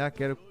 Se ganhar,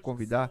 quero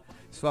convidar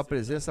sua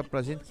presença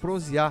pra gente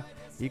prosear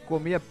e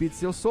comer a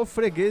pizza. Eu sou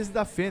freguês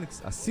da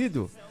Fênix,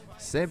 assíduo.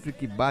 Sempre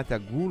que bate a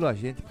gula, a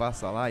gente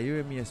passa lá, eu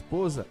e minha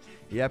esposa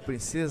e a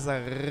princesa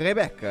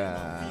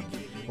Rebeca.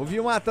 O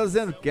Vilmar tá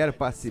dizendo que quer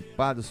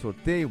participar do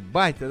sorteio,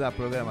 baita da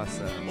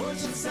programação.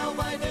 Hoje o céu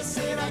vai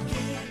descer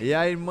aqui. E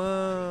a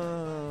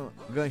irmã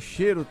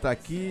Gancheiro tá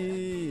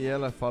aqui,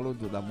 ela falou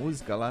da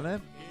música lá,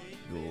 né?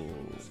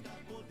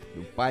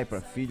 Do pai pra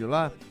filho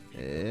lá.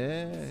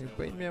 É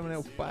aí mesmo, né?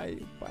 O pai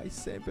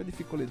sempre é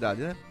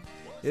dificuldade, né?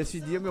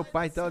 Esse dia meu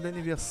pai tava de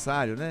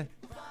aniversário, né?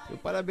 Eu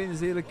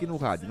parabenizei ele aqui no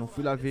rádio. Não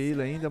fui lá ver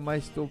ele ainda,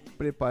 mas estou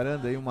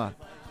preparando aí uma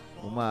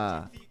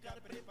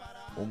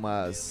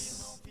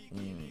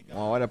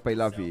hora pra ir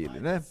lá ver ele,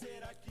 né?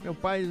 Meu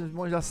pai, os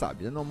irmãos já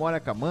sabem, ele não mora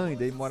com a mãe,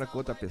 daí mora com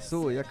outra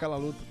pessoa e aquela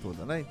luta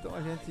toda, né? Então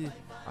a gente,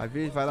 às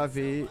vezes, vai lá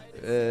ver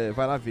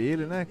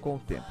ele, né? Com o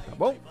tempo, tá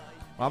bom?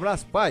 Um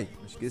abraço, pai.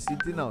 Não esqueci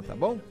de ti não, tá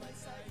bom?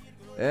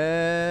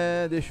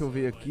 Deixa eu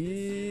ver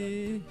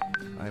aqui.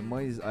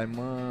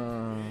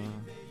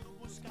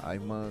 A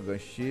irmã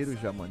Gancheiro,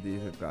 já mandei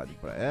recado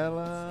pra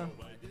ela.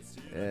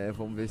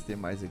 Vamos ver se tem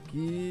mais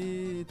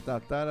aqui. Tá.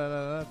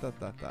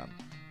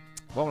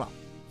 Vamos lá.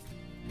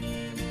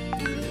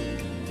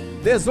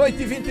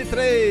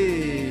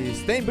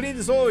 18h23. Tem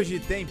brindes hoje,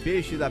 tem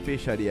peixe da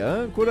peixaria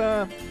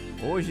Âncora.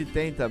 Hoje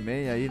tem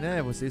também aí,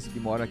 né? Vocês que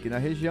moram aqui na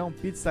região,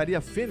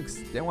 Pizzaria Fênix.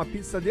 Tem uma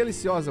pizza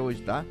deliciosa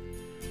hoje, tá?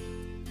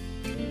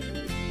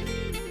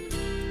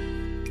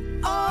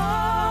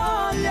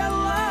 Olha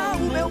lá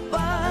o meu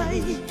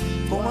pai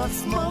com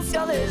as mãos se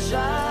aleijadas,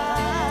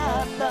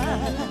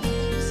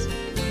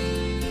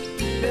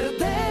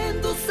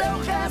 perdendo seu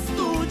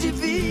resto de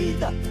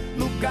vida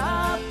no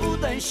cabo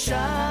da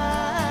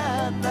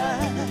enxada.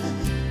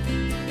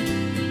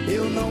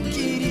 Eu não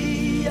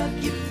queria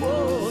que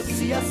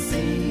fosse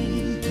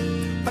assim,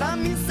 pra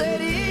mim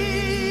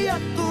seria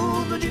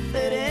tudo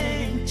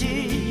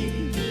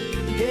diferente.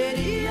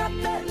 Queria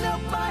ter meu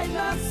pai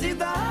na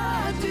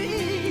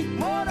cidade,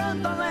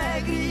 morando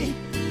alegre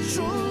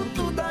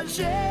junto da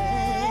gente.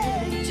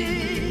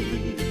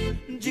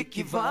 De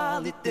que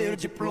vale ter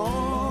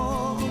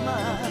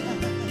diploma,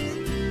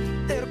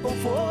 ter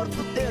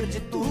conforto, ter de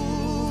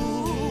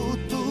tudo,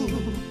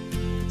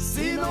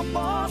 se não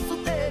posso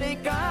ter em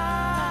casa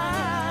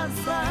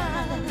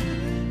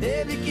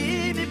ele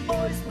que me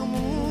pôs no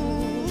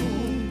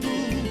mundo.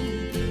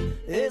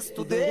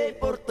 Estudei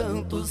por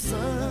tantos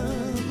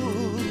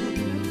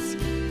anos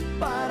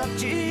para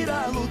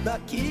tirá-lo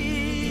daqui,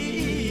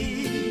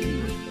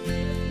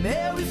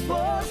 meu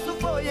esforço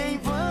foi em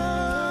vão,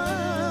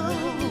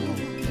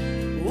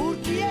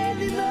 porque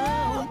ele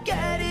não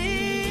quer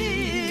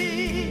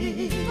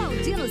ir.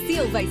 Claudino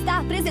Silva está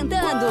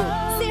apresentando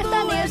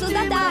Sertanejos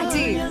da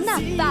Tarde, na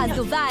Paz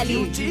do Vale.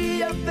 O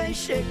dia vem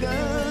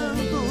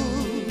chegando,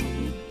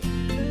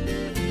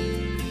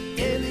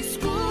 ele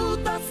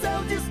escuta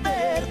seu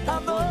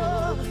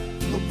despertador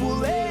no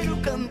puleiro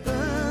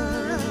cantando.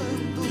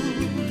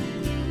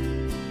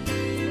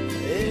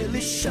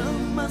 Ele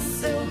chama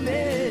seu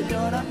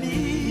melhor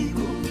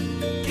amigo,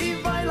 que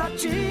vai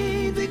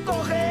latindo e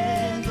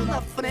correndo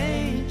na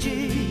frente,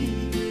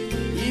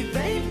 e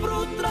vem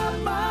pro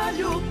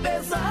trabalho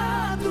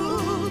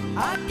pesado,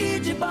 aqui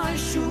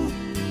debaixo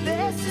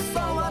desse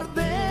sol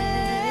ardente.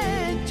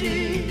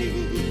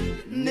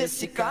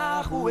 Nesse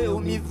carro eu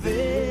me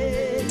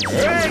vejo.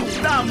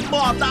 Eita,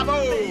 moda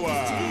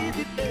boa!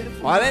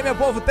 Olha aí, meu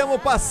povo, estamos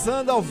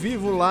passando ao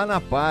vivo lá na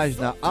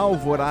página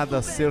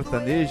Alvorada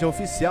Sertaneja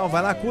Oficial.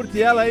 Vai lá,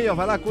 curte ela aí, ó.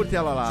 Vai lá, curte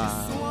ela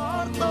lá.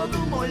 Suor todo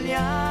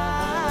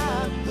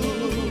molhado,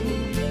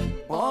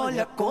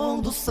 olha a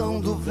condução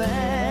do velho,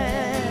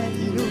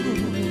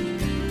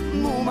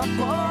 numa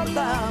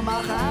corda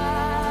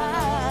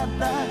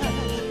amarrada,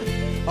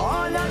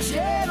 olha a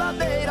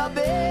geladeira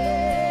dele,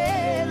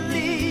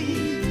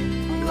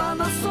 lá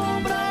na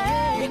sombra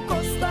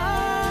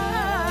encostada.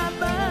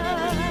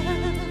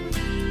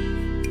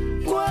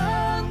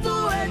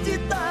 Quando é de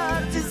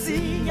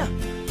tardezinha,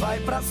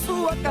 vai pra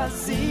sua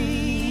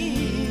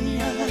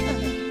casinha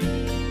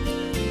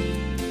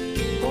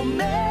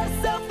comer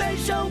seu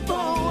feijão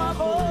com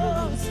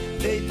arroz,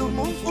 feito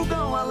num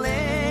fogão a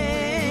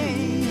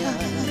lenha.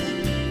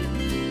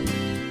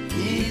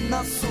 E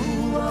na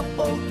sua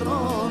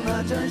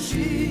poltrona de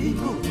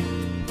angico,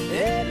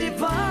 ele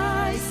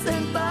vai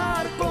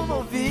sentar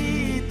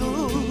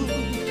comovido,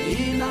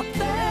 e na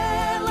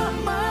tela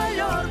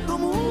maior do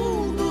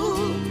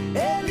mundo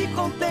ele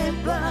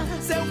contempla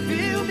seu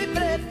filme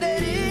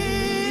preferido.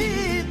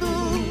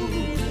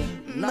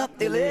 Na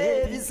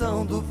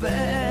televisão do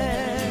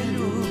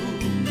velho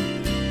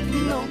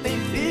não tem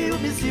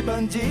filmes de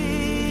bandidos,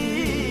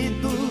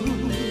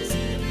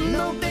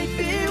 não tem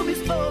filmes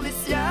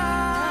policiais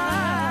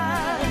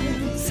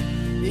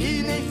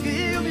e nem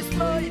filmes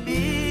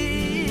proibidos.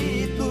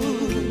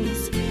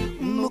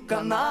 No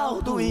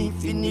canal do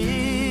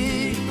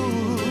infinito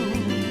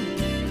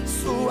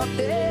sua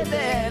TV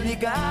é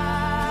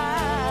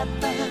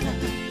ligada,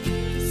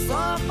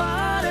 só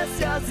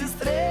aparece as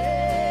estrelas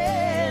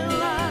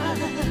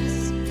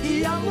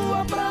e a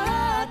lua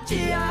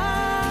prateada.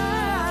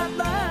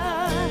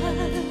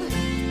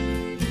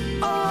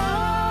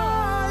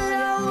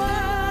 Olha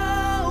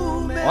lá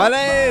o meu Olha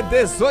aí,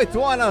 18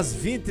 horas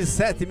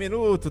 27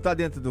 minutos, tá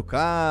dentro do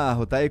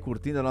carro, tá aí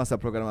curtindo a nossa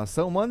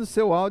programação, manda o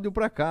seu áudio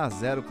pra cá,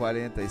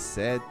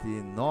 047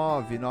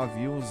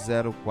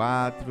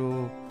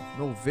 99104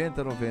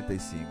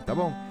 9095, tá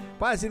bom?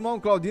 Paz, irmão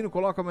Claudino,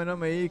 coloca meu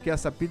nome aí que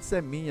essa pizza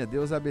é minha,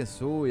 Deus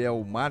abençoe, é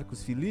o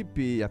Marcos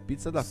Felipe, a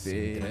pizza da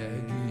fé.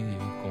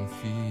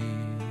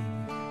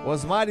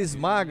 Osmar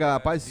Esmaga,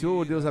 paz do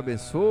Senhor, Deus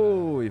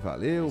abençoe,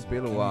 valeu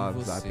pelo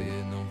WhatsApp.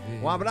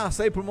 Um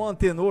abraço aí pro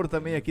Montenor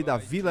também aqui da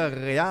Vila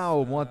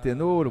Real,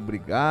 Montenor,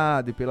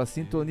 obrigado e pela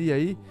sintonia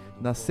aí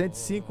na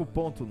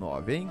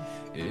 105.9, hein?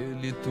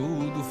 Ele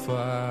tudo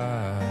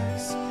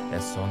faz, é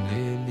só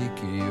nele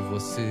que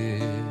você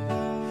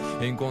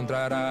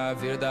encontrará a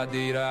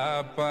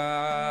verdadeira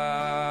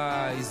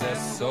paz, é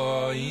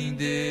só em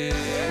Deus.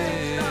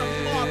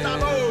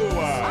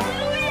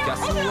 Que a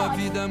sua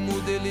vida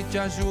muda, ele te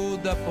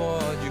ajuda,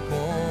 pode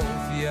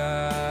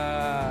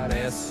confiar,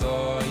 é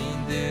só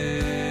em Deus.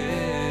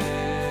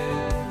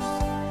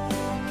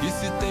 Que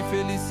se tem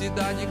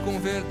felicidade com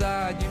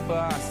verdade,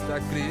 basta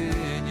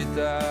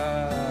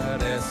acreditar,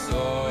 é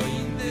só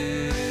em Deus.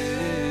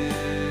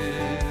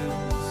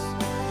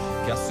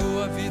 Que a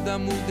sua vida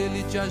muda,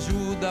 ele te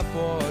ajuda,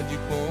 pode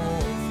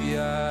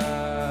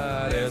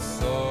confiar, é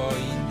só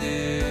em Deus.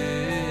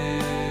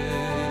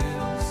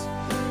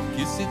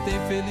 Que se tem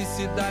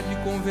felicidade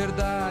com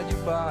verdade,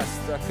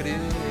 basta crer.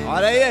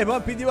 Olha aí, a irmã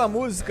pediu a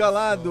música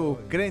lá do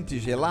Crente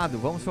Gelado.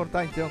 Vamos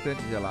sortar então o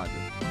Crente Gelado.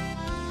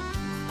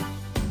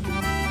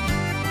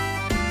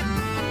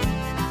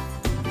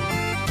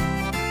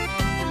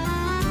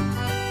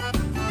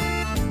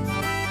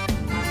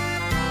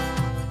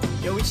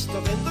 Eu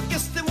estou vendo que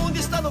este mundo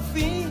está no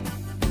fim,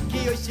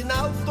 que os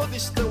sinais todos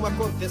estão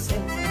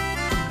acontecendo.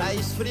 Tá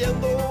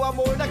esfriando o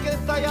amor da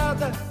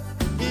crentalhada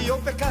e o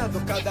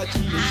pecado cada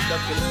dia está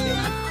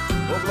crescendo.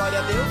 Oh, glória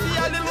a Deus e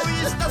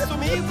aleluia está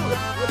sumindo,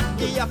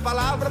 e a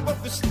palavra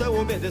poucos estão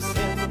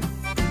obedecendo.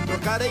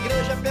 Trocar a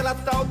igreja pela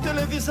tal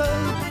televisão,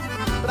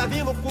 pra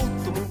vir no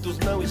culto muitos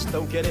não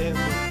estão querendo.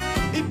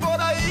 E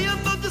por aí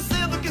andam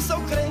dizendo que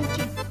são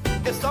crente,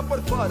 é só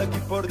por fora que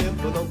por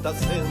dentro não tá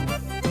sendo.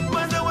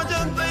 Mas não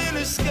adianta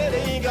eles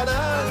querem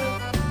enganar,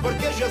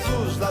 porque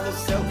Jesus lá no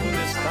céu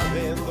tudo está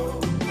vendo.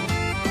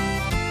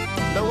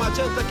 Não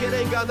adianta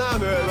querer enganar,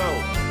 meu irmão,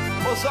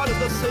 os olhos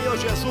do Senhor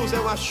Jesus é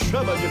uma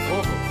chama de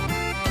fogo.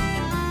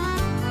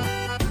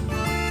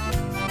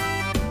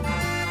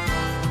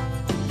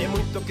 Tem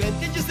muito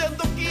crente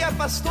dizendo que é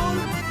pastor,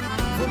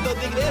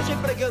 fundando igreja e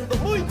pregando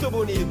muito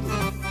bonito.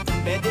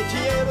 Pede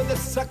dinheiro de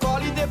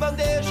sacola e de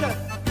bandeja,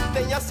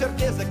 tenha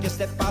certeza que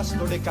este é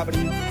pastor de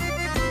cabrito.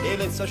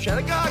 Ele só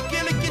enxerga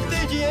aquele que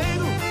tem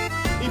dinheiro,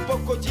 em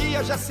pouco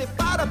dia já se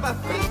para pra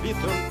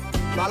presbítero.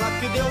 Fala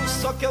que Deus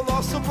só quer o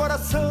nosso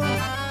coração,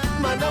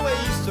 mas não é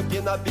isso que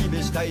na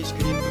Bíblia está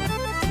escrito.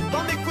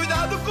 Tome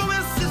cuidado com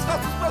esses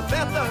falsos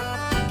profetas,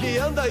 que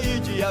anda aí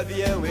de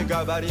avião e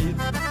gabarito.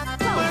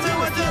 Mas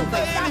não adianta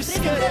eles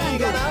querem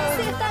enganar,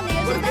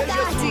 porque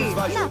Jesus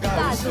vai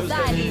julgar os seus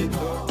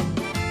delitos.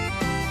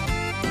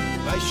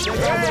 Vai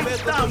chegar o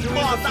momento do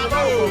juízo final,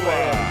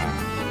 companheiro.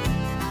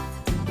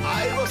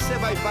 Aí você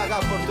vai pagar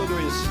por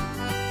tudo isso.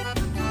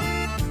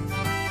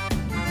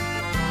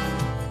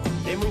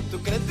 Tem muito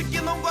crente que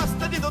não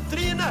gosta de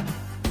doutrina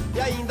e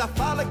ainda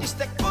fala que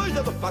isto é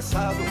coisa do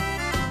passado.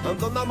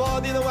 Andam na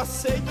moda e não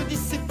aceitam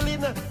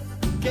disciplina.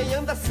 Quem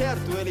anda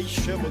certo eles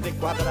chamam de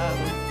quadrado.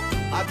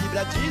 A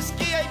Bíblia diz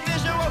que a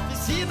igreja é uma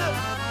oficina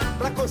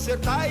pra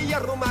consertar e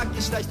arrumar que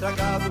está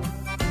estragado.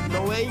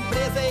 Não é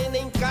empresa e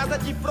nem casa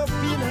de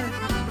propina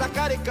pra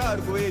cara e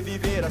cargo e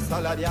viver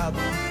assalariado.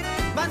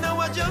 Mas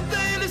não adianta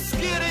eles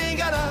querem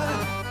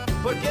enganar,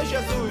 porque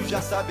Jesus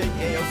já sabe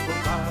quem é os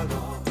culpados.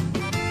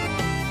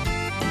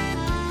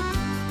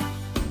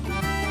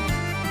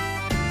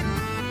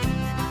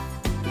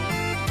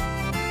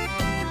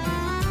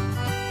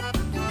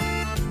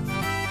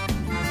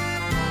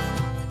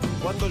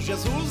 Quando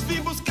Jesus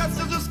vir buscar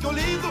seus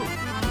escolhidos,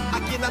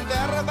 aqui na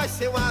terra vai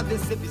ser uma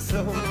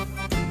decepção.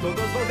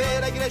 Todos vão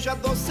ver a igreja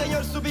do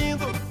Senhor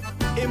subindo,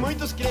 e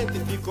muitos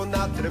crentes ficam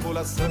na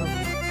tribulação.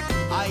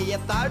 Aí é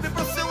tarde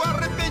pro seu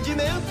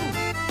arrependimento,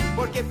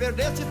 porque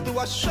perdeste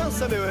tua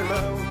chance, meu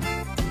irmão.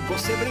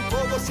 Você brincou,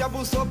 você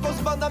abusou com os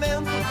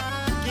mandamentos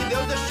que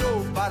Deus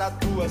deixou para a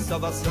tua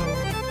salvação.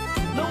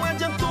 Não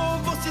adiantou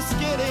vocês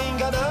querem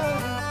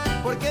enganar,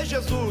 porque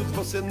Jesus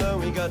você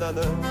não engana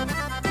não.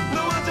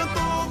 Não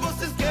adiantou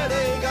vocês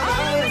querem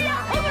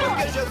enganar,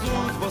 porque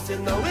Jesus você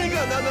não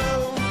engana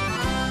não.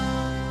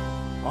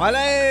 Olha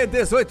aí,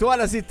 18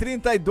 horas e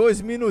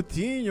 32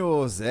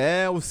 minutinhos.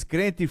 É, os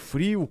crente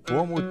frio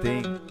como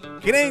tem.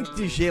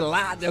 Crente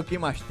gelado é o que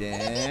mais tem.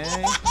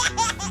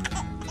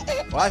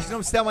 Eu acho que não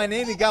precisa mais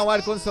nem ligar o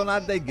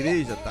ar-condicionado da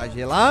igreja, tá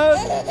gelado?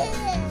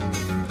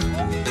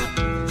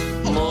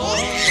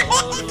 Moro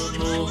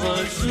no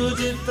rancho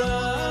de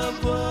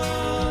Tapa.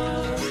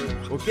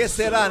 O que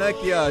será, né,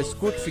 que ó,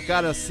 escuta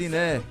ficar assim,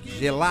 né?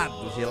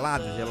 Gelado,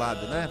 gelado,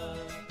 gelado, né?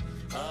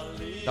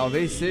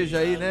 Talvez seja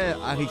aí, né,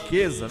 a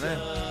riqueza, né?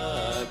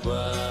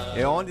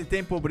 É onde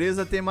tem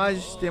pobreza, tem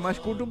mais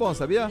culto bom,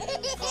 sabia?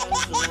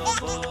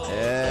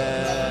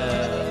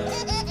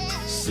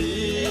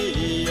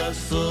 Se a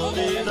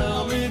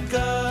solidão me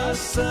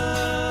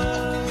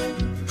caça,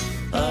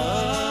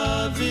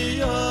 a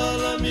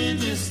viola me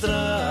distrai,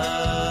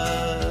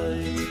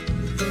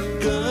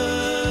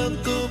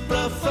 canto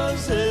pra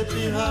fazer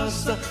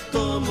pirraça,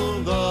 tomo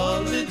um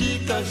gole de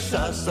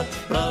cachaça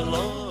pra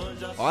longe.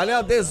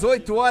 Olha,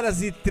 18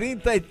 horas e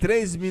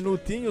 33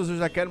 minutinhos. Eu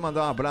já quero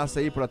mandar um abraço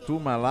aí pra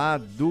turma lá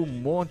do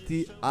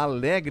Monte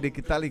Alegre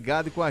que tá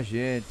ligado com a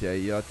gente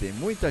aí, ó. Tem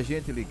muita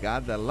gente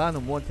ligada lá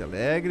no Monte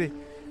Alegre.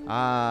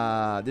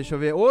 Deixa eu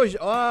ver. Hoje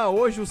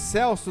o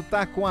Celso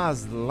tá com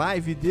as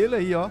lives dele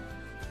aí, ó.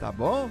 Tá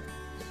bom?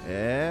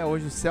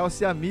 Hoje o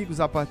Celso e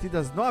amigos a partir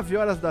das 9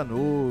 horas da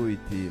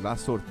noite. Lá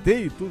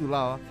sorteio tudo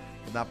lá, ó.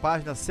 Na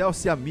página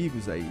Celso e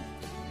amigos aí.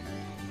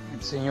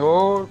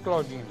 Senhor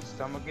Claudinho,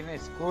 estamos aqui na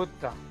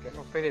escuta.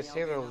 Quero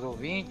oferecer aos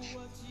ouvintes,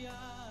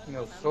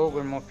 meu sogro,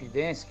 irmão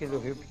Fidense, aqui do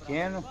Rio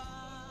Pequeno,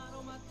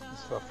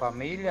 e sua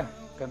família.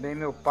 Também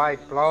meu pai,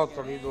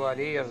 Plauto, ali do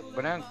Areias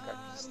Branca,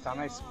 que está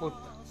na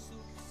escuta.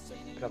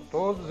 Para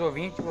todos os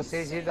ouvintes,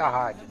 vocês aí da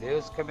rádio.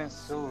 Deus que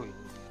abençoe.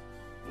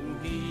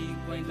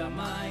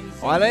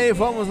 Olha aí,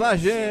 vamos lá,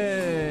 gente.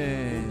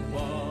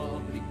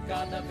 Pobre,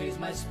 cada vez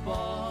mais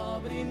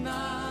pobre,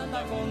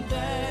 nada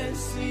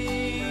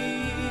acontece.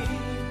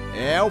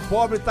 O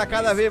pobre tá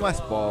cada vez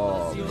mais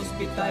pobre. Os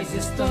hospitais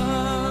estão.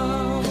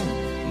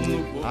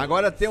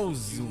 Agora tem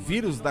os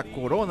vírus da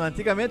corona.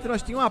 Antigamente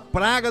nós tínhamos uma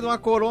praga de uma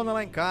corona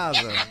lá em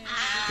casa,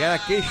 que era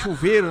aquele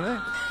chuveiro,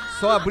 né?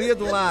 Só abria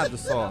de um lado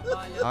só.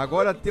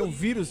 Agora tem um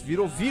vírus,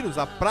 virou vírus,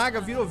 a praga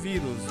virou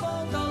vírus.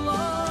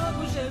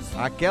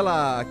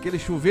 Aquele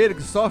chuveiro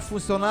que só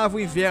funcionava o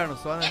inverno,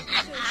 só, né?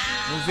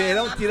 No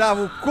verão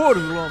tirava o couro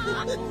do lombo.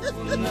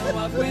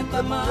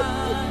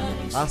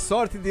 A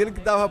sorte dele que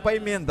dava pra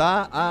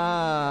emendar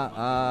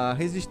a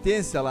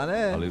resistência lá,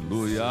 né?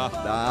 Aleluia.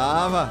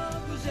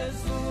 Dava.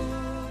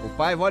 O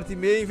pai, volta e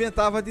meia,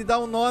 inventava de dar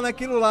um nó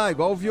naquilo lá,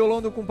 igual o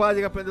violão do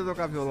compadre que aprendeu a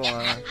tocar violão lá,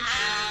 né?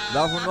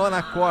 Dava um nó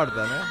na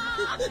corda, né?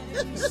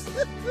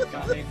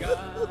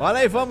 Olha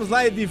aí, vamos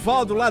lá,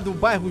 Edivaldo, lá do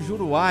bairro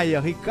Juruáia.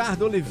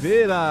 Ricardo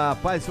Oliveira,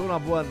 paz do Senhor, uma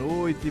boa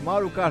noite.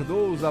 Mauro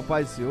Cardoso, a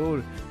paz do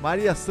Senhor.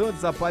 Maria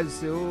Santos, a paz do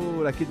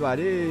Senhor, aqui do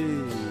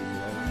Areia.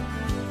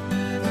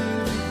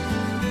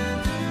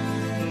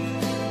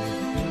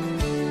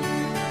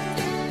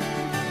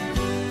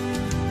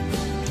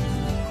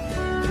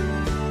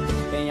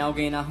 Tem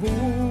alguém na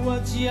rua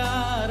de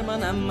arma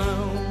na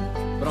mão,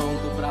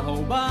 pronto pra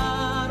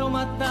roubar ou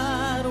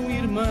matar um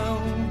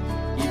irmão,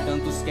 e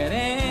tantos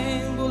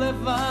querendo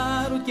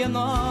levar o que é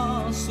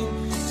nosso,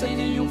 sem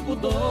nenhum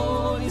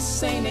pudor e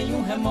sem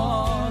nenhum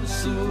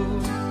remorso.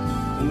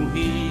 O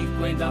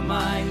rico ainda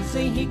mais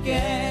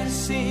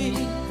enriquece,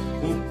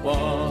 o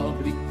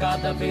pobre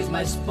cada vez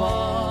mais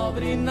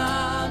pobre,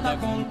 nada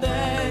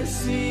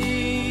acontece.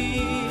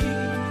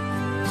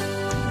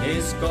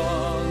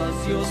 Escolas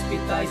e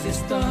hospitais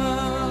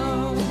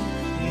estão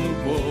no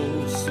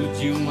bolso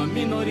de uma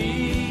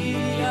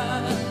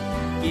minoria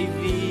que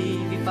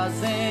vive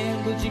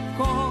fazendo de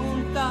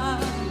conta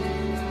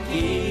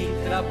que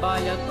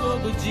trabalha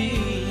todo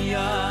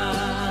dia.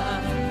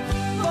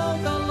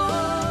 Volta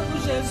logo,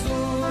 Jesus,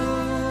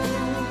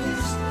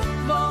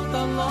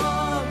 volta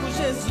logo,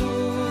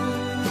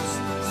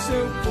 Jesus.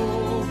 Seu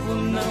povo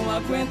não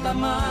aguenta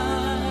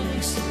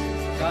mais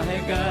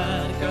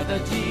carregar cada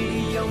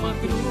dia uma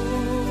cruz.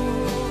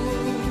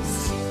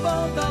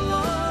 Volta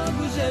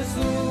logo,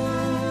 Jesus,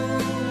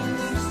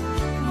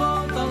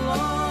 volta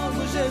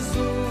logo,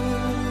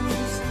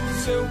 Jesus.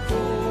 Seu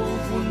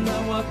povo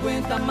não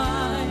aguenta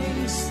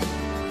mais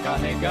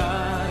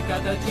carregar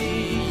cada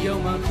dia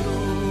uma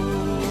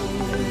cruz.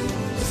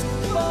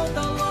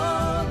 Volta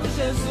logo,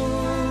 Jesus,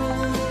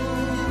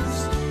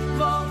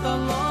 volta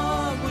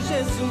logo,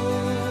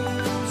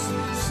 Jesus.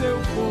 Seu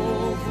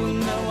povo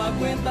não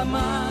aguenta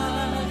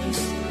mais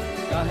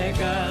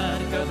carregar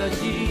cada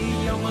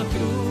dia uma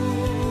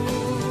cruz.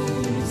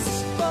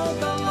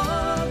 Volta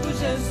logo,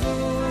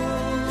 Jesus,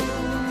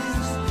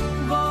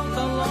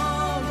 volta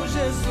logo,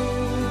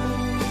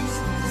 Jesus.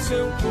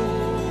 Seu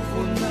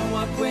povo não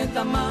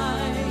aguenta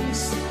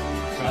mais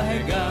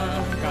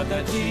carregar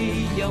cada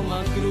dia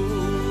uma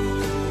cruz.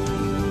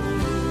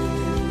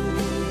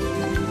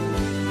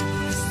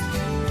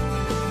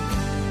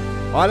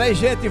 Olha aí,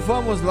 gente,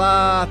 vamos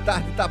lá. A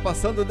tarde tá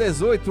passando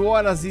 18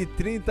 horas e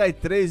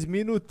 33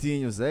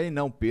 minutinhos, hein?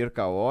 Não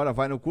perca a hora.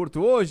 Vai no curto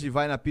hoje,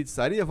 vai na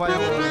pizzaria, vai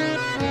aonde?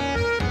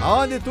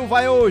 Aonde tu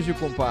vai hoje,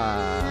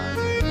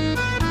 compadre?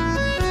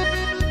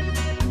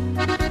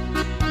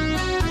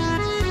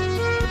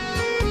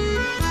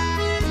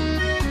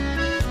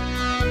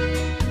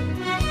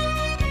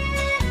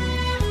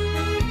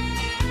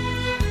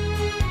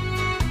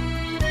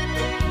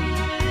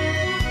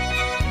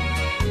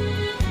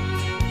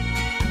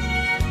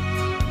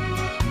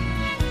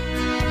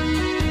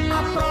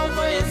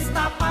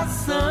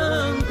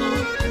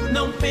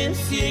 Não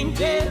pense em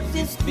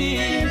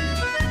desistir,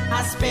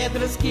 As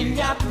pedras que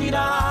lhe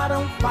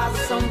atiraram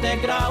façam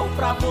degrau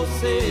pra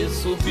você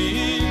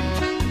subir.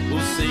 O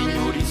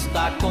Senhor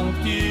está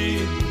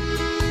contigo.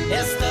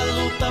 Esta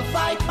luta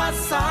vai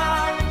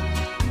passar.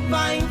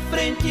 Vai em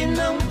frente,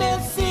 não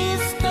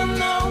desista.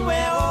 Não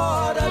é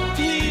hora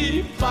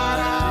de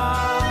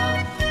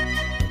parar.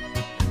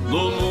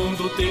 No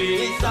mundo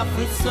tereis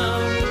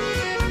aflição.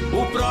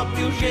 O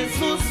próprio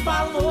Jesus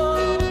falou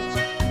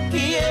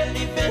que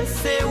ele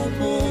venceu o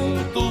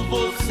mundo.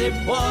 Você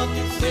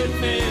pode ser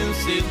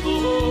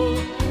vencedor.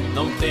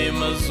 Não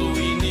temas o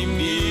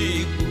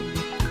inimigo.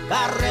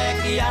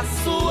 Carregue a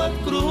sua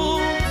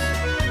cruz.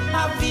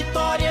 A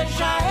vitória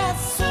já é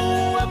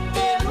sua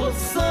pelo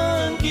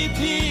sangue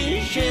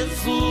de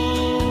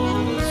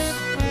Jesus.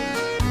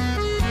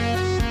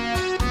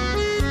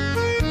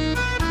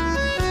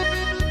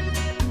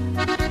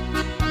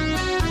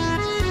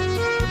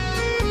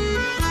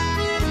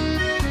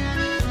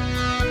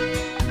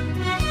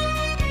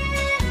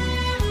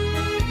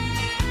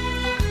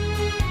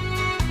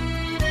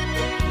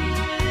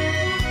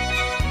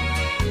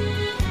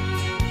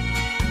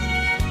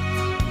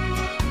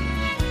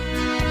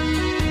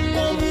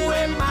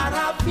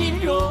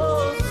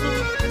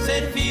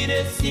 Servir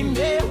esse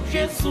meu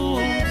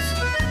Jesus.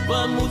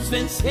 Vamos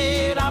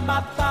vencer a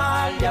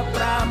batalha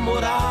pra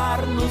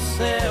morar no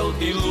céu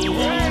de luz.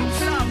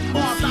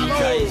 O fim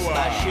já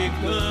está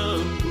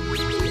chegando.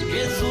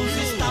 Jesus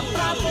está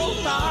pra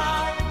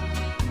voltar.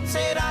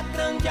 Será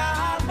grande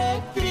a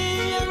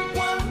alegria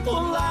enquanto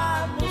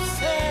lá no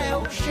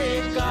céu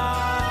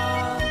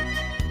chegar.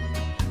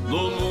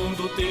 No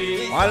mundo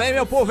tem. Olha aí,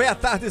 meu povo, é a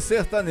tarde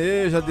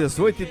sertaneja,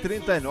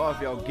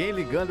 18h39. Alguém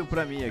ligando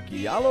pra mim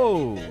aqui.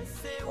 Alô?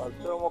 Pode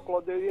ser uma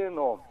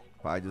Claudelino.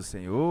 Pai do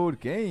Senhor,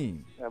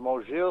 quem?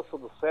 Irmão Gilson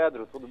do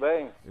Cedro, tudo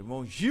bem?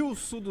 Irmão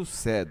Gilson do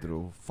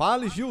Cedro.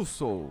 Fale,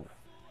 Gilson.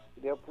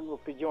 Queria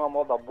pedir uma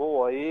moda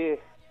boa aí.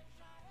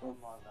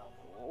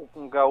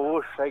 Um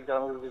gaúcho aí que tá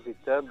nos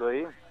visitando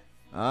aí.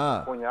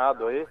 Ah. Um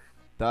cunhado aí.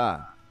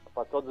 Tá.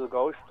 Pra todos os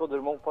gaúchos, todo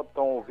irmão que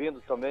estão ouvindo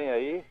também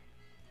aí.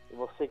 E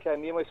você que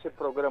anima esse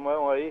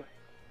programão aí.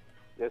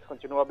 Deus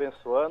continua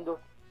abençoando.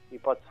 E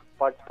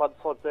participar do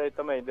sorteio aí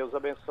também. Deus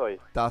abençoe.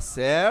 Tá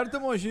certo,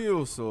 irmão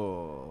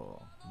Gilson.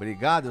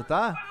 Obrigado,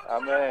 tá?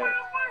 Amém.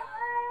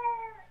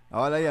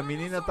 Olha aí, a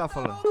menina tá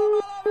falando.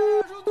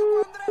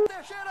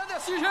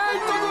 Desse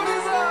jeito,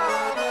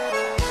 gurizada!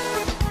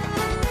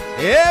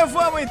 E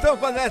vamos então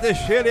com o André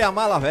Teixeira e a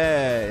Mala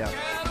Véia.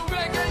 Quero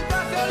ver quem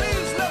tá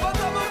feliz,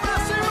 levanta a mão pra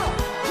cima,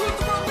 junto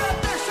com o André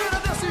Teixeira,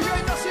 desse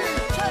jeito assim.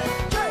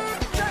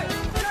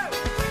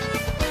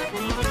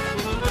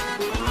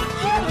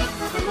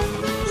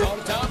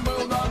 Sorte a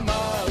mão na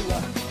mala,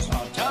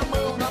 sorte a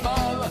mão na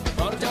mala,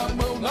 sorte a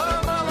mão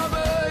na mala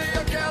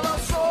véia, que ela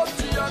só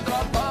te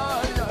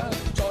atrapalha.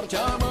 Sorte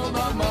a mão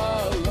na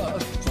mala,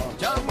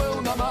 sorte a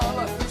mão na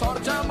mala,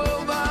 sorte a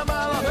mão na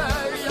mala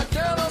véia, que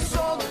ela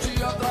só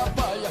te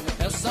atrapalha.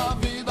 Essa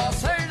vida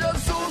sem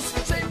Jesus,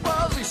 sem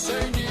paz e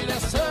sem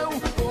direção,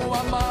 com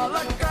a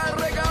mala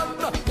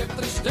carregada de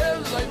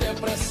tristeza e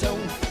depressão.